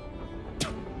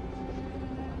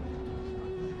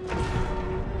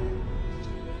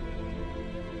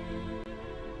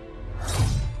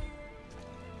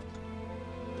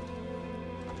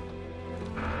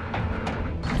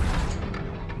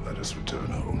 Let us return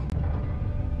home.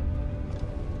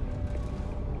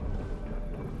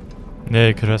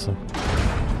 네, 그래서.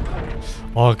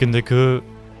 근데 그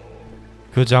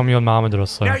장면 마음에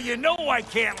들었어요. Now you know I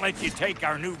can't let you take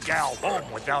our new gal home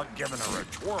without giving her a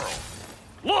twirl.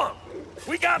 Look,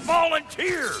 we got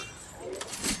volunteers.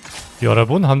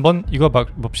 여러분 한번 이거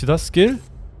봅시다. 스킬.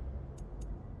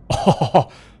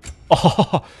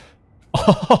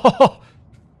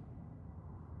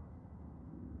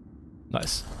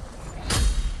 나이스.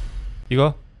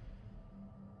 이거.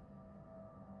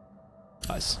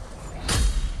 나이스.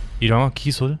 이런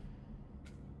기술.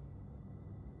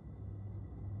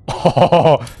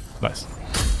 나이스.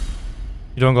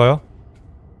 이런 거요.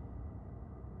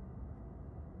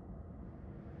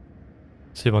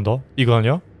 3번 더.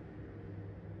 이거는요.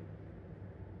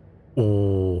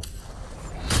 오.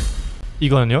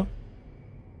 이거는요.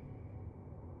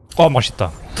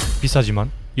 멋있다.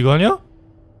 비싸지만. 이거는요.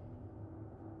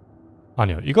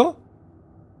 아니요. 이거.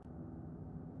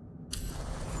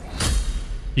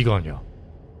 이거는요.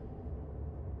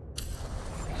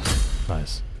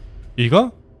 나이스.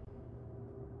 이거?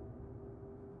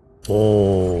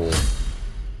 오.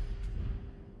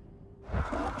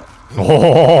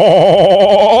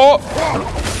 오.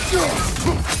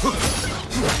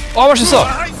 멋있어.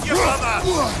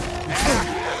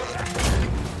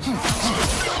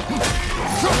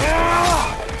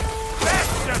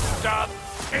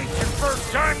 Ain't your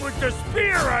first time with the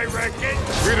spear, I reckon.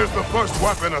 It is the first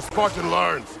weapon a Spartan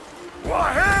learns. Well,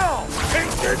 hell!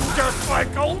 Ain't this just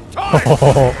like old times?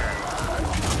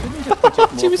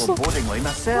 재밌어.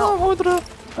 마음에 들어.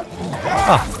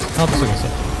 하나도 쓰겠어.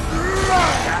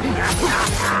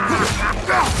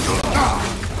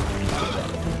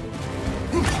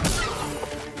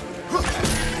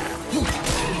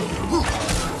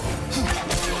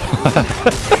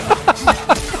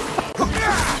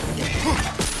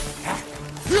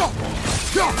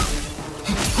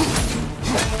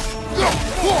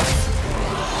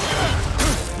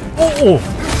 오오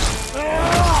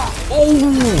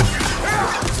오우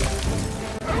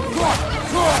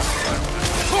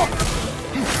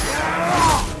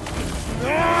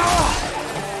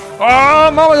아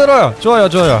마음에 들어요. 좋아요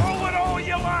좋아요.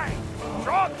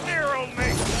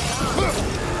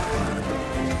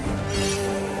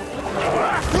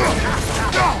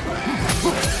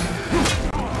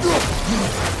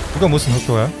 이거 무슨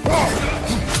흑도야?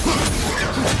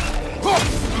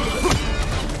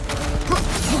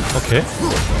 오케이.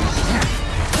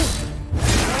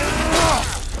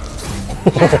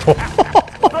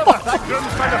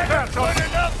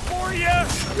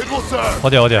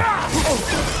 어디야 어디야?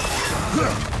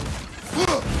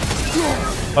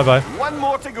 바이바이.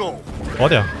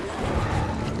 어디야?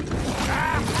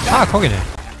 아 거기네.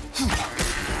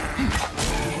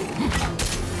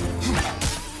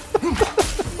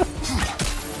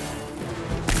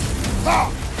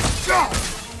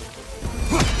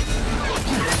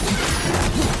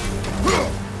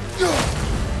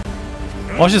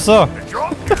 멋있어.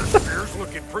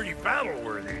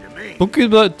 도끼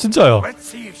진짜요.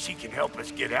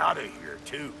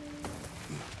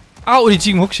 아 우리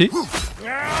지금 혹시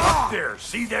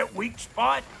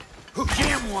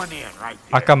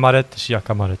아까 말했듯이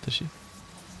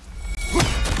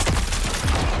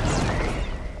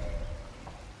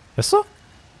됐어?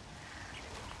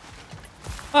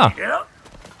 아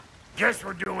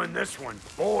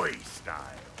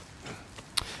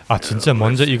아 진짜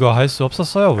먼저 이거 할 수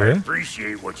없었어요 왜?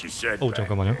 오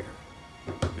잠깐만요.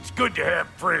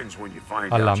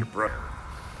 알람.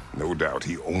 No doubt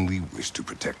he only wished to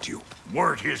protect you.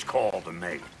 Weren't his call to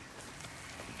make.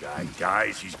 The guy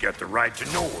dies, he's got the right to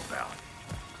know about it.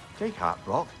 Take heart,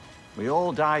 Brock. We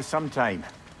all die sometime.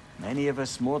 Many of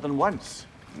us more than once.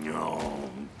 No,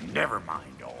 never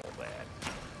mind all that.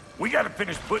 We gotta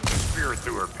finish putting the spirit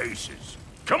through her paces.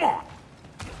 Come on.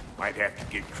 Might have to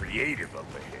get creative up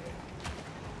ahead.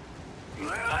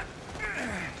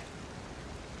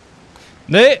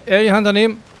 네, 에이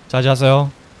한다님 잘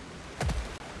자세요.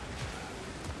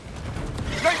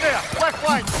 Right there, left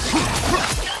flank.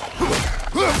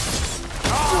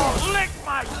 Oh, lick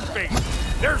my face.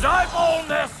 There's eyeball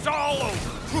nests all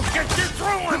over. Get your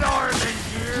throwing arms in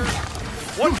here.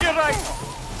 What's your right?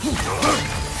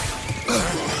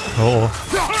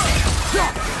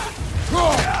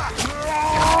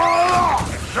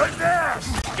 The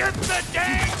nest! Get the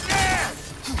dang nest!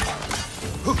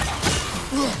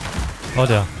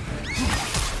 어디야?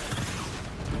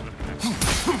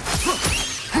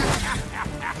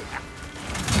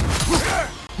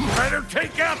 Better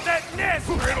take out that nest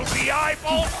or it'll be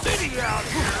eyeball city out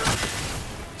here.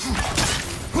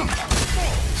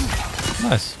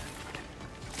 나이스.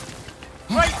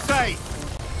 Right side.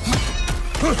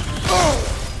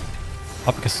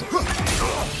 아프겠어.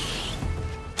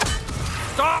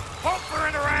 Stop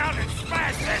pumpering around and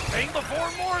smash that thing before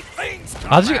more things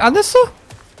come 아직 안 됐어?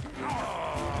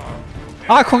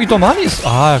 아 거기 더 많이 있어.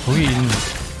 아 거기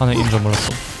하나 있는 줄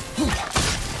몰랐어.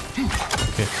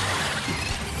 오케이.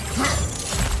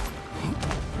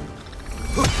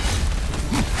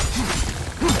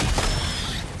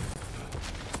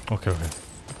 오케이.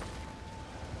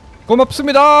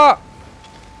 고맙습니다.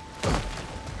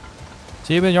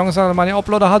 집에 영상을 많이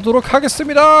업로드하도록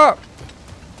하겠습니다.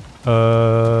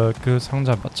 그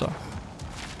상자 맞자.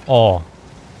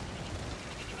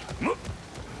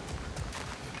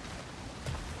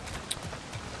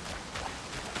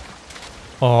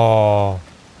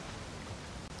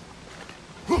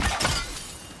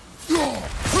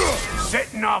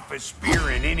 Setting off a spear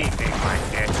in anything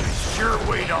like that's a sure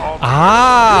way to alter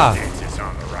아 circumstances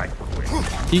on the right quick.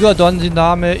 이거 던진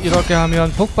다음에 이렇게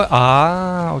하면 폭발.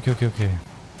 아 오케이.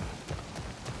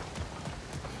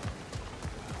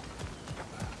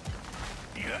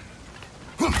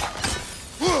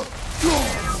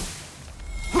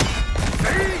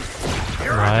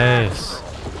 나이스.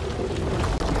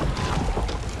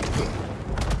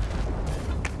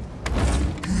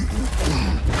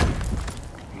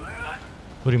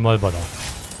 우리 뭘 받아?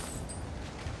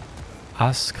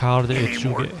 아스가르드의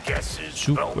죽괴.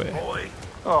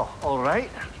 Oh, all right.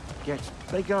 Gets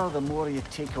bigger the more you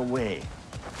take away.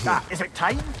 Ah, is it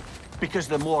time? Because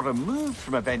the more removed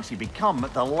from events you become,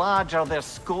 the larger their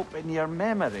scope in your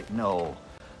memory. No,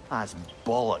 that's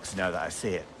bollocks now that I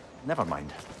say it. Never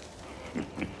mind.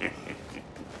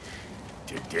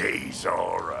 Today's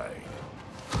all right.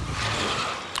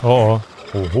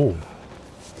 오호.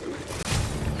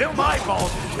 Them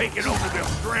eyeballs are taking over them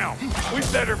ground. We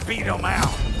better beat them out.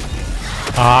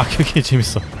 아, 그게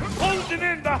재밌어. Closing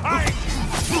in behind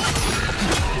you.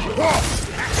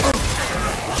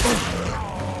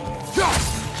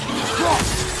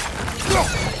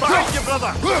 Behind you,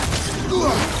 brother.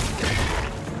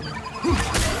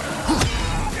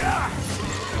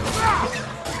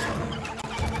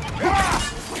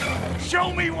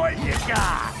 Show me what you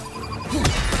got.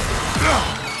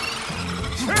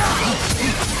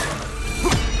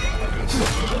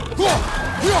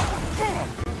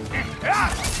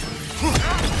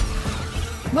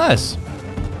 Nice.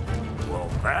 Well,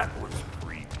 that was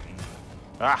creepy.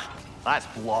 Ah, that's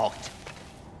blocked.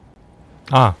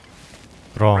 아,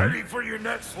 그럼. Ready for your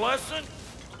next lesson?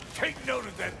 Take note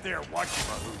of that there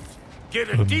whatchamahoots. Get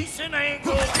a decent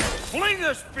angle and fling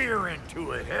a spear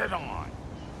into it head on.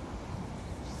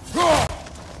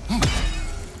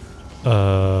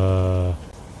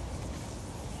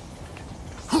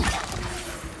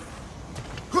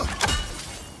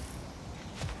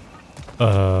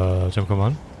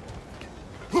 잠깐만.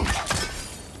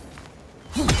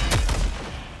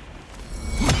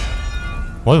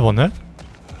 뭘 보네?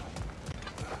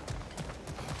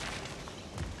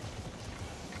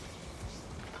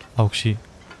 아, 혹시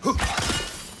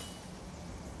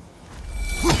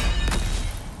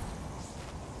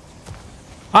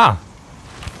아!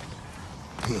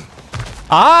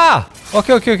 아!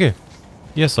 오케이.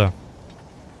 이해했어요.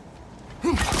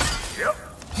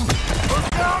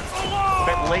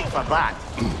 Bit late for that.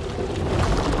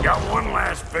 Got one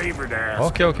last favor to ask.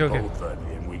 Okay. Both of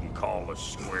you, and we can call us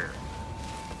square.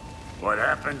 What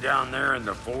happened down there in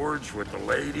the forge with the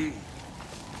lady?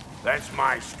 That's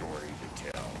my story to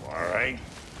tell, all right?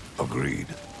 Agreed.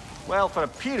 Well, for a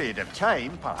period of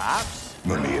time, perhaps.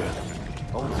 Mamiya.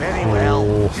 Oh, very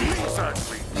well. These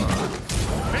ugly bugs.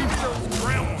 Maybe those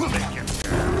ground will take him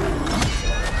down.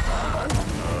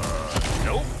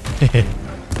 Nope.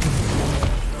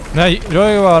 나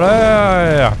여기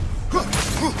와라.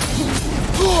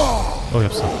 여기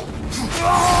없어.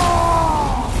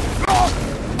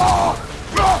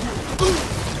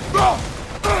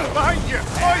 Behind you!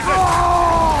 Poison!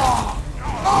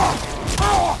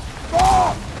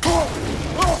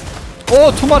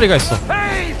 오, 두 마리가 있어.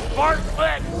 Hey,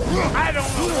 Bartlett! I don't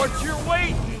know what you're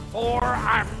waiting for.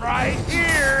 I'm right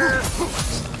here.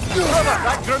 Brother,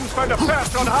 that groom's found a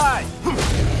perch on high.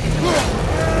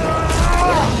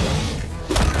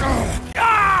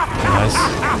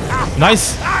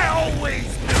 나이스. I always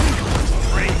knew you were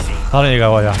crazy. 다른 얘가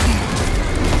와야.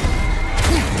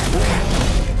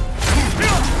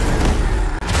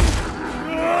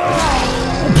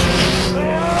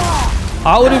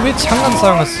 아, 우리 왜 장난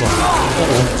사용했어?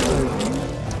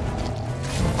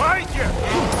 Find you.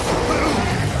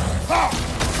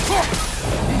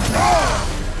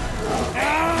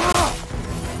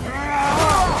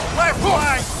 Left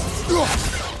flank.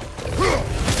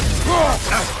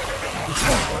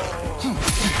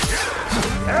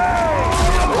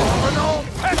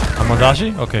 한번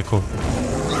다시? 오케이, 굿.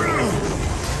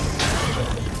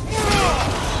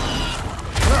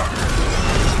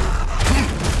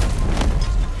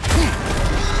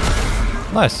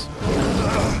 나이스.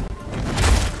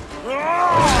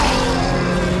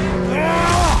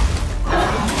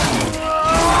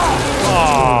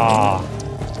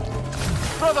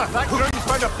 Brother, that groom's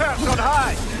found a perch on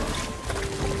high.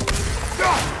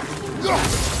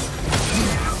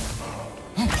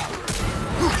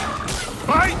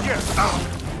 Find you.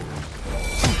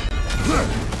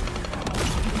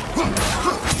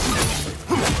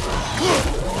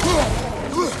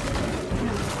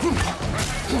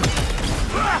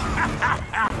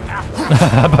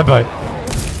 바이바이.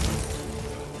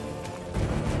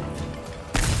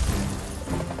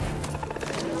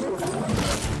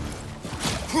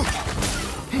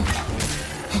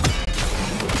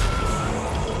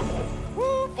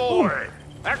 Boy,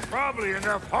 that's probably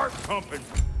enough heart pumping.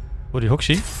 우리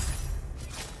혹시?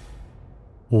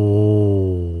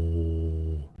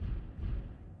 오.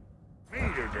 Me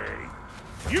today.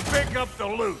 You pick up the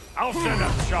loot. I'll set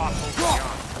up shop over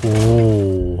yonder.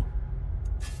 오.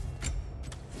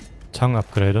 창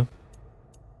업그레이드.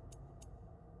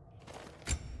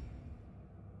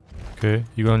 오케이,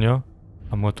 이건요.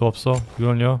 아무것도 없어.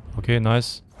 이건요. 오케이,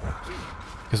 나이스.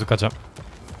 계속 가자.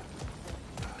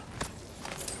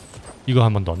 이거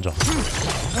한번 던져.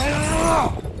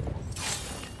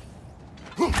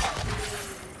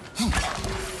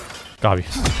 까비.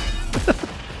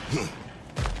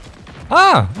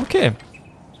 아, 오케이.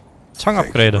 창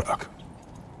업그레이드.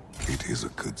 It is a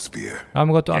good spear.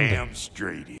 아무것도 안 돼. Damn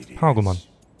straight it is. 하구만.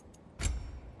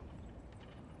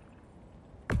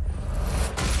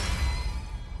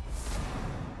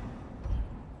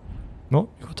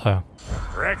 같아요.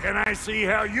 Reckon I see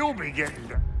how you'll be getting.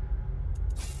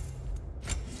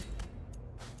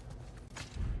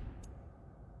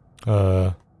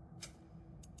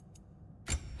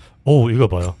 오 이거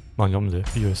봐요. 많이 없는데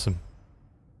비교했음.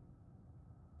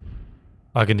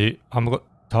 아 근데 아무것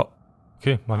다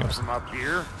오케이 많이 없어. From up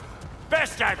here,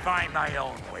 best I find my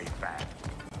own way back.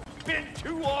 Been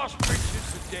too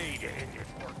auspicious a day to hit it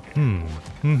working.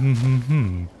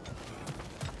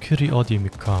 큐리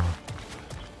어디입니까?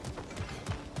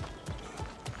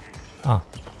 아.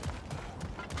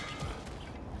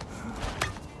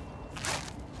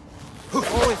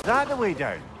 Oh, is that the way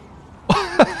down?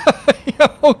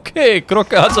 오케이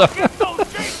그렇게 하자.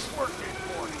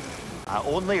 I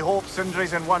only hope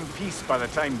Sindri's in one piece by the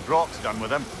time Brock's done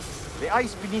with him. The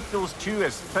ice beneath those two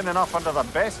is thin enough under the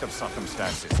best of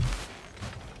circumstances.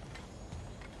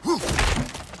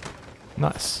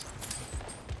 나이스.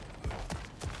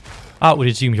 아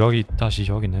우리 지금 여기 다시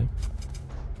여기네.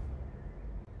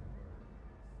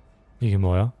 이게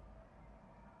뭐야?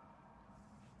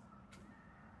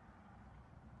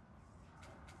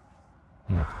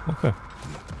 오케이.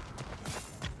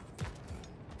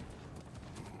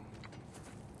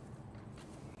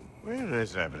 Where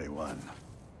is everyone?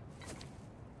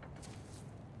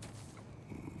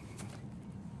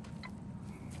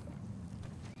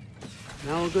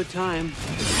 Now a good time.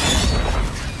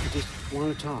 I just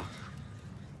want to talk.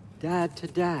 Dad to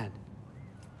dad.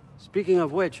 Speaking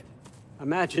of which,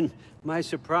 imagine my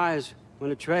surprise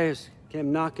when Atreus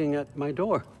came knocking at my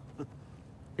door.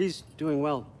 He's doing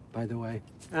well, by the way,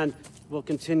 and will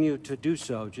continue to do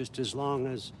so just as long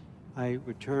as I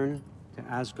return to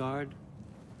Asgard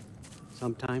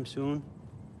sometime soon.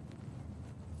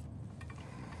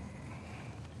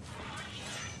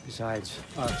 Besides,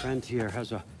 our friend here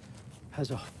has a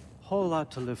whole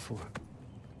lot to live for.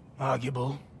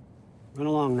 Arguable. Run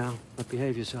along now, but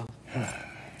behave yourself.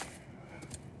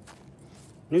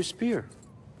 New spear.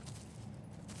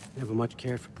 Never much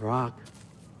cared for Brock.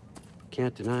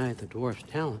 Can't deny the dwarf's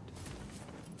talent.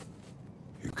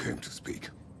 You came to speak.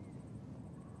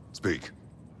 Speak.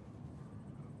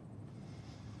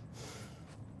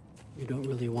 You don't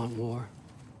really want war,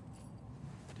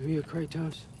 do you,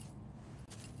 Kratos?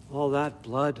 All that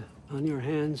blood on your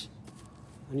hands,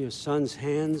 on your son's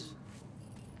hands.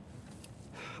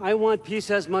 I want peace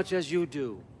as much as you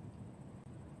do.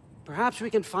 Perhaps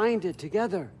we can find it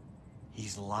together.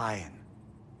 He's lying.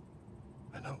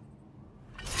 I know.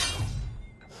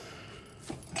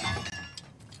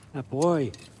 That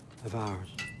boy of ours.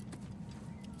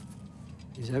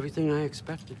 He's everything I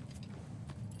expected.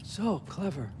 So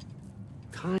clever,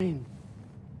 kind.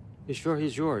 You sure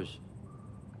he's yours?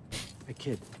 A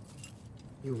kid.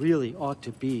 You really ought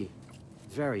to be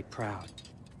very proud.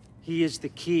 He is the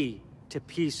key to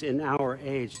peace in our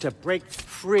age, to break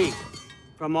free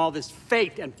from all this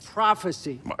fate and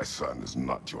prophecy. My son is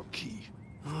not your key.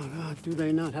 Oh, God, do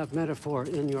they not have metaphor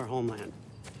in your homeland?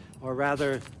 Or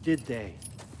rather, did they?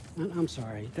 I'm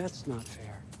sorry, that's not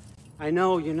fair. I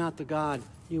know you're not the god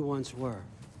you once were.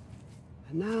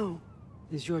 And now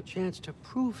is your chance to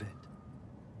prove it.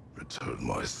 Return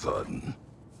my son,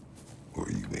 or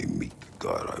you may meet the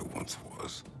god I once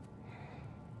was.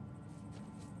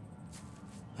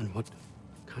 And what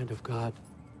kind of god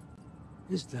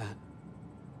is that,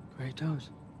 Kratos?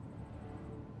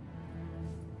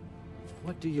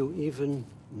 What do you even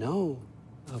know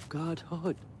of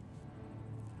godhood?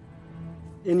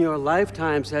 In your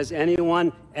lifetimes, has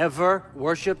anyone ever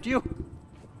worshipped you?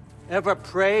 Ever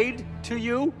prayed to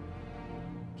you?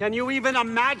 Can you even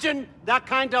imagine that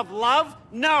kind of love?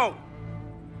 No!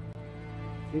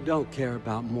 You don't care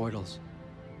about mortals.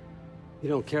 You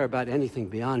don't care about anything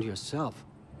beyond yourself.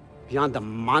 Beyond the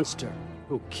monster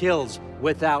who kills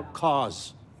without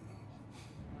cause.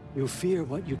 You fear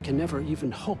what you can never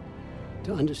even hope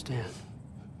to understand.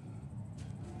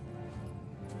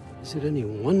 Is it any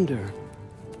wonder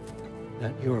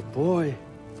that your boy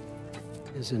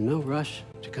is in no rush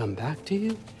to come back to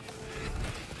you?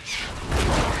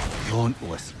 Don't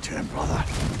listen to him, brother.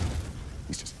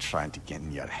 He's just trying to get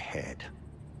in your head.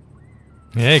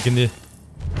 예, 근데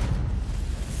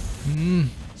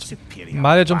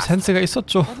말에 좀 센스가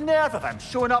있었죠. What on earth of him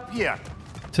showing up here?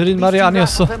 들린 말이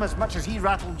아니었어. Him as much as he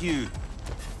rattled you.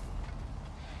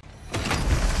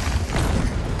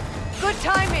 Good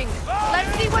timing.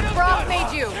 Let's see what Brock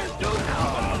made you.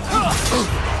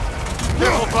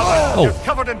 Careful, brother. Oh. You're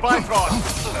covered in Bifrost.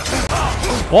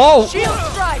 Whoa. Shield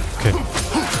strike. Okay.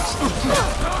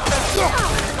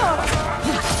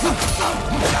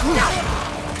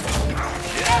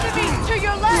 Enemies to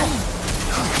your left.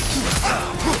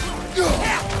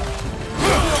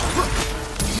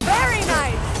 Very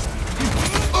nice.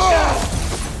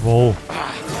 오.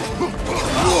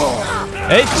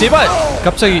 에이 제발!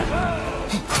 갑자기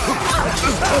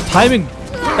타이밍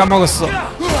까먹었어.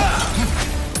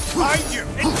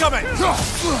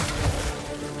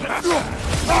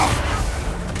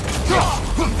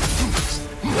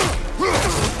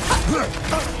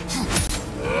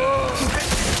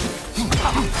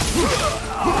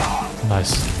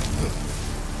 나이스.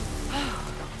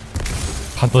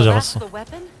 반도 잡았어. The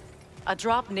weapon? A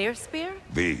drop near spear?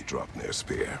 The drop near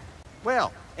spear.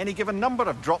 Well, any given number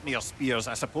of drop near spears,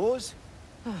 I suppose.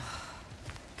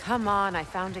 Come on, I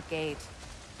found a gate.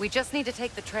 We just need to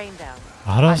take the train down.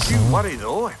 I do worry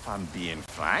though, if I'm being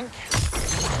frank.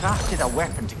 Crafted a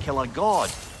weapon to kill a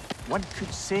god. One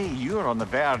could say you're on the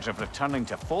verge of returning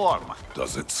to form.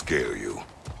 Does it scare you?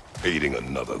 Aiding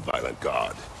another violent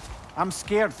god? I'm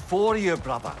scared for you,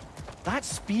 brother. That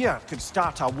spear could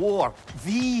start a war.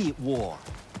 The war.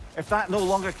 If that no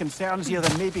longer concerns you,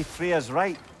 then maybe Freya's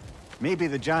right. Maybe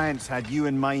the giants had you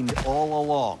in mind all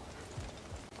along.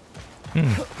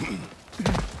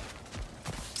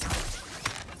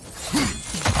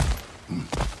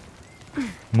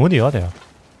 문이 어디야?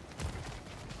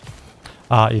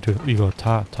 아, 이거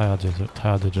타야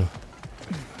되죠.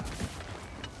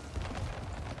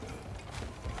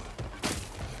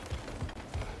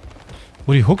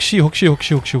 우리 혹시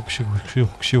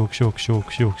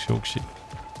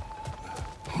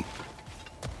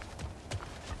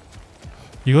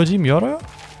이거 지금 열어요?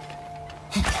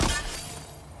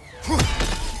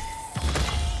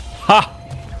 하!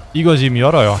 이거 지금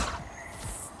열어요.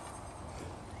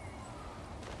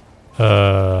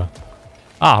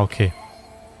 아, 오케이.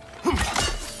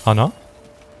 하나?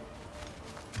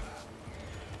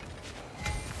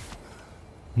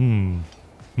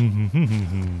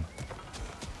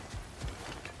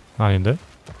 아닌데?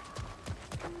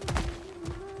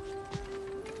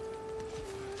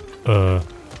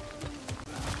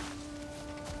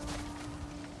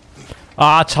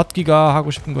 아, 찾기가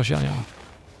하고 싶은 것이 아니야.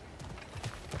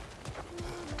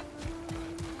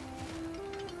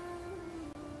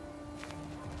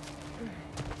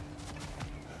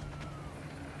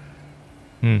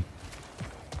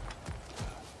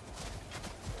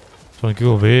 전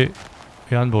그거 왜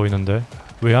안 보이는데?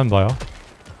 왜 안 봐요?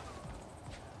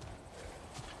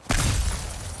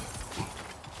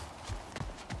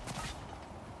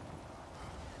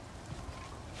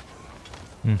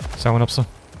 상관없어.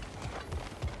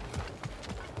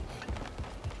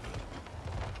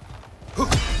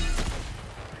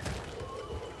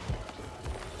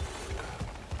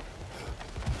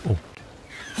 오.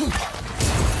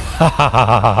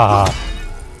 하하하하하.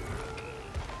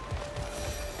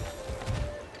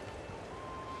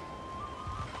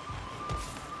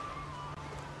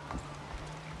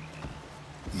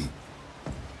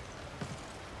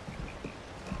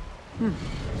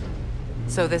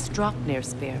 So this Draupnir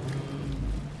spear,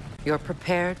 you're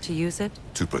prepared to use it?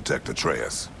 To protect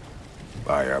Atreus.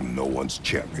 I am no one's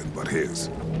champion but his,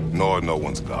 nor no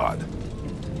one's god.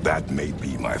 That may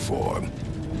be my form.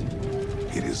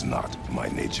 It is not my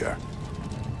nature.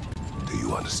 Do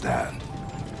you understand?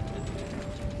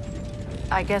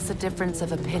 I guess a difference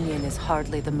of opinion is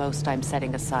hardly the most I'm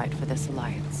setting aside for this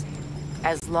alliance.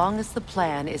 As long as the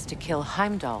plan is to kill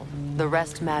Heimdall, the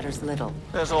rest matters little.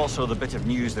 There's also the bit of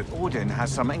news that Odin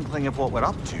has some inkling of what we're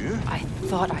up to. I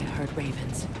thought I heard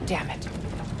ravens. Damn it.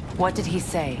 What did he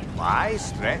say?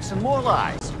 Lies, threats, and more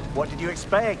lies. What did you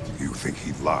expect? You think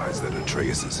he lies that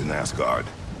Atreus is in Asgard?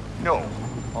 No.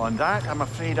 On that, I'm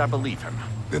afraid I believe him.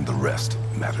 Then the rest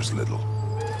matters little.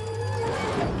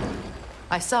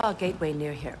 I saw a gateway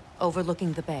near here,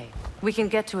 overlooking the bay. We can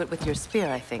get to it with your spear,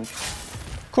 I think.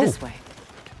 Cool. This way.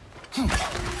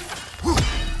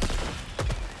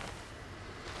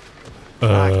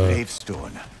 That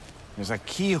gravestone. There's a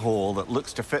keyhole that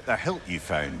looks to fit the hilt you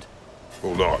found.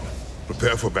 Hold on.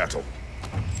 Prepare for battle.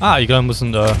 아, 이건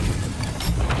무슨 오.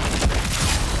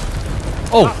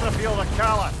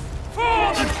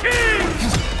 For the king!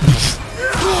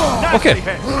 오케이.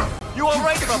 You all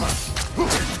right, brother?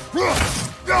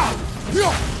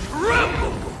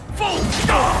 Rebel! Full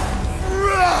stop!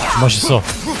 멋있어.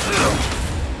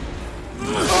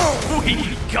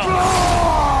 We come!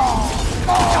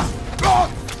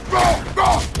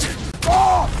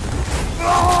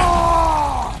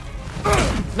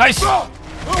 나이스.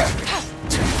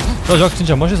 저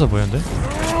진짜 멋있어 보이는데?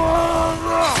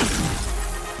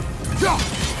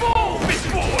 Fall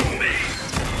before me!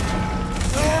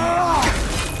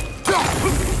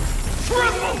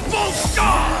 Triple full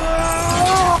stop!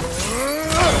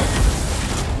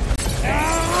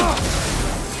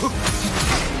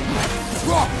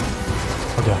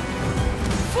 어디야?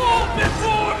 Fall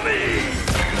before me!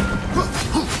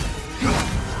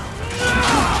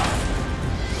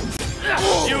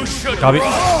 까비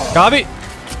까비.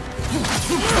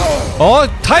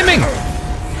 타이밍.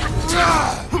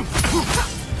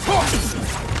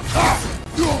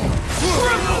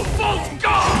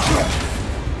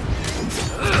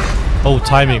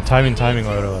 타이밍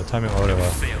어려워.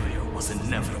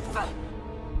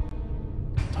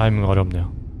 타이밍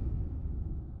어렵네요.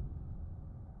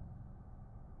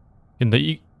 근데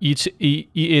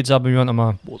이 잡으면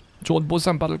아마 좋은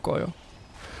보상 받을 거예요.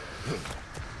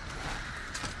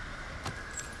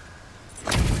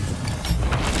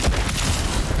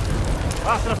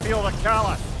 After feel the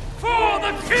callous. For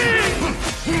the king!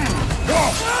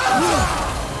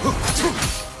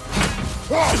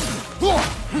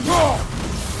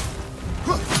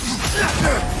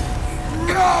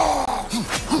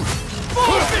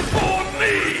 Fall before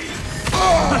me!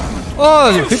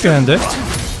 이거 획기했는데?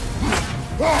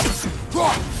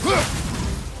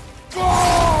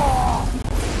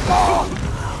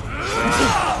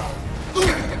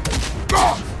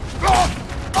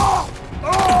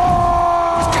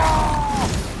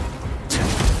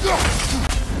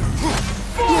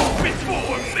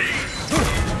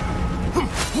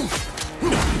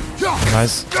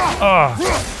 나이스.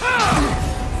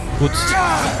 굿.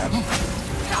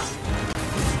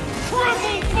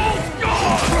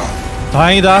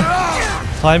 다행이다.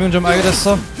 타이밍 좀 알게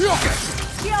됐어.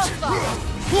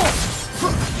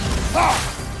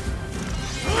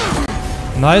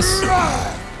 나이스.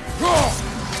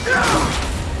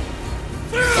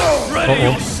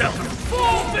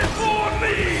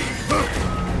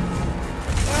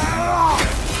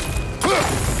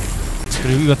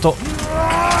 그리고 이것도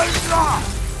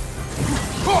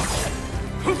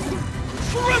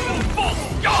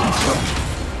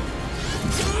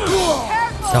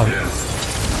자.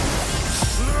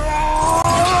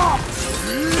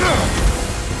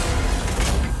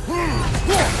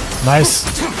 나이스.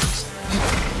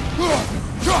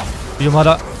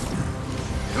 위험하다.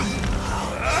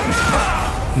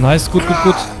 나이스. 굿.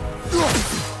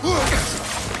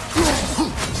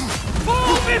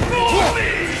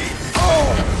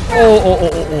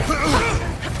 오.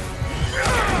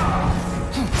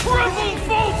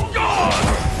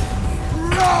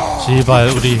 제발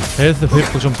우리 헬스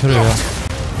회복 좀 필요해요.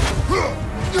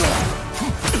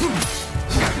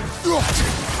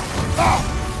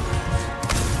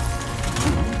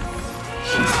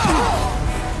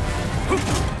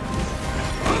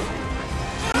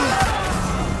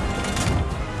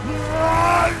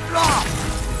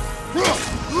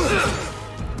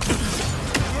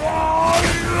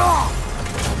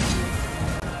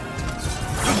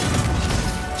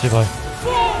 제발.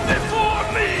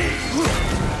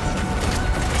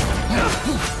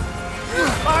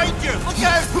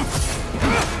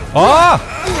 아!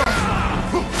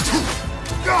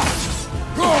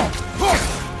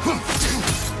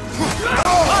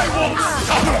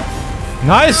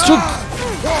 나이스 쭉.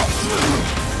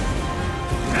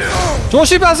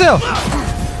 조심하세요.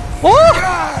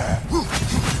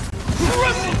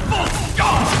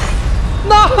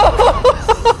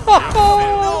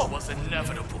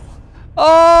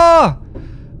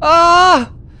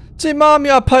 제 마음이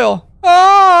아파요.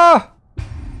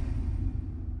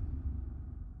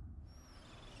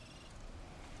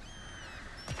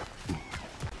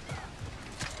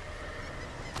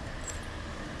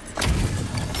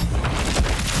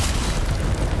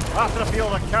 After feel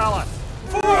the callous.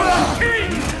 For the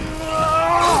king!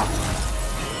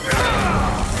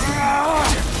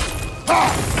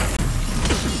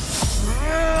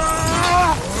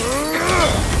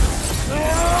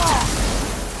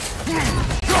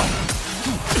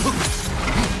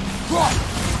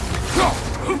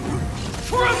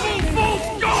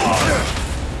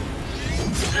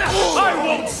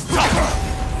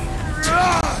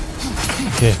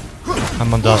 오케이. 한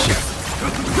번 다시.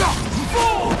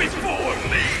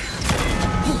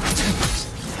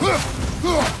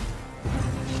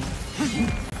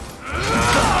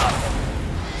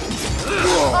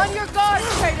 On your guard,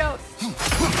 Kratos.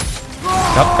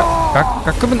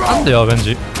 깎으면 안 돼요,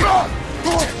 왠지.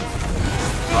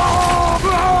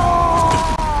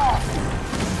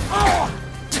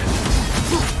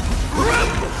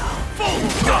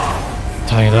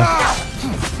 다행이다.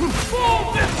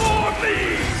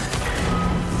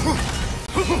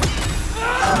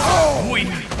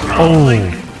 오우.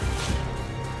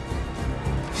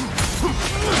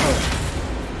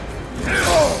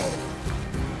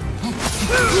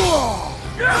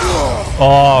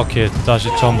 오케이. 다시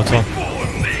처음부터.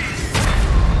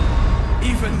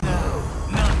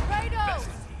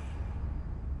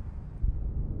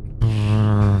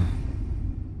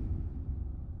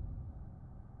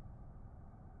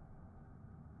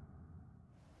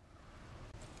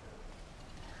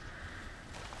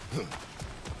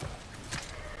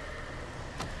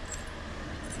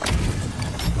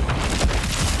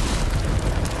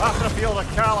 feel the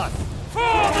callous. For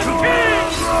the king!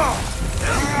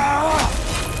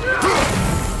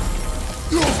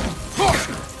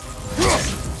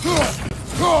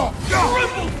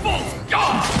 Triple false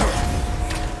god!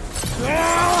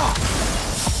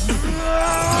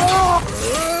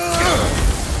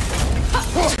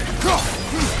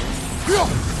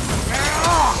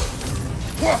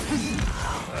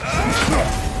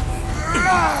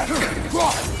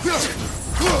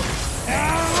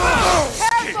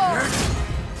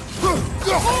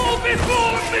 Fall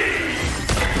before me!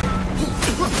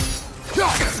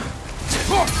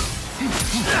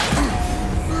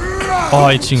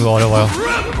 아, 이 친구 어려워요.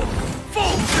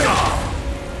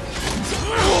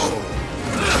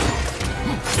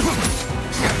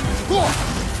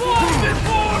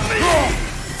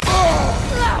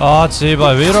 아,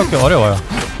 제발 왜 이렇게 어려워요?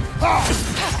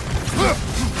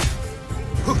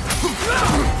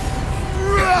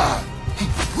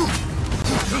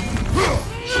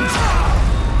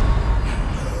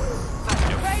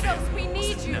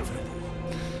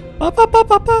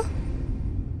 빠빠빠빠빠.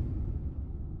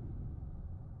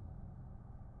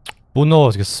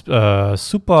 문어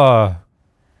슈퍼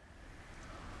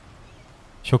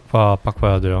효과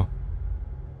바꿔야 돼요.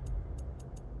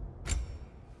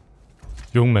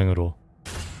 용맹으로.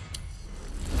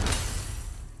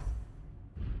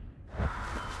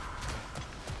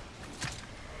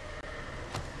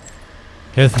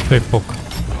 헤드 백복.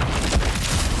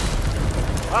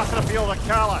 After feel the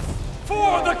callous.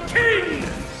 For the king!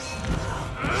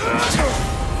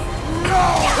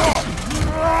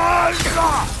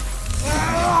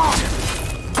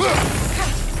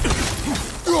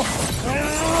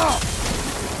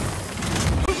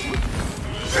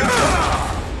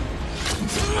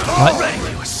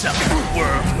 Ready yourself,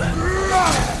 worm.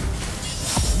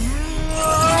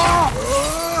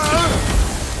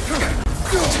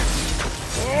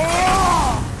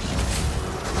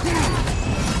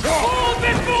 Fall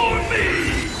before me!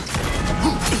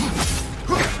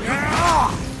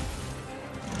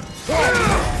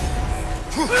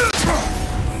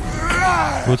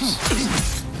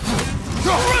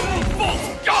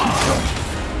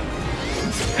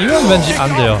 이건 왠지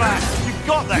안 돼요.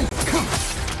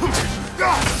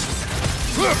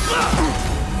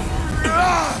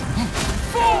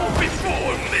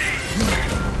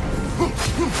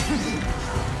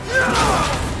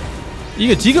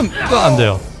 이게 지금 이거 안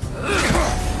돼요.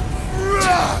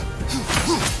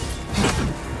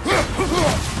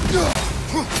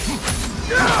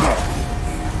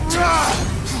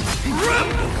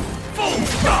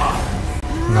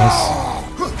 나이스.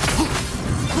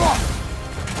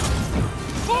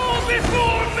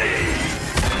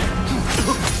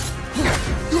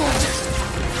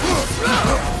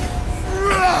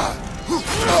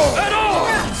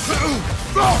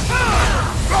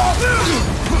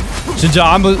 진짜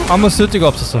아무 쓸데가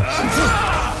없었어.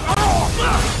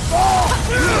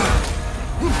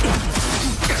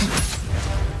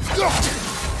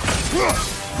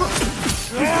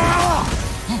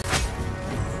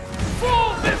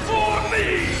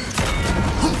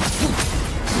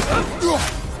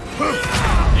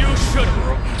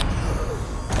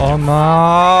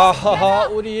 엄마, 하하,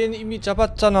 우리 얘는 이미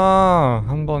잡았잖아.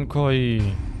 한 번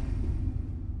거의.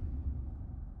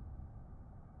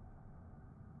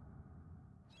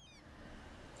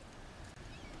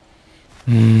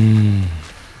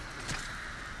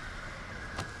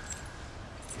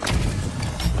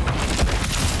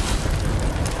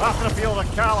 After feel the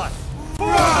callous.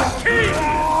 For the king!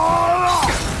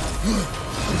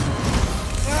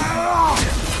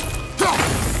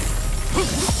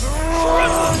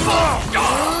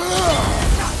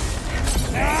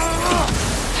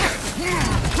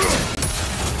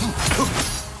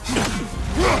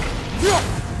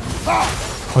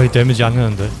 거의 데미지 안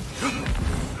되는데.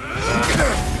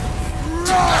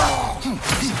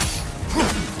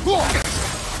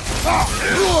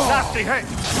 Nasty hit.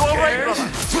 You all right, brother?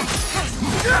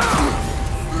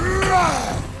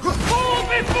 Fall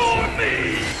before me!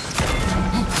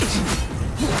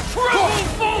 Triple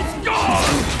false god!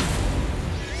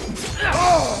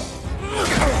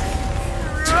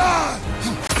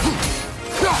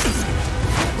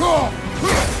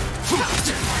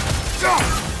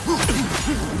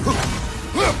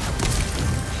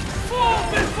 Fall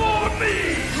before me!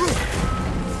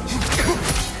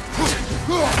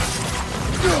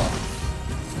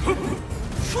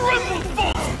 Triple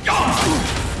false god!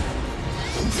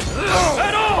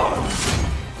 Head on!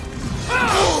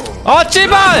 아,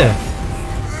 제발!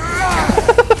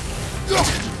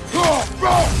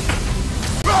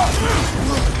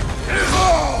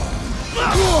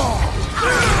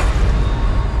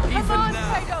 Come on,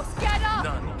 Kratos, get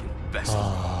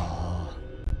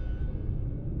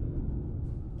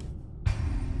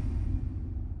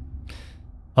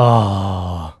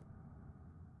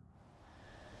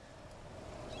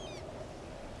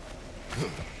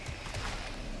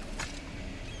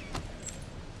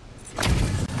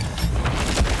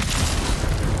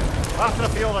After the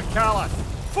field of Callus.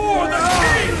 For the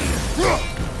king!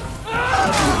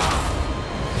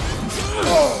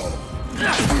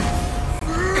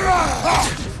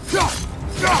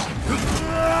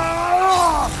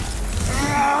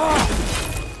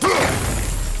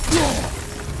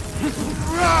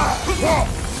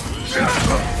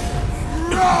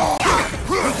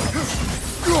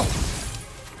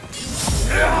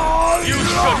 You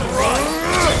should run!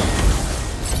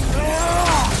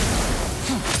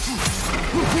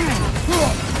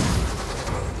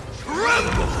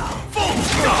 Full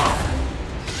stop!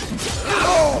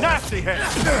 Nasty hit!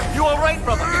 You alright,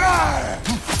 brother?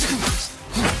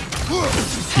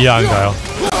 이해한가요?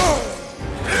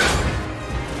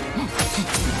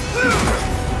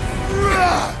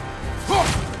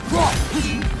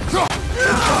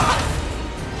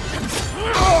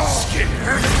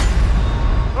 Scared?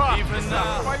 Even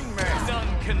now,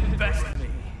 none can best me.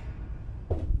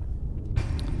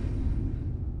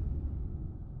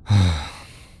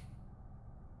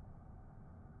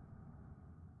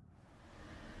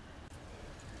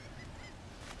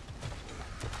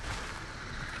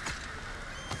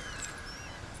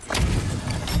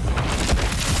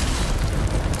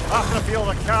 After the field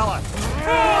of Callus.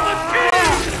 For the king!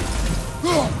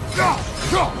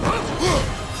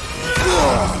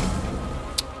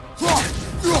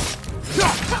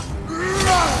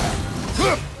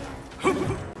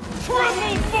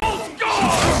 Tremble, false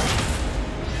god!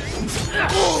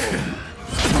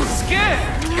 Scared!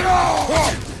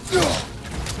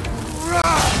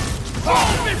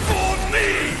 Fall before me!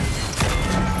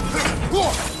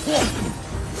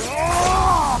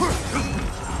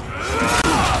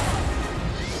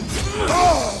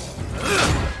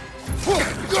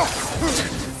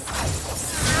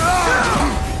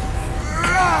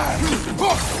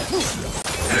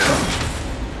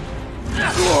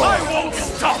 I won't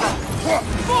stop!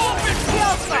 Fall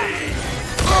before me!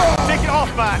 Take it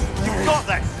off, man! You've got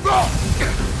this!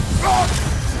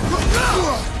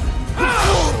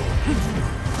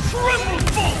 Tremble,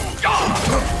 false god!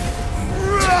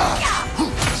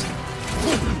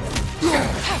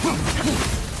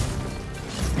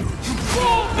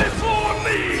 Fall before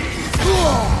me!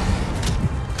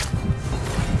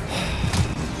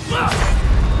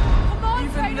 Come on,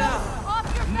 Even Kratos! now, Off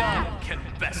your none back! can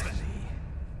best me.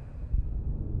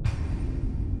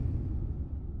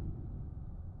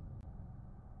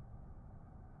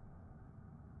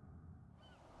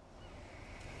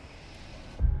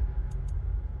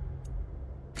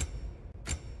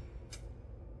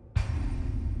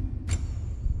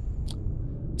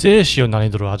 제일 쉬운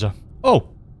난이도로 하자. 오!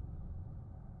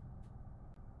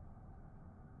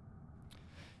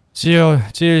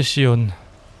 제일 쉬운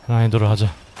난이도로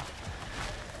하자.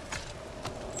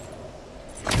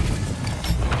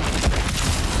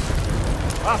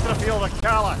 After the field of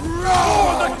Callus.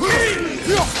 For the king!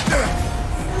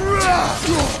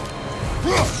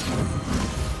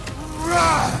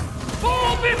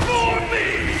 Fall before me!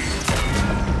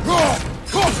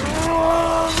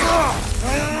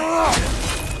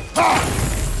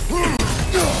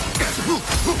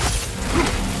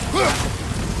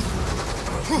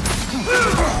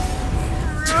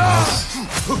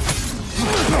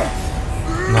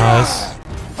 나이스.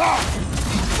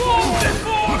 Fall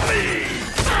before me!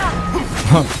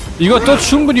 이것도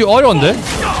충분히 어려운데?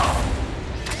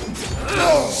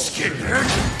 Scared?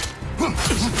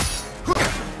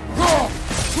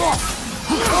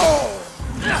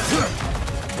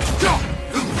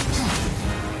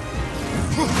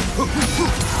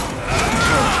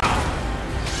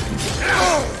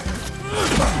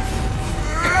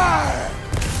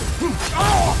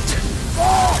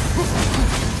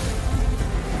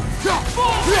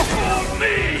 Fall before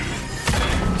me!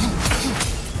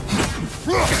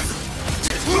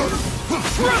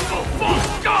 Tremble,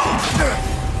 false god!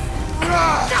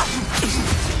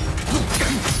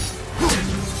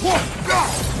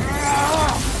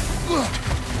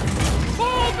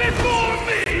 Fall before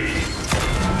me!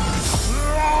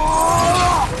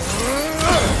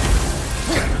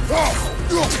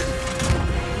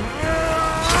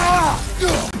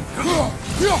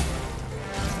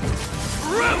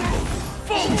 Tremble,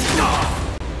 false god!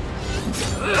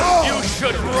 You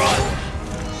should run!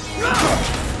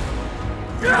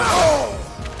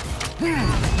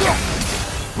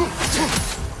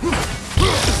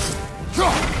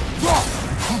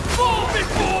 Fall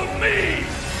before me!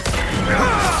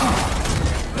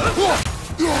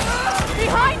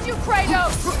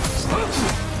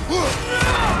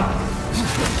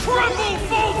 Tremble,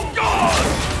 false god!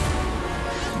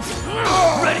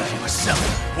 Ready yourself,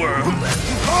 worm.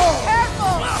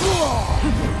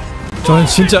 저는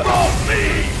진짜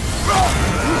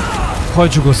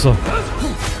거의 죽었어.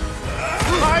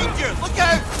 Behind you! Look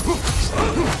out!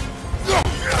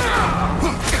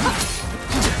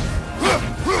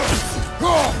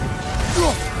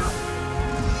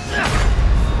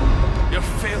 Your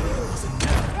failure was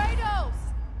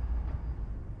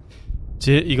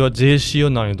이거 제일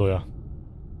쉬운 난이도야.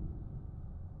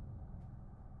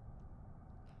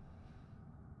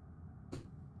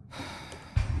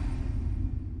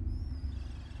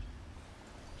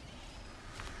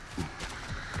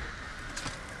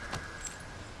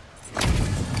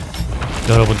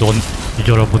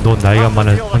 여러분도 나이가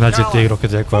많아질 때 이렇게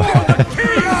될 거야.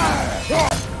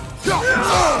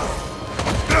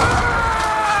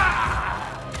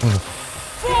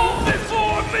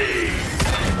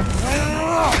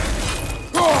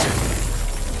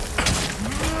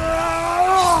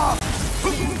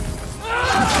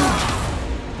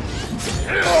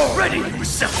 ready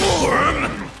yourself,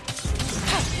 worm.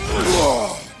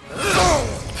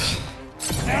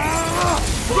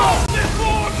 Fall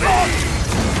before me.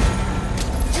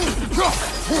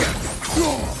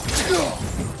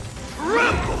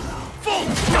 Rebel, full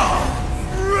stop.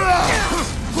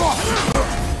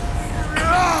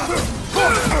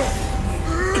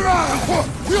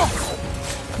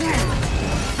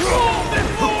 Fall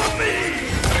before me.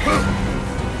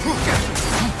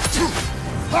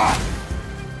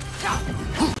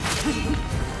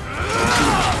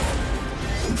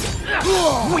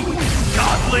 Weak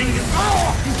godling.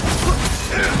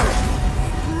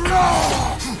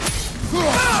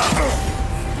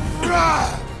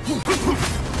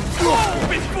 Fall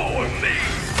before me.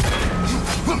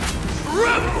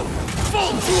 Rebel,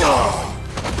 full stop.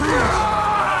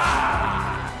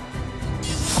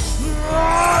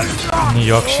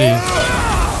 역시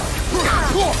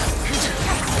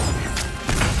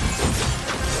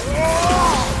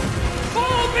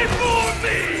Fall before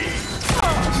me.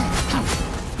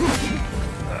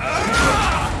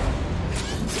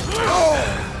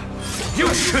 You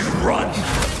should run.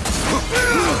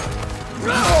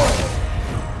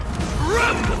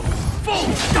 Rebel,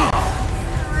 full stop.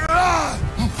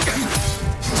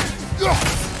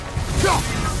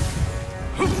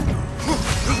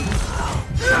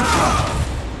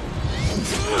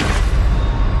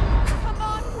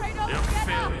 Your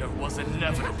failure was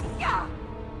inevitable.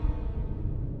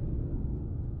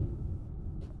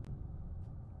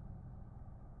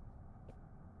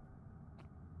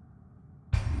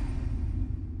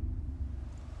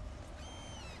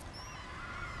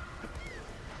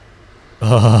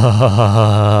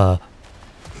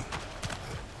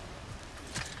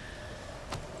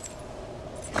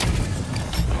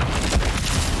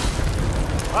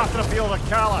 After feel the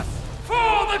callous.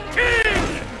 For the king!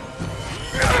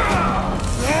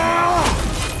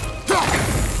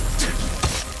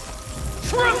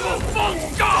 Triple full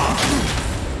stop!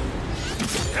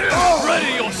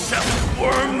 Ready yourself,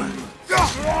 worm!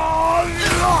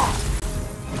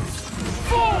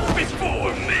 Fall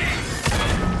before me!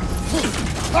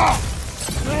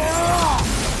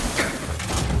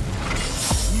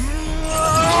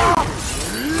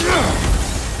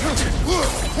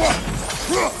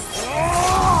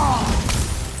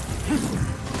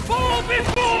 Fall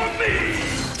before me!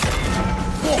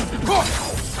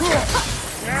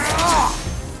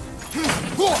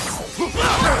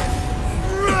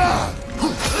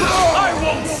 I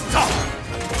won't stop!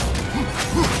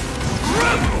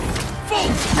 Rebel,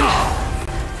 full stop!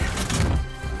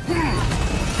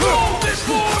 Fall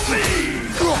before me!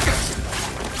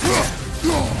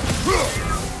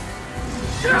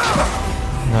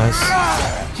 Nice.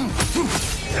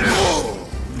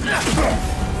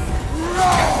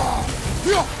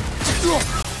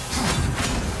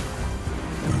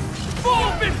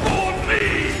 Fall before me!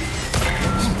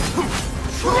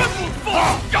 Triple full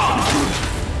stop!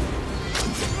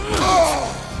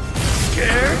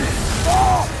 Scared?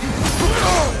 Fall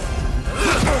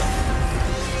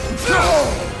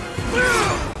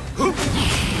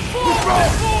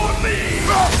before me!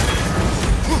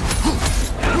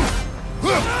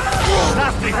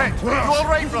 Nasty hit. You all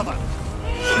right, brother?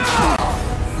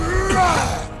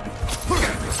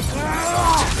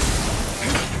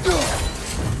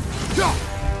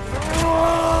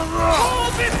 Fall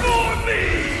before me!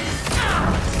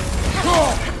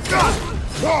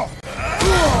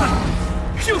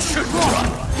 You should run!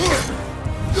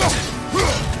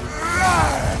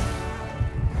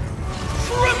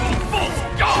 Triple full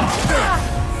stop!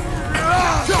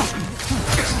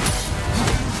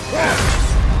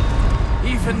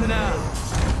 Even now.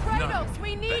 Kratos,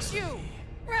 we need you!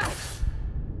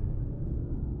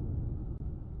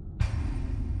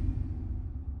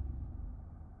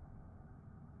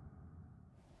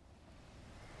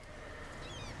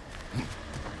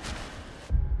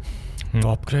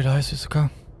 업그레이드 할 수 있을까?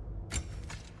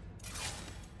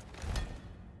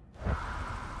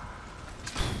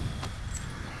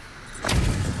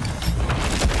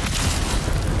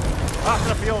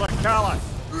 After feel the callous.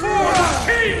 For the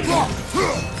king!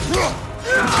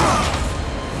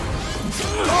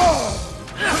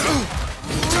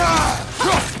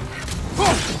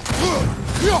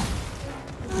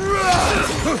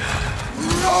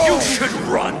 You should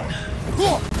run!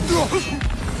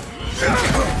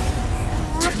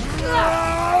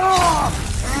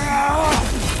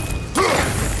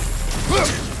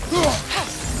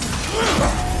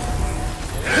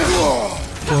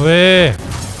 왜?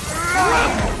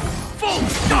 Full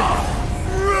stop!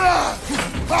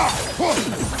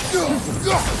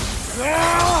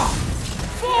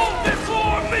 Fall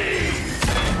before me!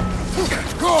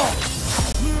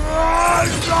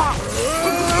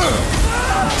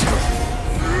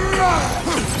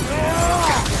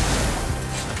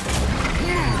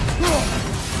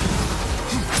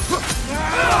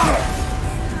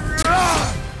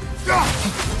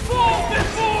 Fall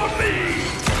before me!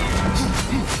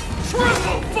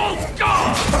 Triple full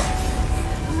stop!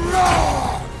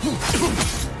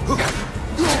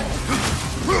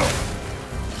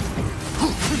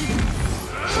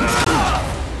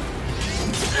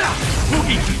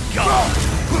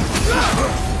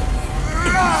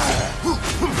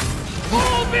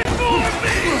 Fall before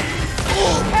me!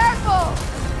 Careful!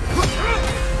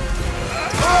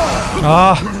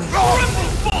 아.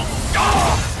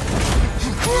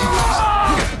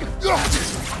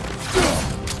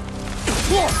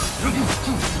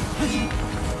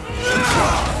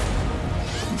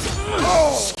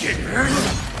 Scared?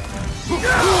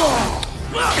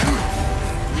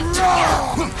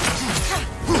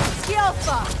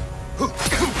 Skilfa!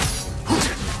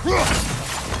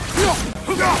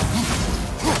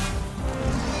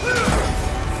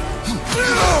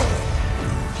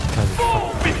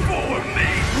 Fall before me!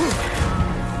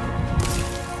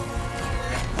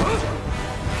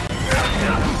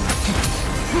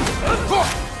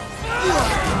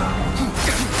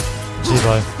 제발.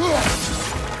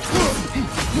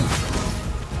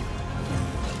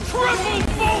 Triple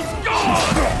full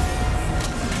guard!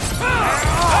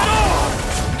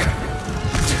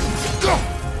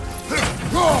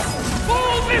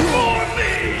 Fall before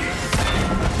me!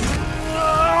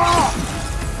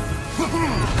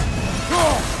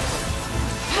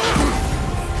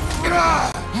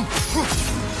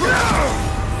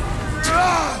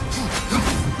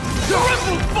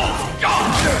 Triple full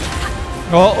guard!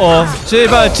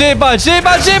 제발 제발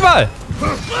제발 제발.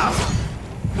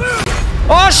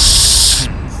 아씨.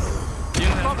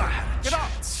 Brother, get up!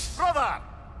 Brother!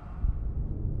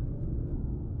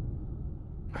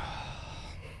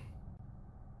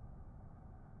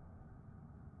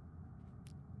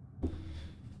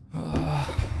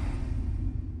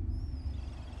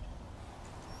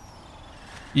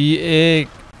 이 애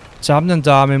잡는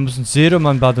다음에 무슨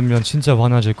재료만 받으면 진짜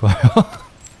화나질 거예요.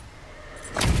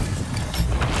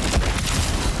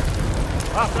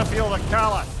 After feel the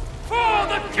callous. For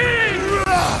the king!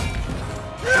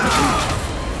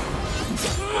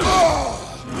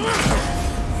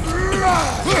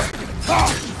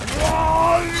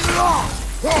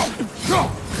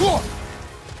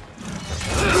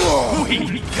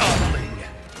 Weedy goblin!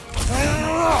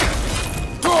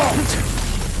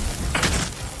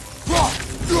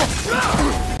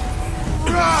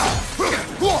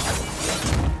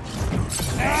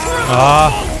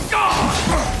 아.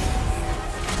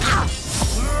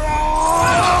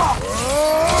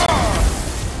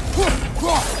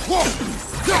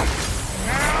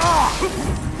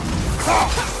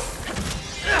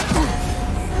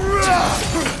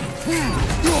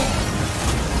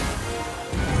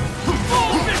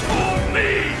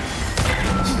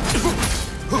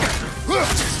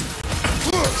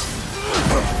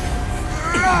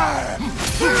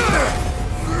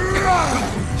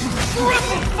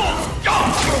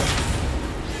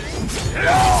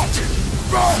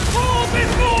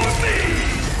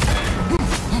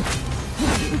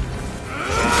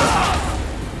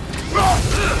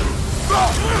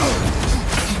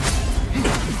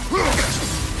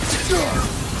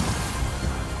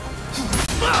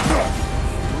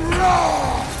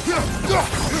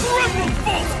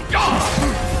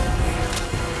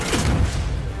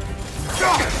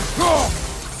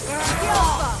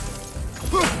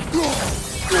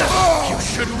 You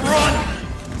should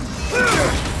run!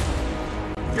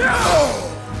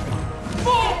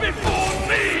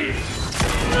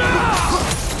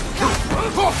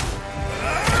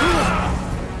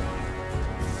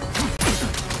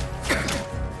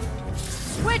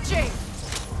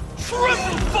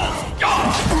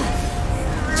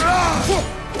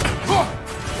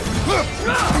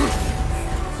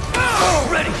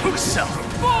 Ready yourself.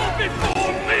 Fall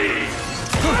before me.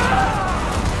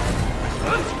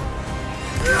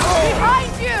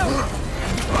 Behind you!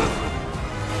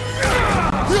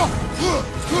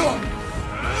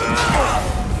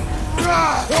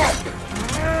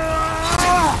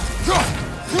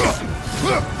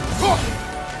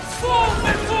 Fall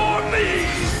before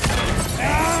me.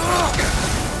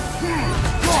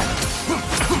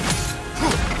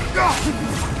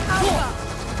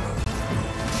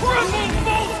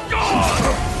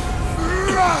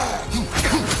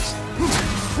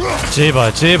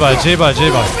 제발 제발 제발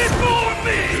제발.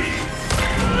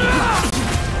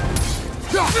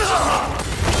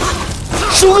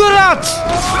 죽어라!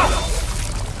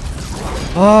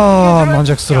 아,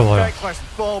 만족스러워요.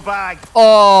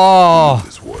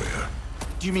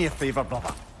 Do me a favor,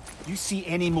 brother. You see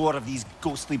any more of these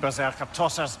ghostly berserker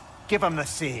tossers, give them the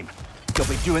same. You'll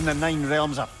be doing the Nine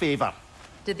Realms a favor.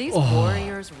 Did these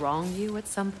warriors wrong you at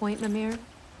some point, Mimir?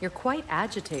 You're quite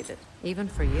agitated, even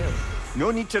for you.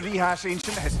 No need to rehash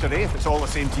ancient history if it's all the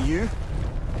same to you.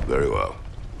 Very well.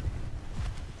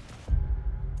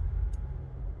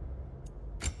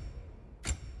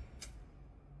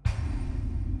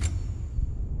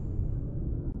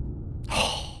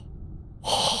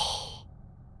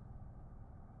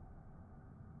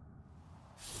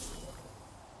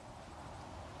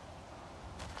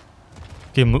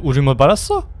 우리 뭐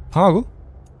말았어? 방하고?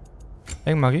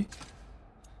 액막이?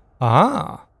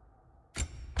 아.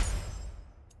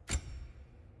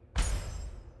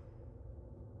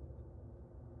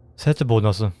 세트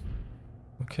보너스.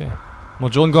 오케이. 뭐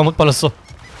좋은 거 한번 빨았어.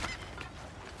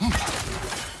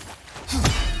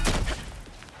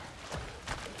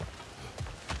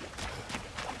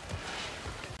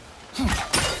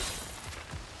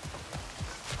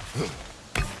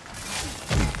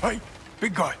 Hey,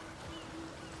 big guy.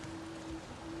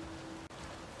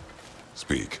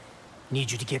 Speak.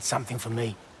 Need you to get something for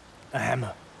me. A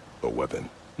hammer. A weapon.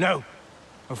 No.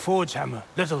 A forge hammer.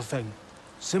 Little thing.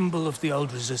 Symbol of the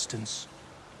old resistance.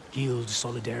 Guild,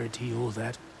 solidarity, all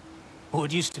that. Or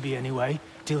it used to be anyway,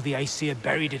 till the Aesir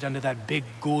buried it under that big,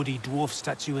 gaudy dwarf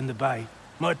statue in the bay.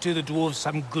 Might do the dwarves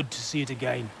some good to see it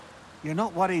again. You're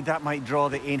not worried that might draw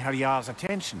the Einherjar's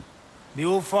attention? The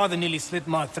old father nearly slit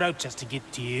my throat just to get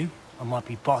to you. I might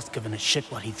be past giving a shit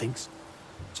what he thinks.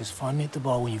 Just find me at the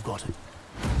bar when you've got it.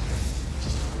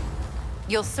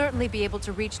 You'll certainly be able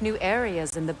to reach new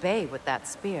areas in the bay with that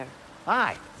spear.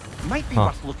 Aye. Might be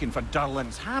worth looking for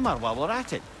Durlin's hammer while we're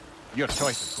at it. Your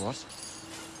choice, of course.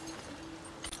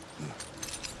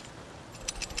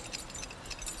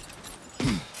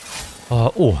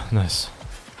 오, 나이스.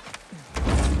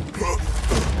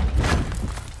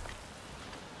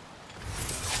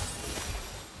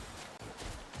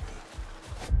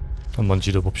 한번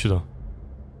지려봅시다.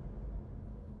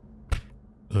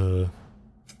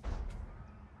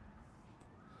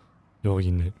 여기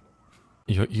있네.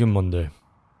 이건 뭔데?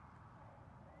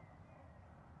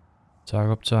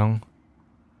 작업장.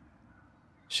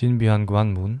 신비한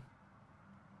관문.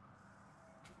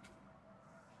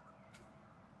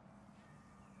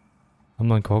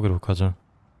 한번 거기로 가자.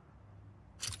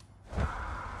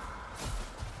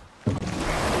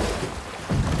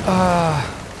 아.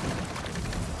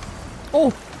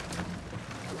 오.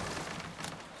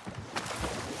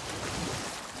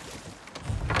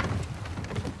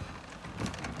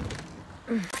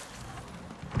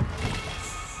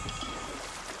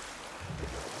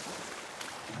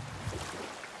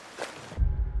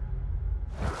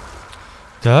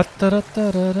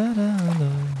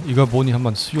 이거 보니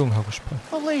한번 수용하고 싶어요.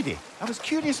 Well, lady, I was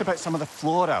curious about some of the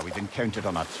flora we've encountered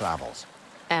on our travels.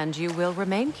 And you will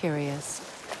remain curious.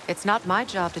 It's not my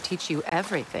job to teach you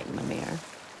everything, Mimir.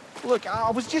 Look,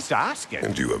 I was just asking.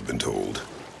 And you have been told.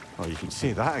 Oh, you can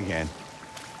say that again.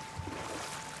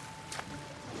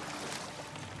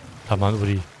 다만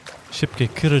우리 쉽게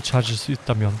그를 찾을 수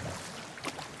있다면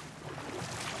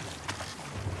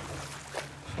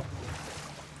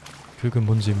그건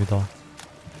문제입니다.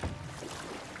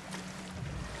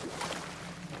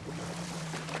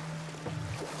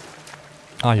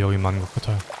 아, 여기만 것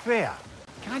같아요. Freya,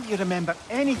 can't you remember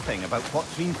anything about what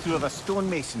Hrimthur the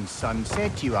stonemason's son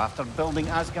said to you after building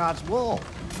Asgard's wall?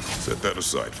 Set that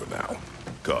aside for now.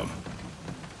 Come.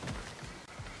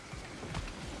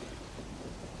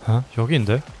 어?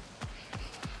 여기인데?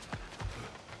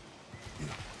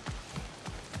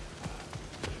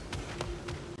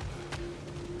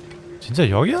 진짜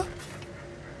여기야?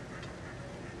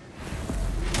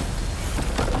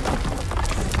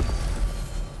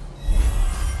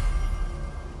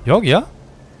 여기야?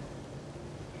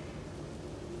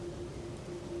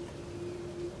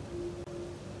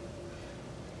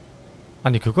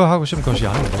 아니 그거 하고 싶은 것이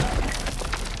아닌데?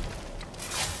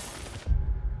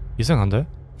 이상한데?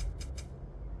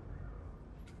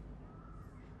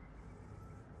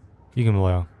 이게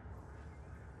뭐야?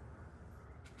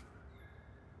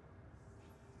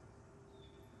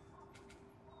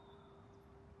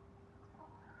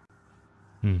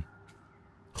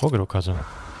 거기로 가자.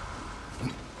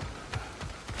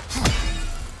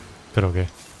 그러게.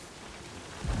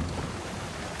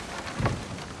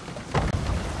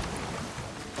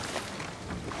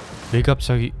 왜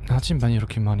갑자기 나침반이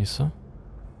이렇게 많이 있어?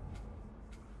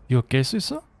 이거 깰 수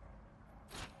있어?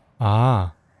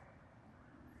 아.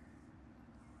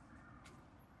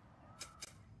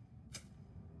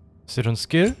 이런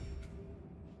스킬?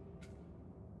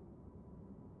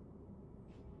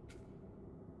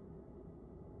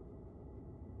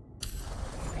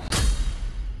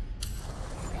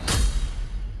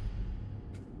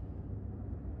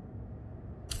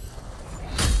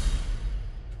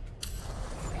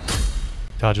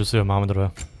 다 주세요. 마음에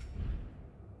들어요.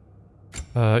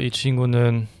 이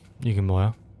친구는 이게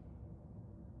뭐야?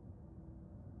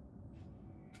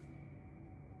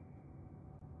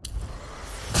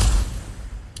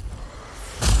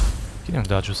 그냥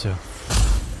다 주세요.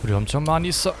 우리 엄청 많이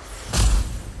있어.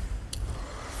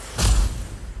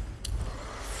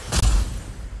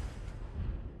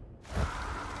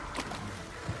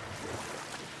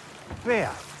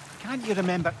 Freya, can't you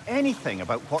remember anything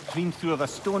about what Hrimthur the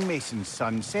stonemason's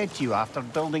son said to you after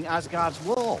building Asgard's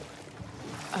wall?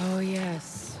 Oh,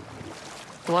 yes.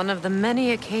 One of the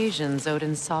many occasions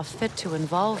Odin saw fit to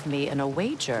involve me in a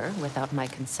wager without my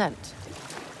consent.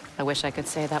 I wish I could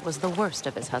say that was the worst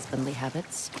of his husbandly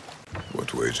habits.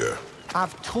 What wager?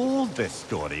 I've told this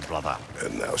story, brother.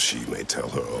 And now she may tell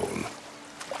her own.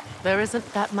 There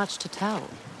isn't that much to tell.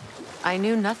 I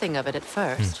knew nothing of it at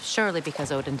first, surely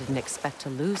because Odin didn't expect to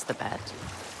lose the bet.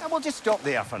 And we'll just stop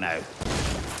there for now.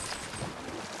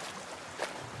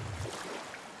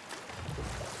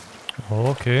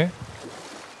 Okay.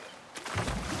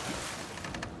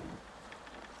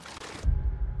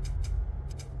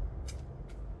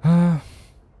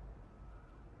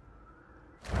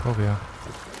 거기야.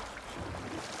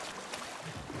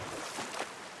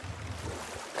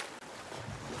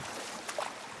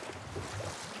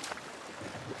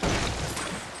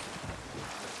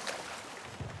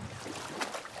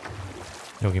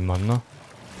 여긴 맞나?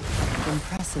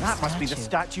 That must be the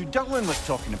statue Dylan was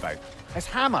talking about. His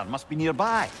hammer must be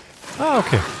nearby. 아,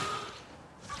 오케이.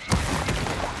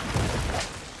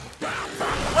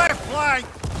 Let it fly!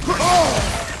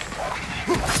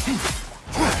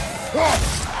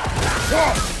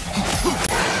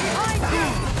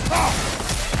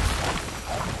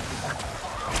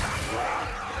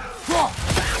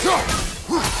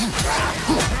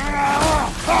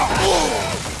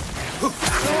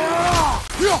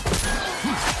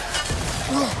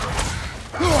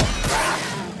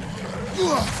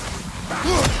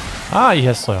 아,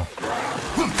 이해했어요.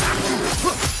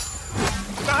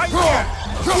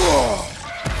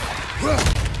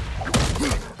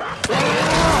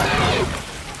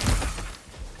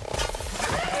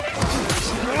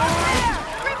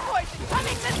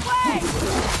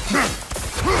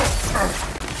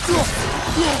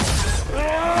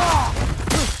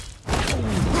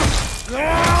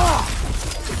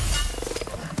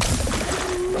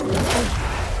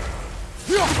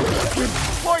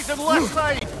 Poison left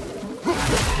side!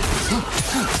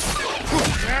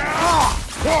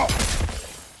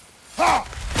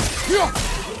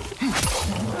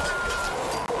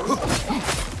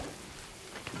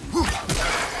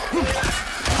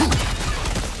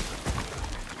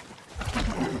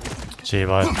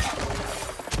 제발.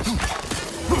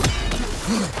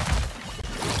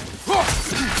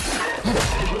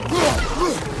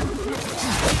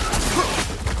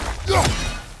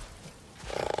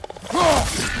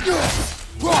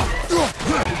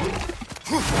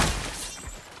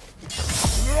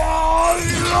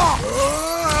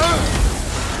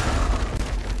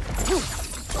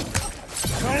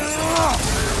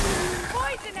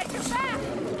 Poison at your back!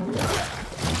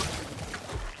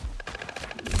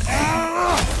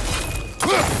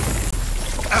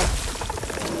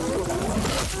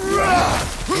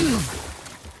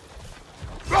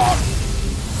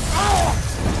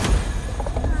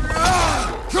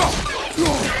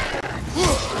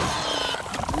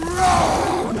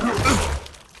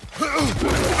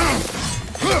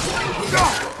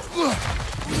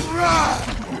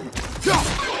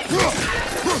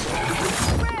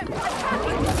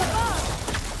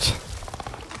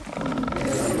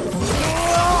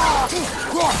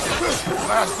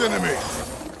 Last enemy.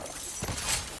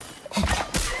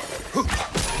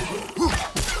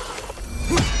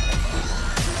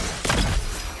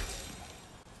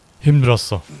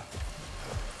 힘들었어.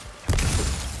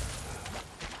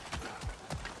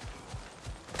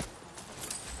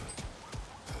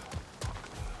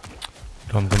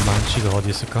 그럼 그 망치가 어디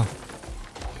있을까?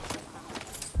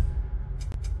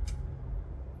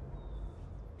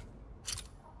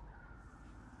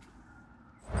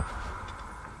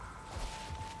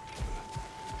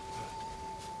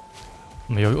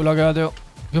 여기 올라가야 돼요.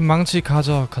 그 망치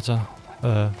가자.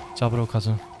 잡으러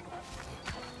가자.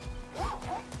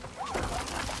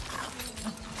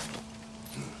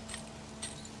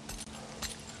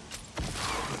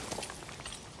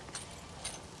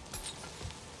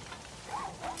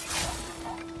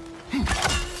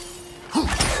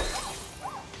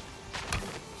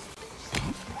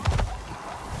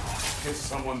 Is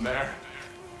someone there?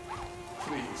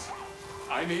 Please,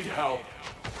 I need help.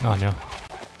 아니야.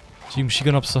 지금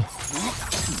시간 없어.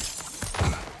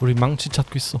 우리 망치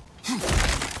찾고 있어.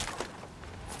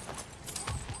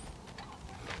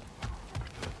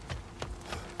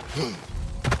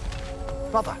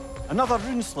 Brother, another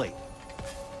rune slate.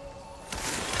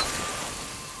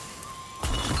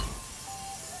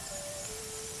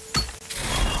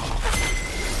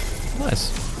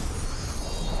 나이스.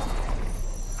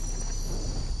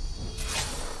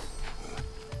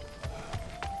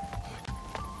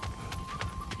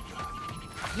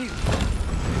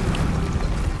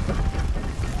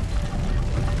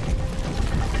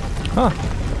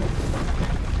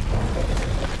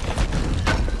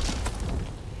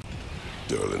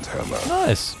 Durlin's hammer.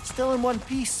 Nice. Still in one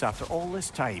piece after all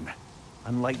this time.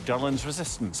 Unlike Durlin's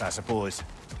resistance, I suppose.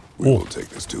 We will take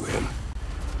this to him.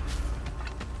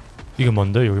 이게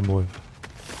뭔데? 여기 뭐?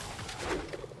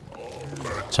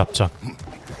 잡자.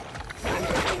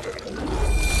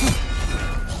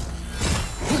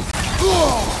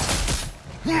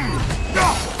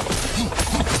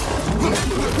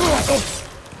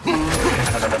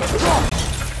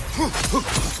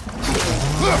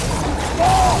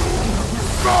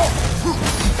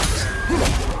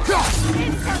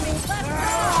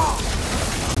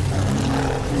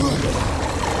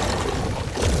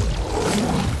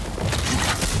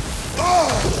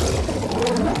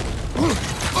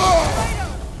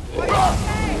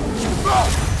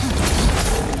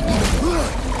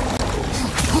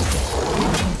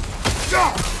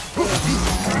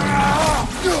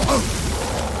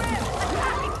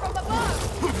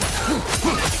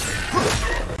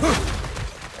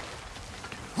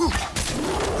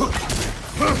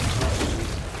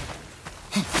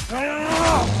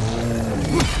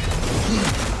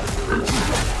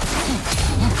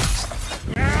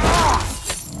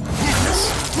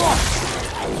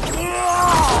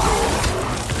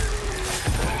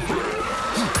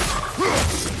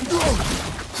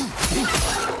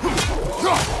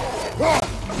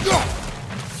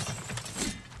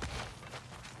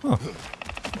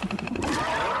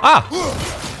 아!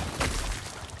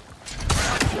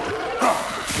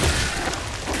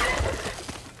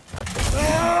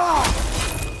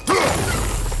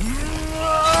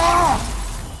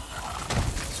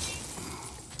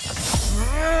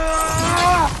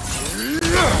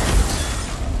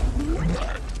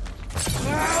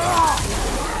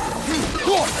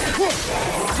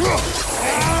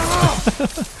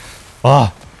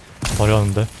 아,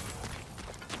 어려운데.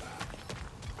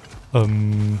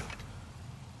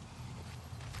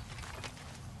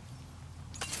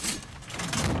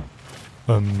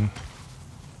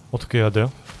 어떻게 해야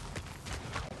돼요?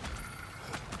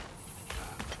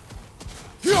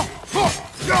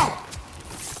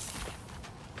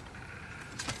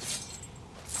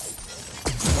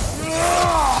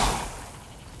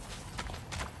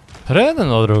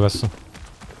 베레는 어디로 갔어?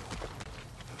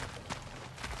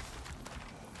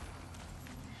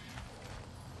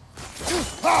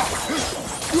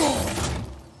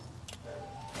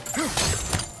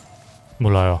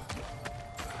 몰라요.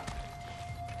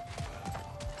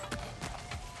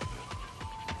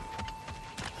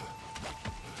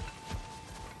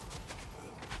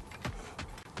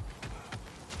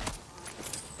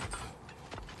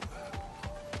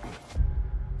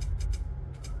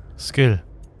 스킬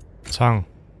장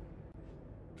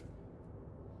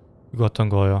이거 어떤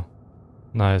거예요?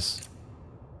 나이스.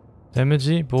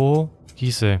 데미지, 보호,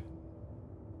 기세.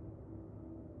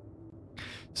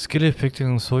 스킬 이펙트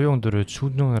등 소용도를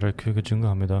충분하게 크게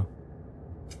증가합니다.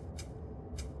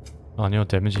 아니요,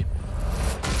 데미지.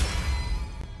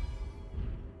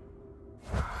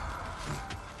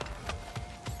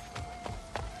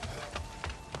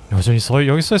 여전히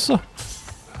여기 써있어.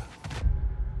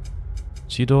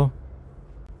 지도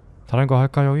다른 거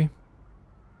할까 여기?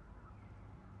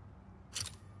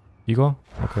 이거?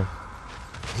 오케이.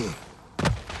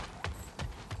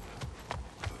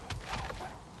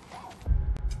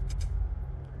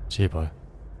 제발.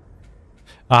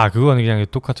 아, 그거는 그냥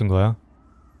똑같은 거야?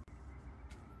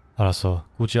 알았어.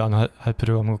 굳이 안 할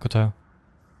필요가 없는 것 같아요.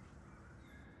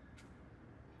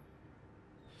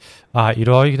 아,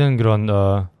 이러한 그런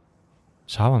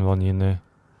자원원이 있네.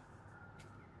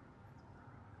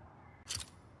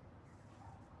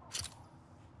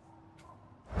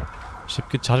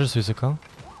 쉽게 찾을 수 있을까?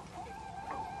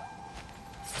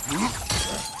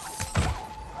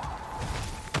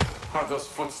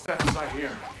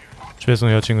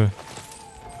 죄송해요, 친구.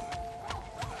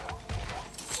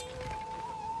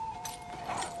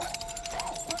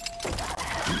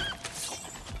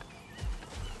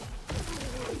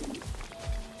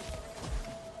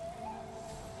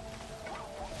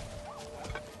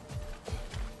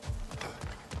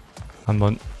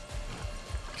 한번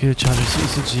길 찾을 수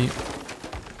있을지.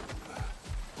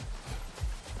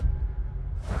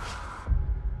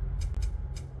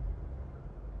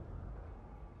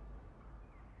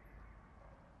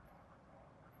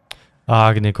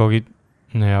 아, 근데 거기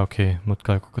네, 오케이. 못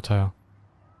갈 것 같아요.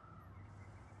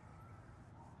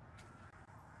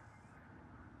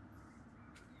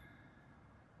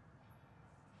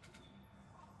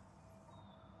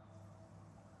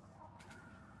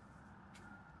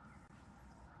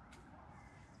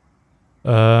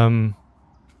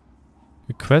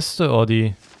 퀘스트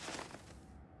어디?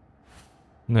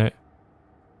 네.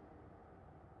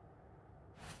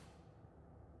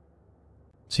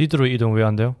 지도로 이동 왜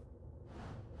안 돼요?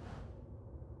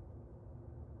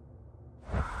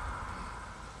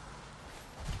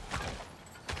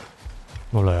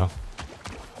 몰라요.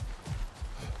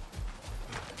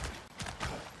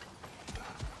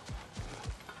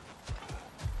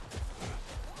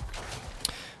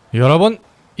 여러분,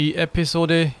 이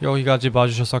에피소드 여기까지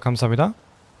봐주셔서 감사합니다.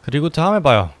 그리고 다음에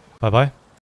봐요. 바이바이.